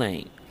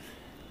Tulane.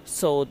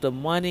 So the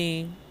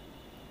money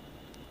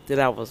that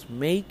I was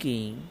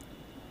making,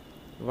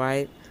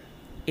 right,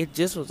 it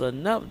just was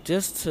enough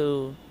just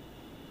to,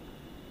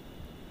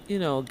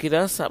 get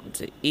us something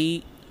to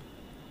eat.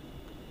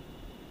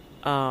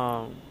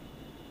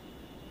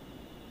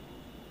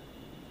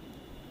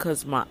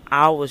 Because my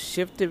hours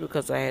shifted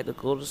because I had to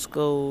go to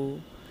school.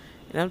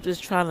 And I'm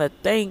just trying to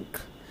think,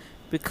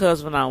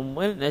 because when I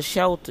went in the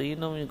shelter,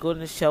 when you go in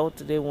the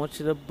shelter, they want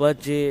you to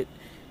budget.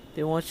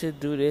 They want you to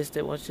do this.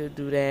 They want you to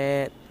do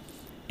that.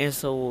 And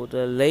so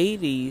the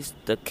ladies,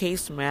 the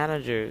case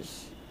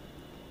managers,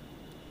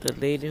 the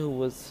lady who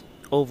was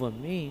over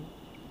me,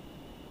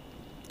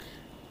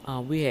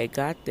 we had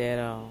got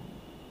that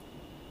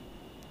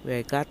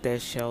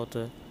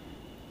shelter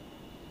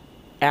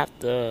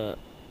after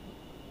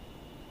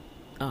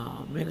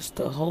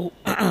Minister Hope,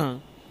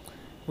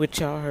 which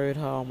y'all heard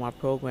her on my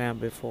program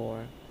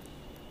before.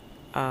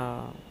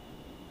 I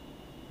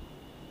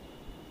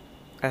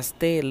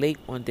stayed late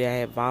one day. I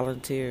had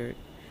volunteered.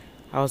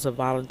 I was a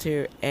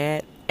volunteer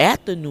at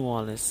the New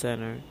Orleans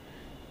Center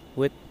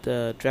with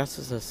the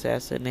Dresser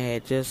Success, and they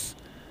had just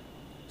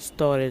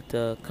started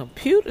the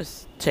Computer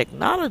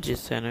Technology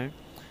Center,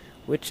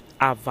 which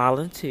I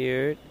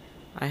volunteered.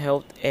 I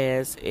helped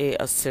as a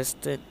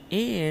assistant,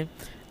 and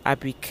I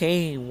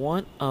became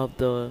one of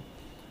the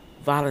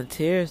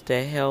volunteers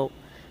that helped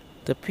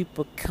the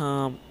people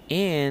come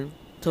in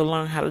to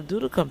learn how to do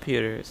the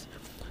computers.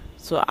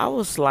 So I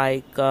was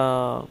like,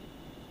 a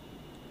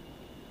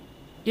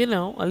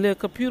little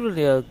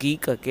little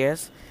geek, I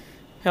guess,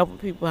 helping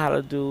people how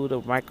to do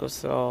the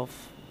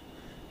Microsoft,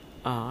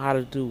 how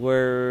to do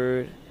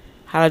Word,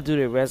 how to do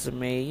their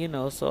resume,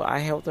 so I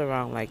helped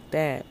around like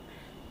that.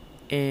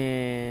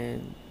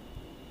 And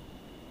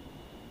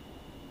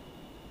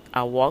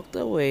I walked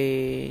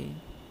away,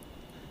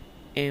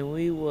 and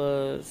we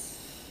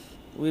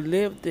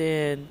lived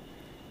in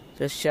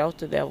the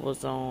shelter that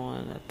was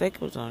on, I think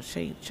it was on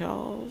St.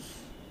 Charles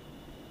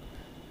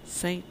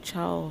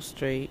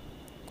Street.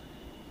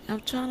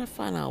 I'm trying to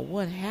find out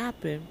what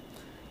happened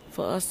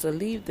for us to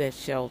leave that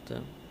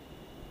shelter.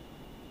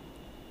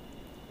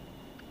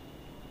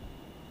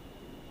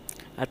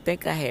 I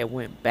think I had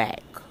went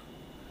back.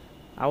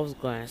 I was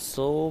going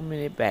so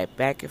many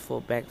back and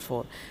forth.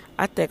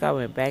 I think I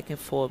went back and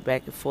forth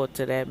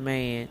to that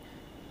man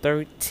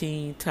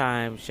 13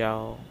 times,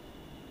 y'all.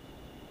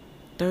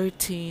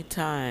 13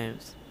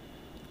 times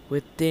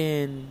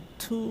within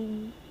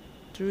 2,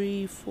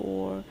 3,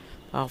 4,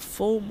 about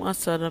 4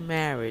 months of the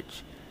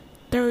marriage.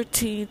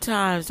 13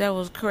 times. That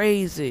was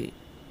crazy.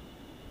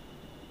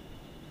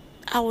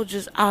 I was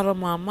just out of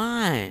my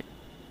mind.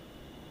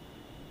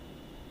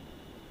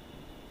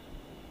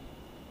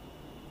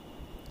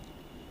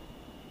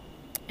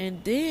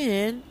 And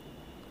then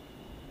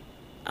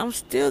I'm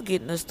still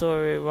getting the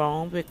story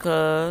wrong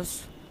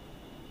because,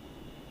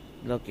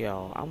 look,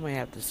 y'all, I'm going to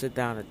have to sit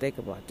down and think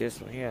about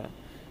this one here,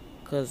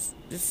 because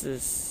this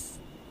is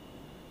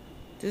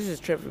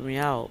tripping me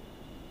out.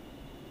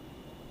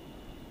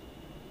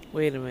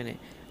 Wait a minute.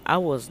 I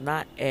was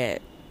not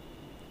at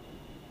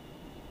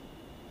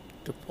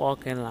the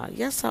parking lot.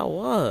 Yes, I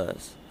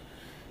was.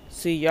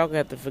 See, y'all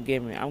got to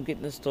forgive me. I'm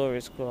getting the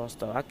stories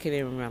crossed up. I can't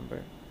even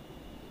remember.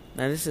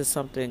 Now, this is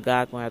something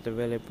God going to have to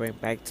really bring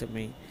back to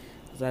me.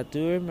 Because I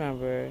do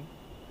remember,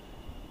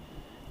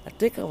 I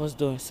think I was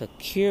doing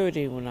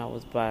security when I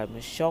was by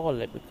Miss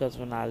Charlotte. Because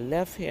when I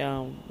left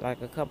him,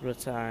 like a couple of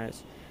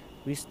times,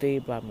 we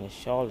stayed by Miss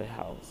Charlotte's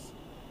house.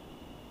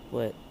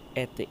 But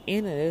at the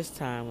end of this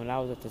time, when I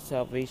was at the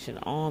Salvation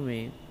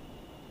Army,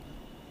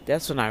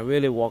 that's when I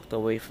really walked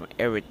away from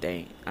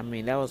everything. I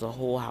mean, that was a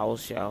whole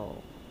house,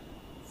 y'all.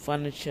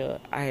 Furniture,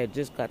 I had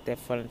just got that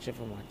furniture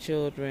for my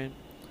children.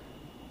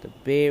 The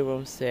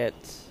bedroom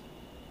sets,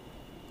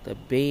 the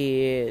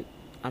bed.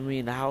 I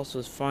mean, the house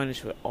was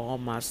furnished with all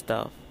my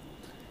stuff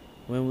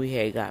when we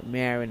had got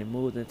married and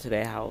moved into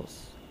that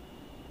house.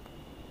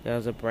 There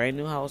was a brand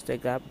new house that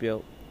got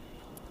built.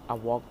 I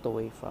walked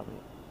away from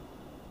it.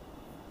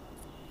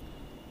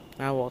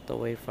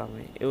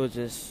 It was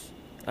just,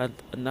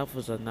 enough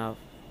was enough.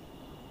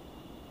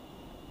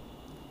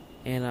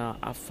 And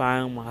I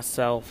found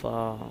myself,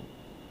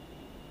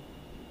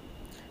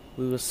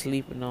 we were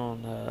sleeping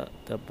on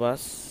the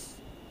bus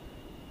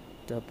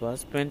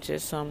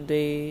benches some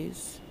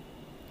days.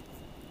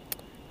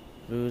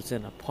 We was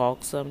in a park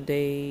some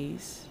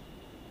days.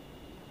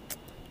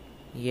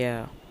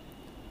 Yeah.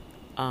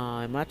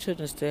 And my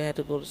children still had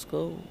to go to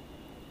school.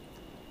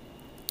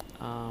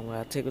 Where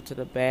I take them to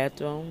the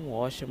bathroom,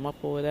 wash them up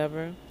or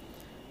whatever.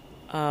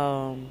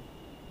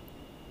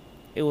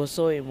 It was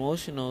so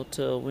emotional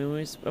to when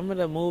we remember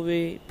the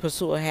movie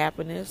Pursuit of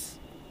Happiness,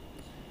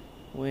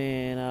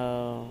 when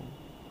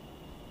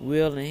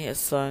Will and his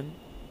son,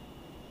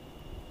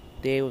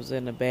 they was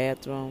in the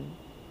bathroom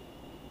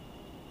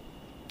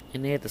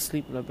and they had to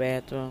sleep in the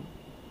bathroom.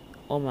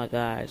 Oh my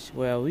gosh!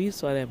 Well, we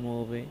saw that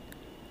movie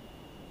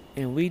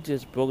and we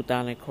just broke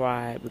down and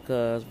cried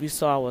because we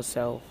saw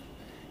ourselves.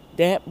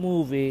 That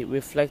movie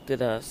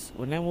reflected us.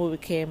 When that movie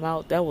came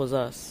out, that was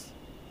us.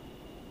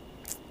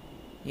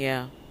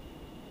 Yeah.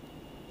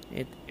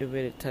 It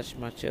really touched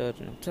my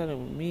children. I'm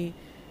telling you,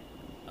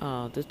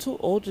 the two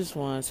oldest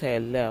ones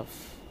had left.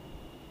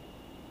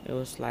 It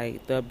was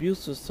like the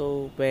abuse was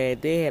so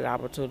bad, they had the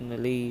opportunity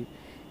to leave,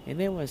 and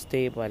they wouldn't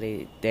stay by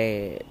their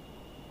dad.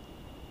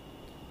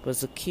 But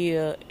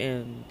Zakiya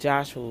and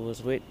Joshua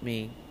was with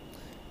me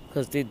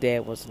because their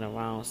dad wasn't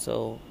around.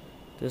 So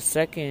the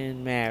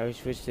second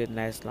marriage, which didn't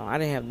last long, I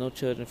didn't have no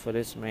children for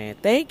this man.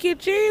 Thank you,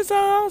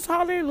 Jesus.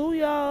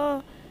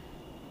 Hallelujah.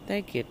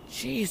 Thank you,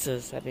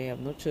 Jesus. I didn't have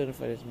no children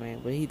for this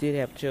man, but he did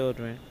have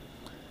children.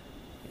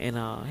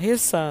 And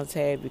his sons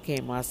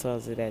became my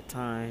sons at that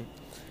time.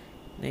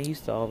 And they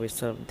used to always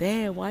tell him,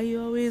 Dad, why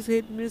you always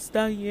hitting Miss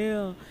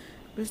Danielle?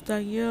 Miss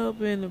Danielle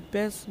been the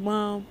best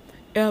mom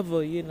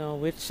ever,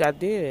 which I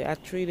did. I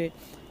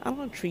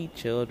don't treat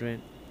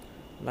children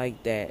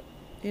like that,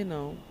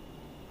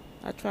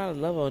 I try to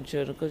love on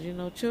children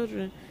because,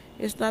 children,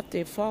 it's not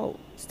their fault.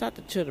 It's not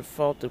the children's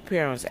fault the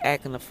parents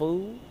acting a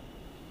fool.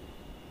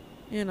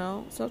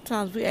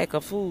 Sometimes we act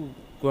a fool,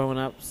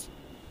 grown-ups,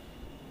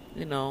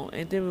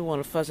 and then we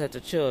want to fuss at the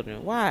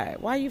children. Why?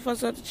 Why you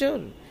fuss at the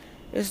children?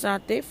 It's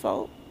not their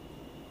fault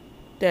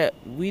that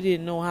we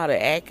didn't know how to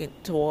act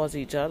towards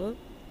each other,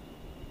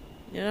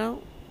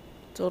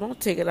 So don't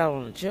take it out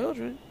on the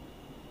children.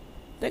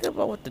 Think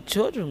about what the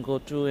children go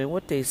through and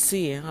what they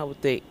see and how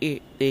they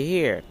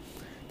hear.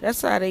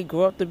 That's how they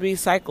grow up to be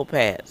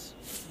psychopaths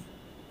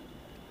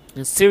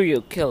and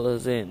serial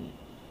killers and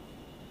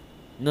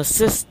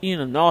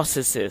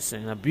narcissists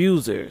and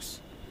abusers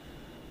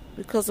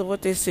because of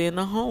what they see in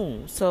the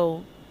home.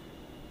 So,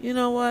 you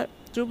know what?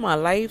 Through my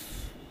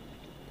life,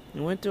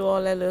 and went through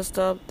all that little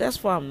stuff.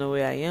 That's why I'm the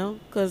way I am.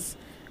 Because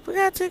we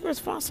gotta take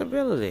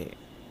responsibility.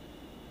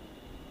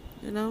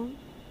 And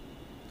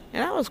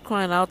I was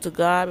crying out to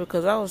God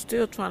because I was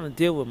still trying to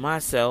deal with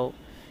myself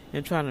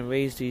and trying to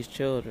raise these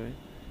children.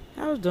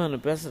 I was doing the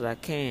best that I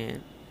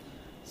can.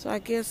 So I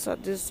guess I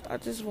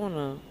just want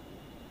to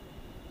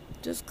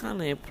just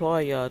kind of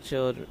employ y'all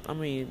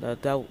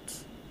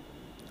adults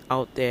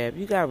out there. If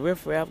you got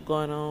riffraff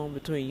going on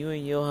between you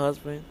and your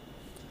husband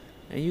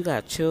and you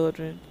got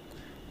children,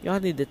 y'all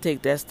need to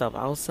take that stuff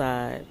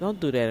outside. Don't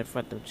do that in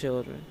front of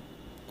children.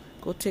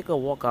 Go take a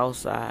walk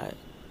outside.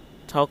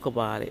 Talk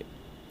about it.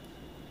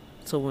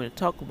 So when you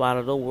talk about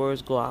it, those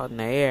words go out in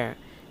the air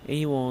and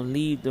you won't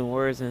leave them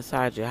words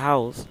inside your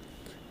house.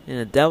 And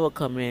the devil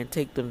come in and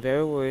take them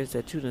very words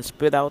that you done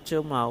spit out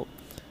your mouth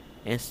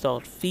and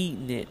start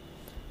feeding it.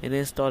 And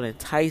then start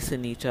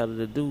enticing each other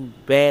to do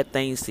bad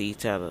things to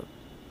each other.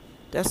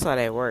 That's how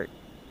that works.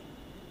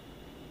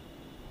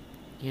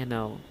 And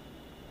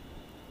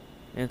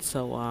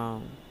so,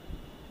 I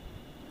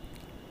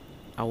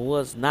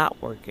was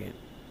not working.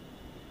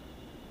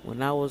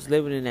 When I was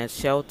living in that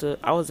shelter,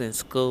 I was in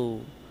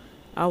school.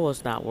 I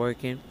was not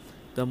working.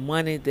 The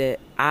money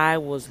that I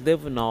was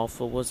living off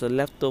of was the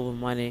leftover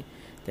money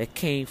that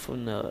came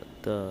from the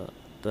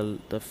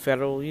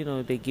federal,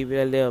 they give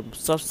you a little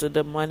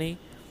subsidy money.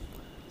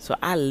 So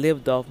I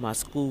lived off my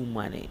school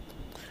money.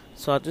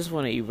 So I just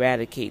want to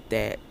eradicate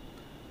that.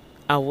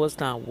 I was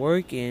not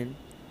working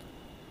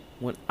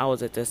when I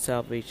was at the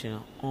Salvation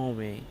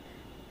Army.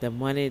 The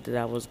money that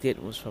I was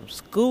getting was from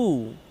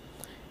school.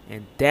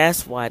 And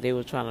that's why they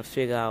were trying to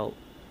figure out,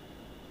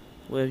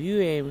 well, if you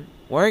ain't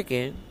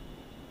working,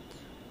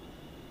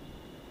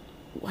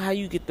 how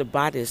you get to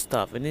buy this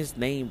stuff and this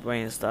name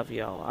brand stuff,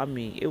 y'all.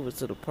 It was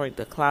to the point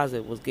the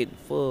closet was getting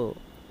full.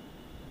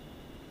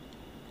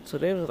 So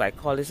they was like,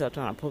 call this up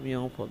trying to put me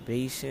on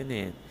probation.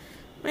 And,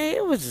 man,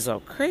 it was just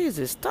some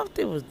crazy stuff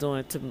they was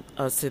doing to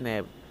us in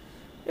that.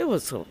 It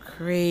was some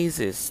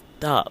crazy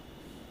stuff.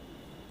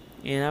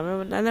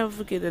 And I never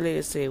forget the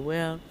lady say,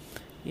 well,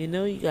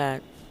 you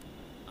got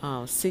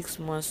 6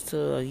 months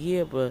to a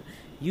year, but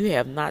you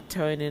have not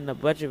turned in a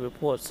budget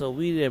report, so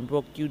we done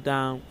broke you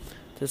down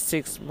to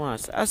 6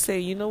 months. I say,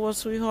 you know what,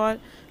 sweetheart?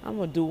 I'm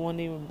going to do one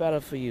even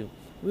better for you.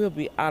 We'll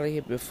be out of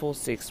here before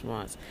 6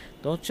 months.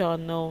 Don't y'all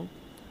know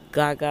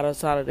God got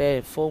us out of there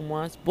in 4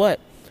 months?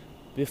 But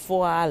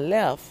before I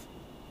left,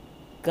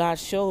 God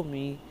showed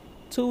me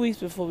 2 weeks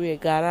before we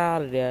had got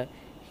out of there.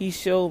 He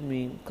showed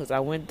me, because I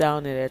went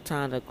down there that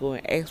time to go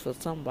and ask for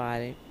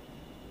somebody.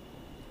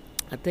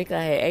 I think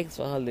I had asked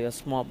for her little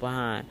small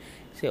behind.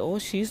 She said, oh,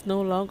 she's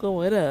no longer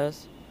with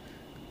us.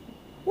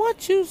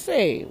 What you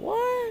say?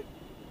 What?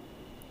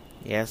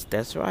 Yes,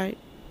 that's right.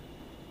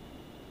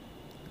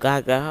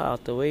 God got her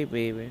out the way,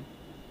 baby.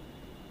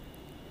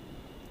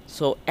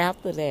 So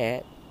after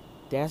that,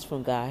 that's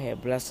when God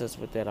had blessed us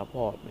with that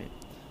apartment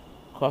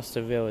across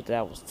the river that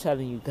I was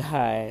telling you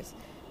guys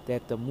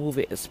that the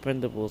movie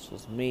Expendables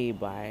was made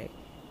by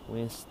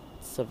when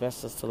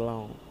Sylvester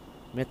Stallone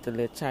met the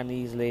little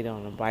Chinese lady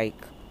on a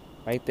bike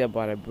right there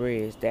by the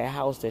bridge. That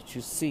house that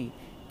you see,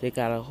 they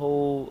got a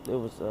whole,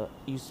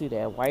 you see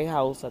that White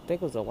House, I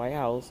think it was a White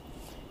House,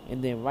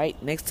 and then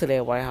right next to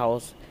that White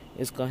House,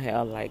 it's going to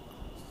have like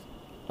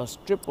a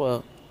strip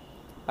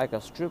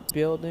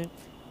building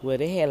where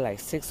they had like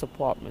 6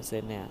 apartments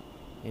in there,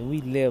 and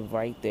we lived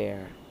right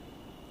there.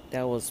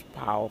 That was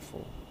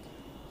powerful.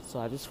 So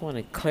I just want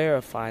to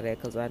clarify that,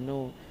 because I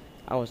know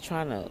I was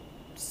trying to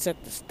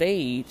set the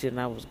stage and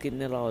I was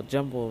getting it all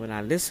jumbled when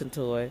I listened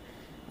to it.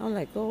 I'm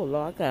like, oh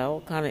Lord, I got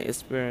all kind of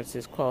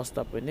experiences crossed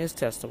up in this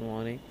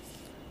testimony.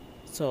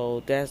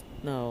 So I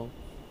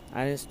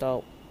didn't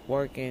start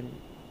working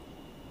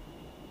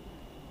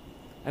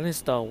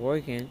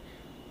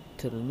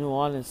to the New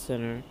Orleans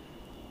Center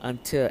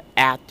until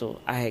after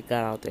I had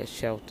got out that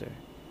shelter.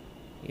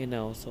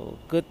 So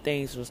good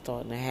things were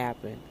starting to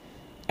happen.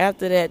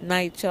 After that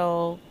night,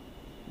 y'all,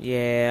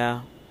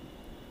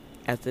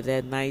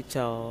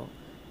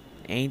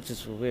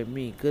 angels were with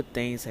me. Good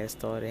things had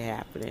started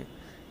happening.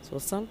 So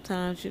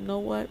sometimes, you know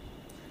what?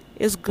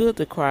 It's good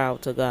to cry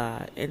out to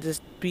God and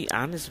just be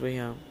honest with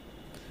Him.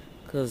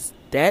 Because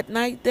that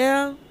night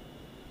there,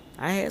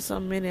 I had so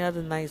many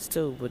other nights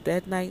too, but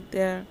that night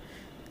there,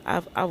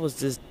 I was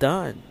just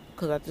done.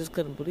 Because I just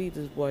couldn't believe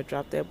this boy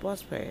dropped that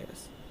bus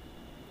pass.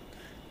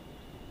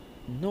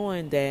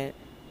 Knowing that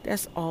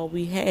that's all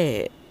we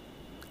had.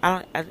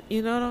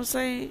 You know what I'm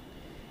saying?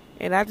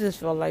 And I just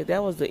felt like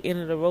that was the end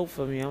of the road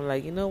for me. I'm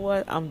like, you know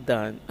what? I'm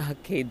done. I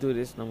can't do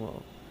this no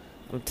more.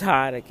 I'm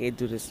tired. I can't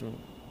do this no more.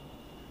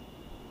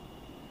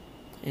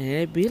 And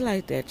it be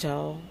like that,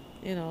 y'all.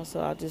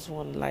 So I just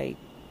want to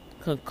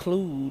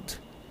conclude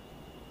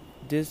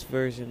this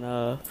version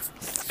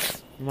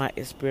of my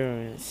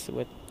experience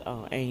with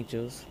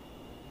angels.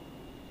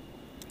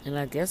 And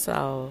I guess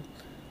I'll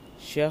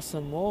share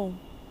some more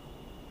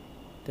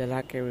that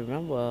I can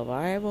remember of.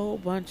 I have a whole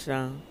bunch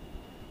now,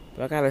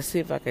 but I gotta see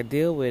if I can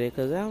deal with it,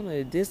 because I don't know,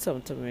 it did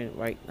something to me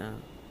right now.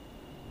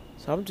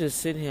 So I'm just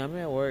sitting here, I'm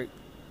at work,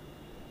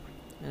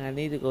 and I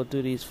need to go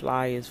do these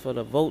flyers for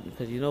the voting,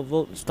 because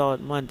voting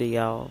starts Monday,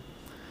 y'all.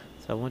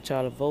 So I want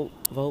y'all to vote.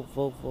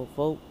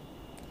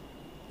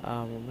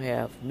 I'm gonna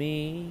have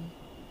me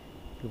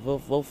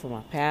vote for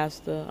my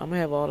pastor. I'm gonna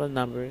have all the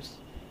numbers,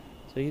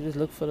 so you just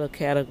look for the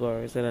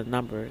categories and the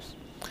numbers,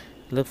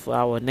 look for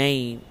our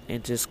name,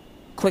 and just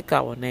click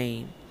our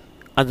name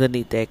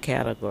underneath that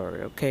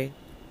category, okay?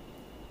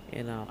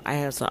 And I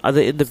have some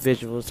other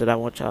individuals that I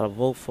want y'all to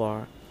vote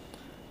for,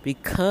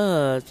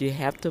 because you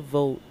have to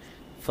vote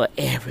for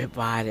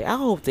everybody. I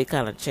hope they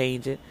kind of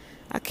change it.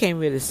 I can't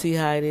really see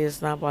how it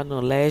is now, but I know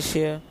last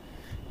year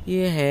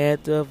you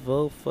had to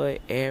vote for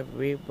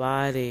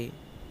everybody.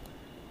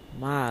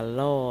 My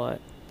Lord.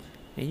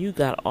 And you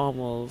got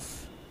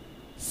almost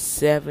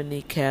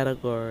 70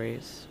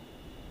 categories.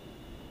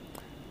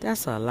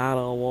 That's a lot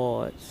of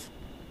awards.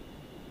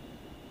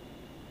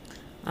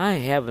 I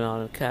ain't having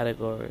all the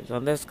categories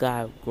unless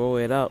God grow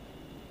it up,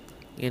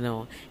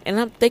 And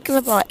I'm thinking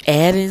about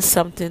adding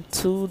something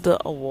to the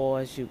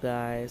awards, you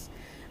guys.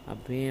 I'm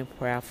being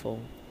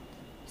prayerful.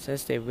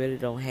 Since they really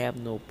don't have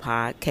no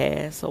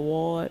podcast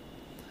award,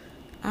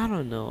 I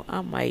don't know.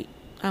 I might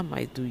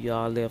do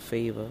y'all a little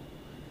favor.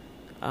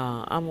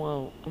 I'm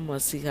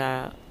gonna see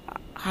how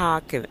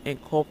I can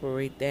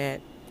incorporate that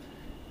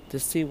to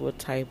see what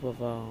type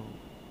of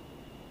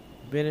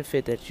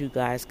benefit that you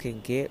guys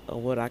can get,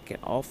 or what I can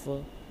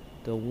offer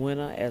the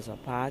winner as a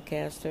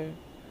podcaster.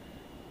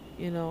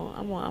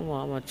 I'm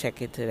gonna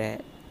check into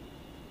that.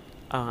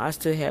 I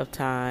still have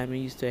time,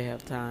 and you still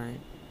have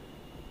time,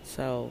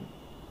 so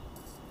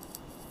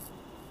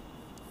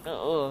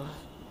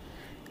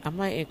I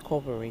might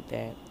incorporate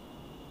that.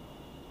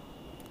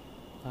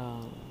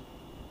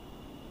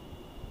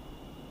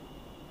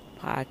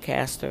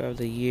 Podcaster of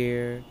the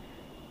year.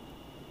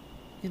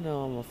 I'm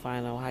gonna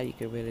find out how you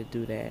can really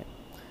do that.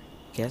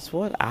 Guess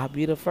what? I'll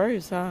be the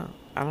first, huh?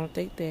 I don't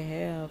think they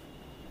have.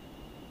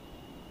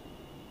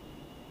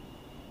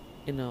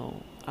 And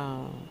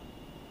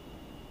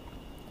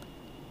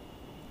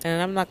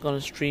I'm not gonna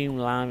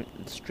streamline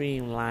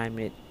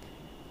it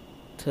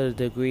to the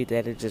degree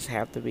that it just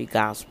have to be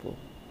gospel.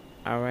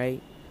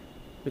 Alright?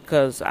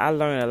 Because I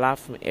learned a lot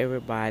from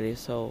everybody,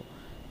 so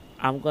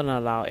I'm gonna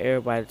allow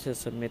everybody to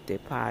submit their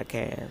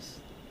podcast.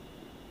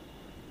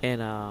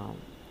 And I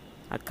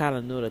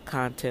kinda know the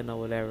content or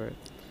whatever.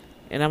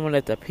 And I'm gonna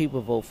let the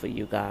people vote for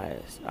you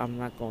guys. I'm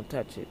not gonna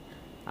touch it.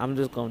 I'm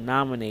just gonna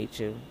nominate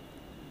you.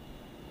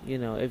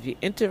 if you're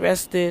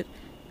interested,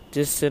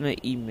 just send an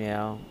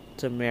email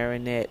to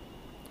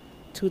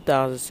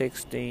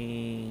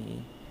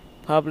Marinette2016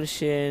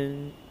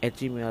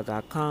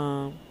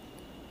 publishing@gmail.com,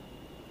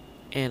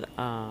 and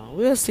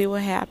we'll see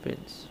what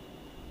happens.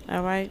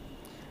 All right.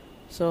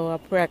 So I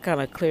pray I kind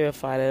of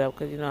clarify that up,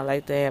 because I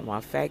like to have my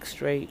facts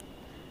straight,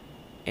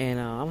 and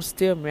I'm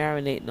still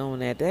marinating on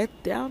that. That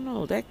I don't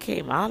know, that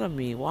came out of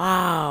me.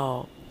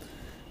 Wow.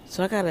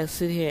 So I gotta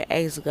sit here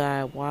and ask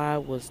God, why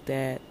was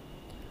that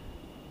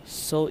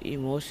so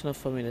emotional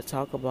for me to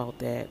talk about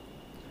that?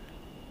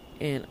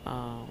 And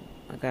I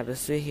gotta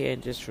sit here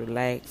and just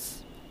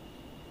relax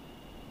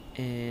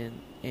and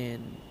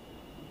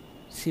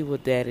see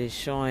what that is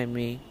showing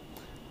me,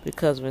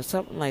 because when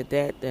something like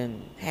that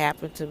then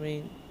happened to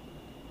me,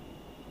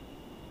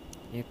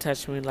 and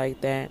touch me like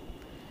that,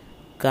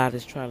 God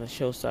is trying to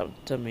show something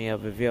to me or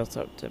reveal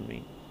something to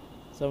me.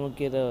 So I'm going to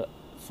get a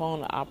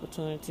phone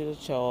opportunity to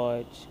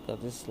charge,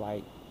 because it's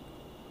like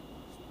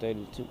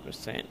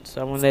 32%.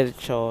 So I'm going to let it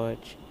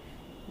charge.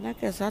 And I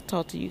guess I'll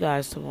talk to you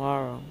guys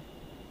tomorrow.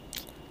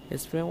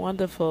 It's been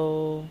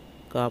wonderful.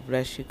 God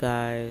bless you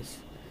guys.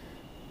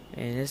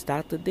 And it's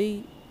Dr.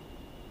 D.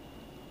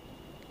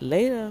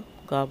 Later.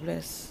 God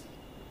bless.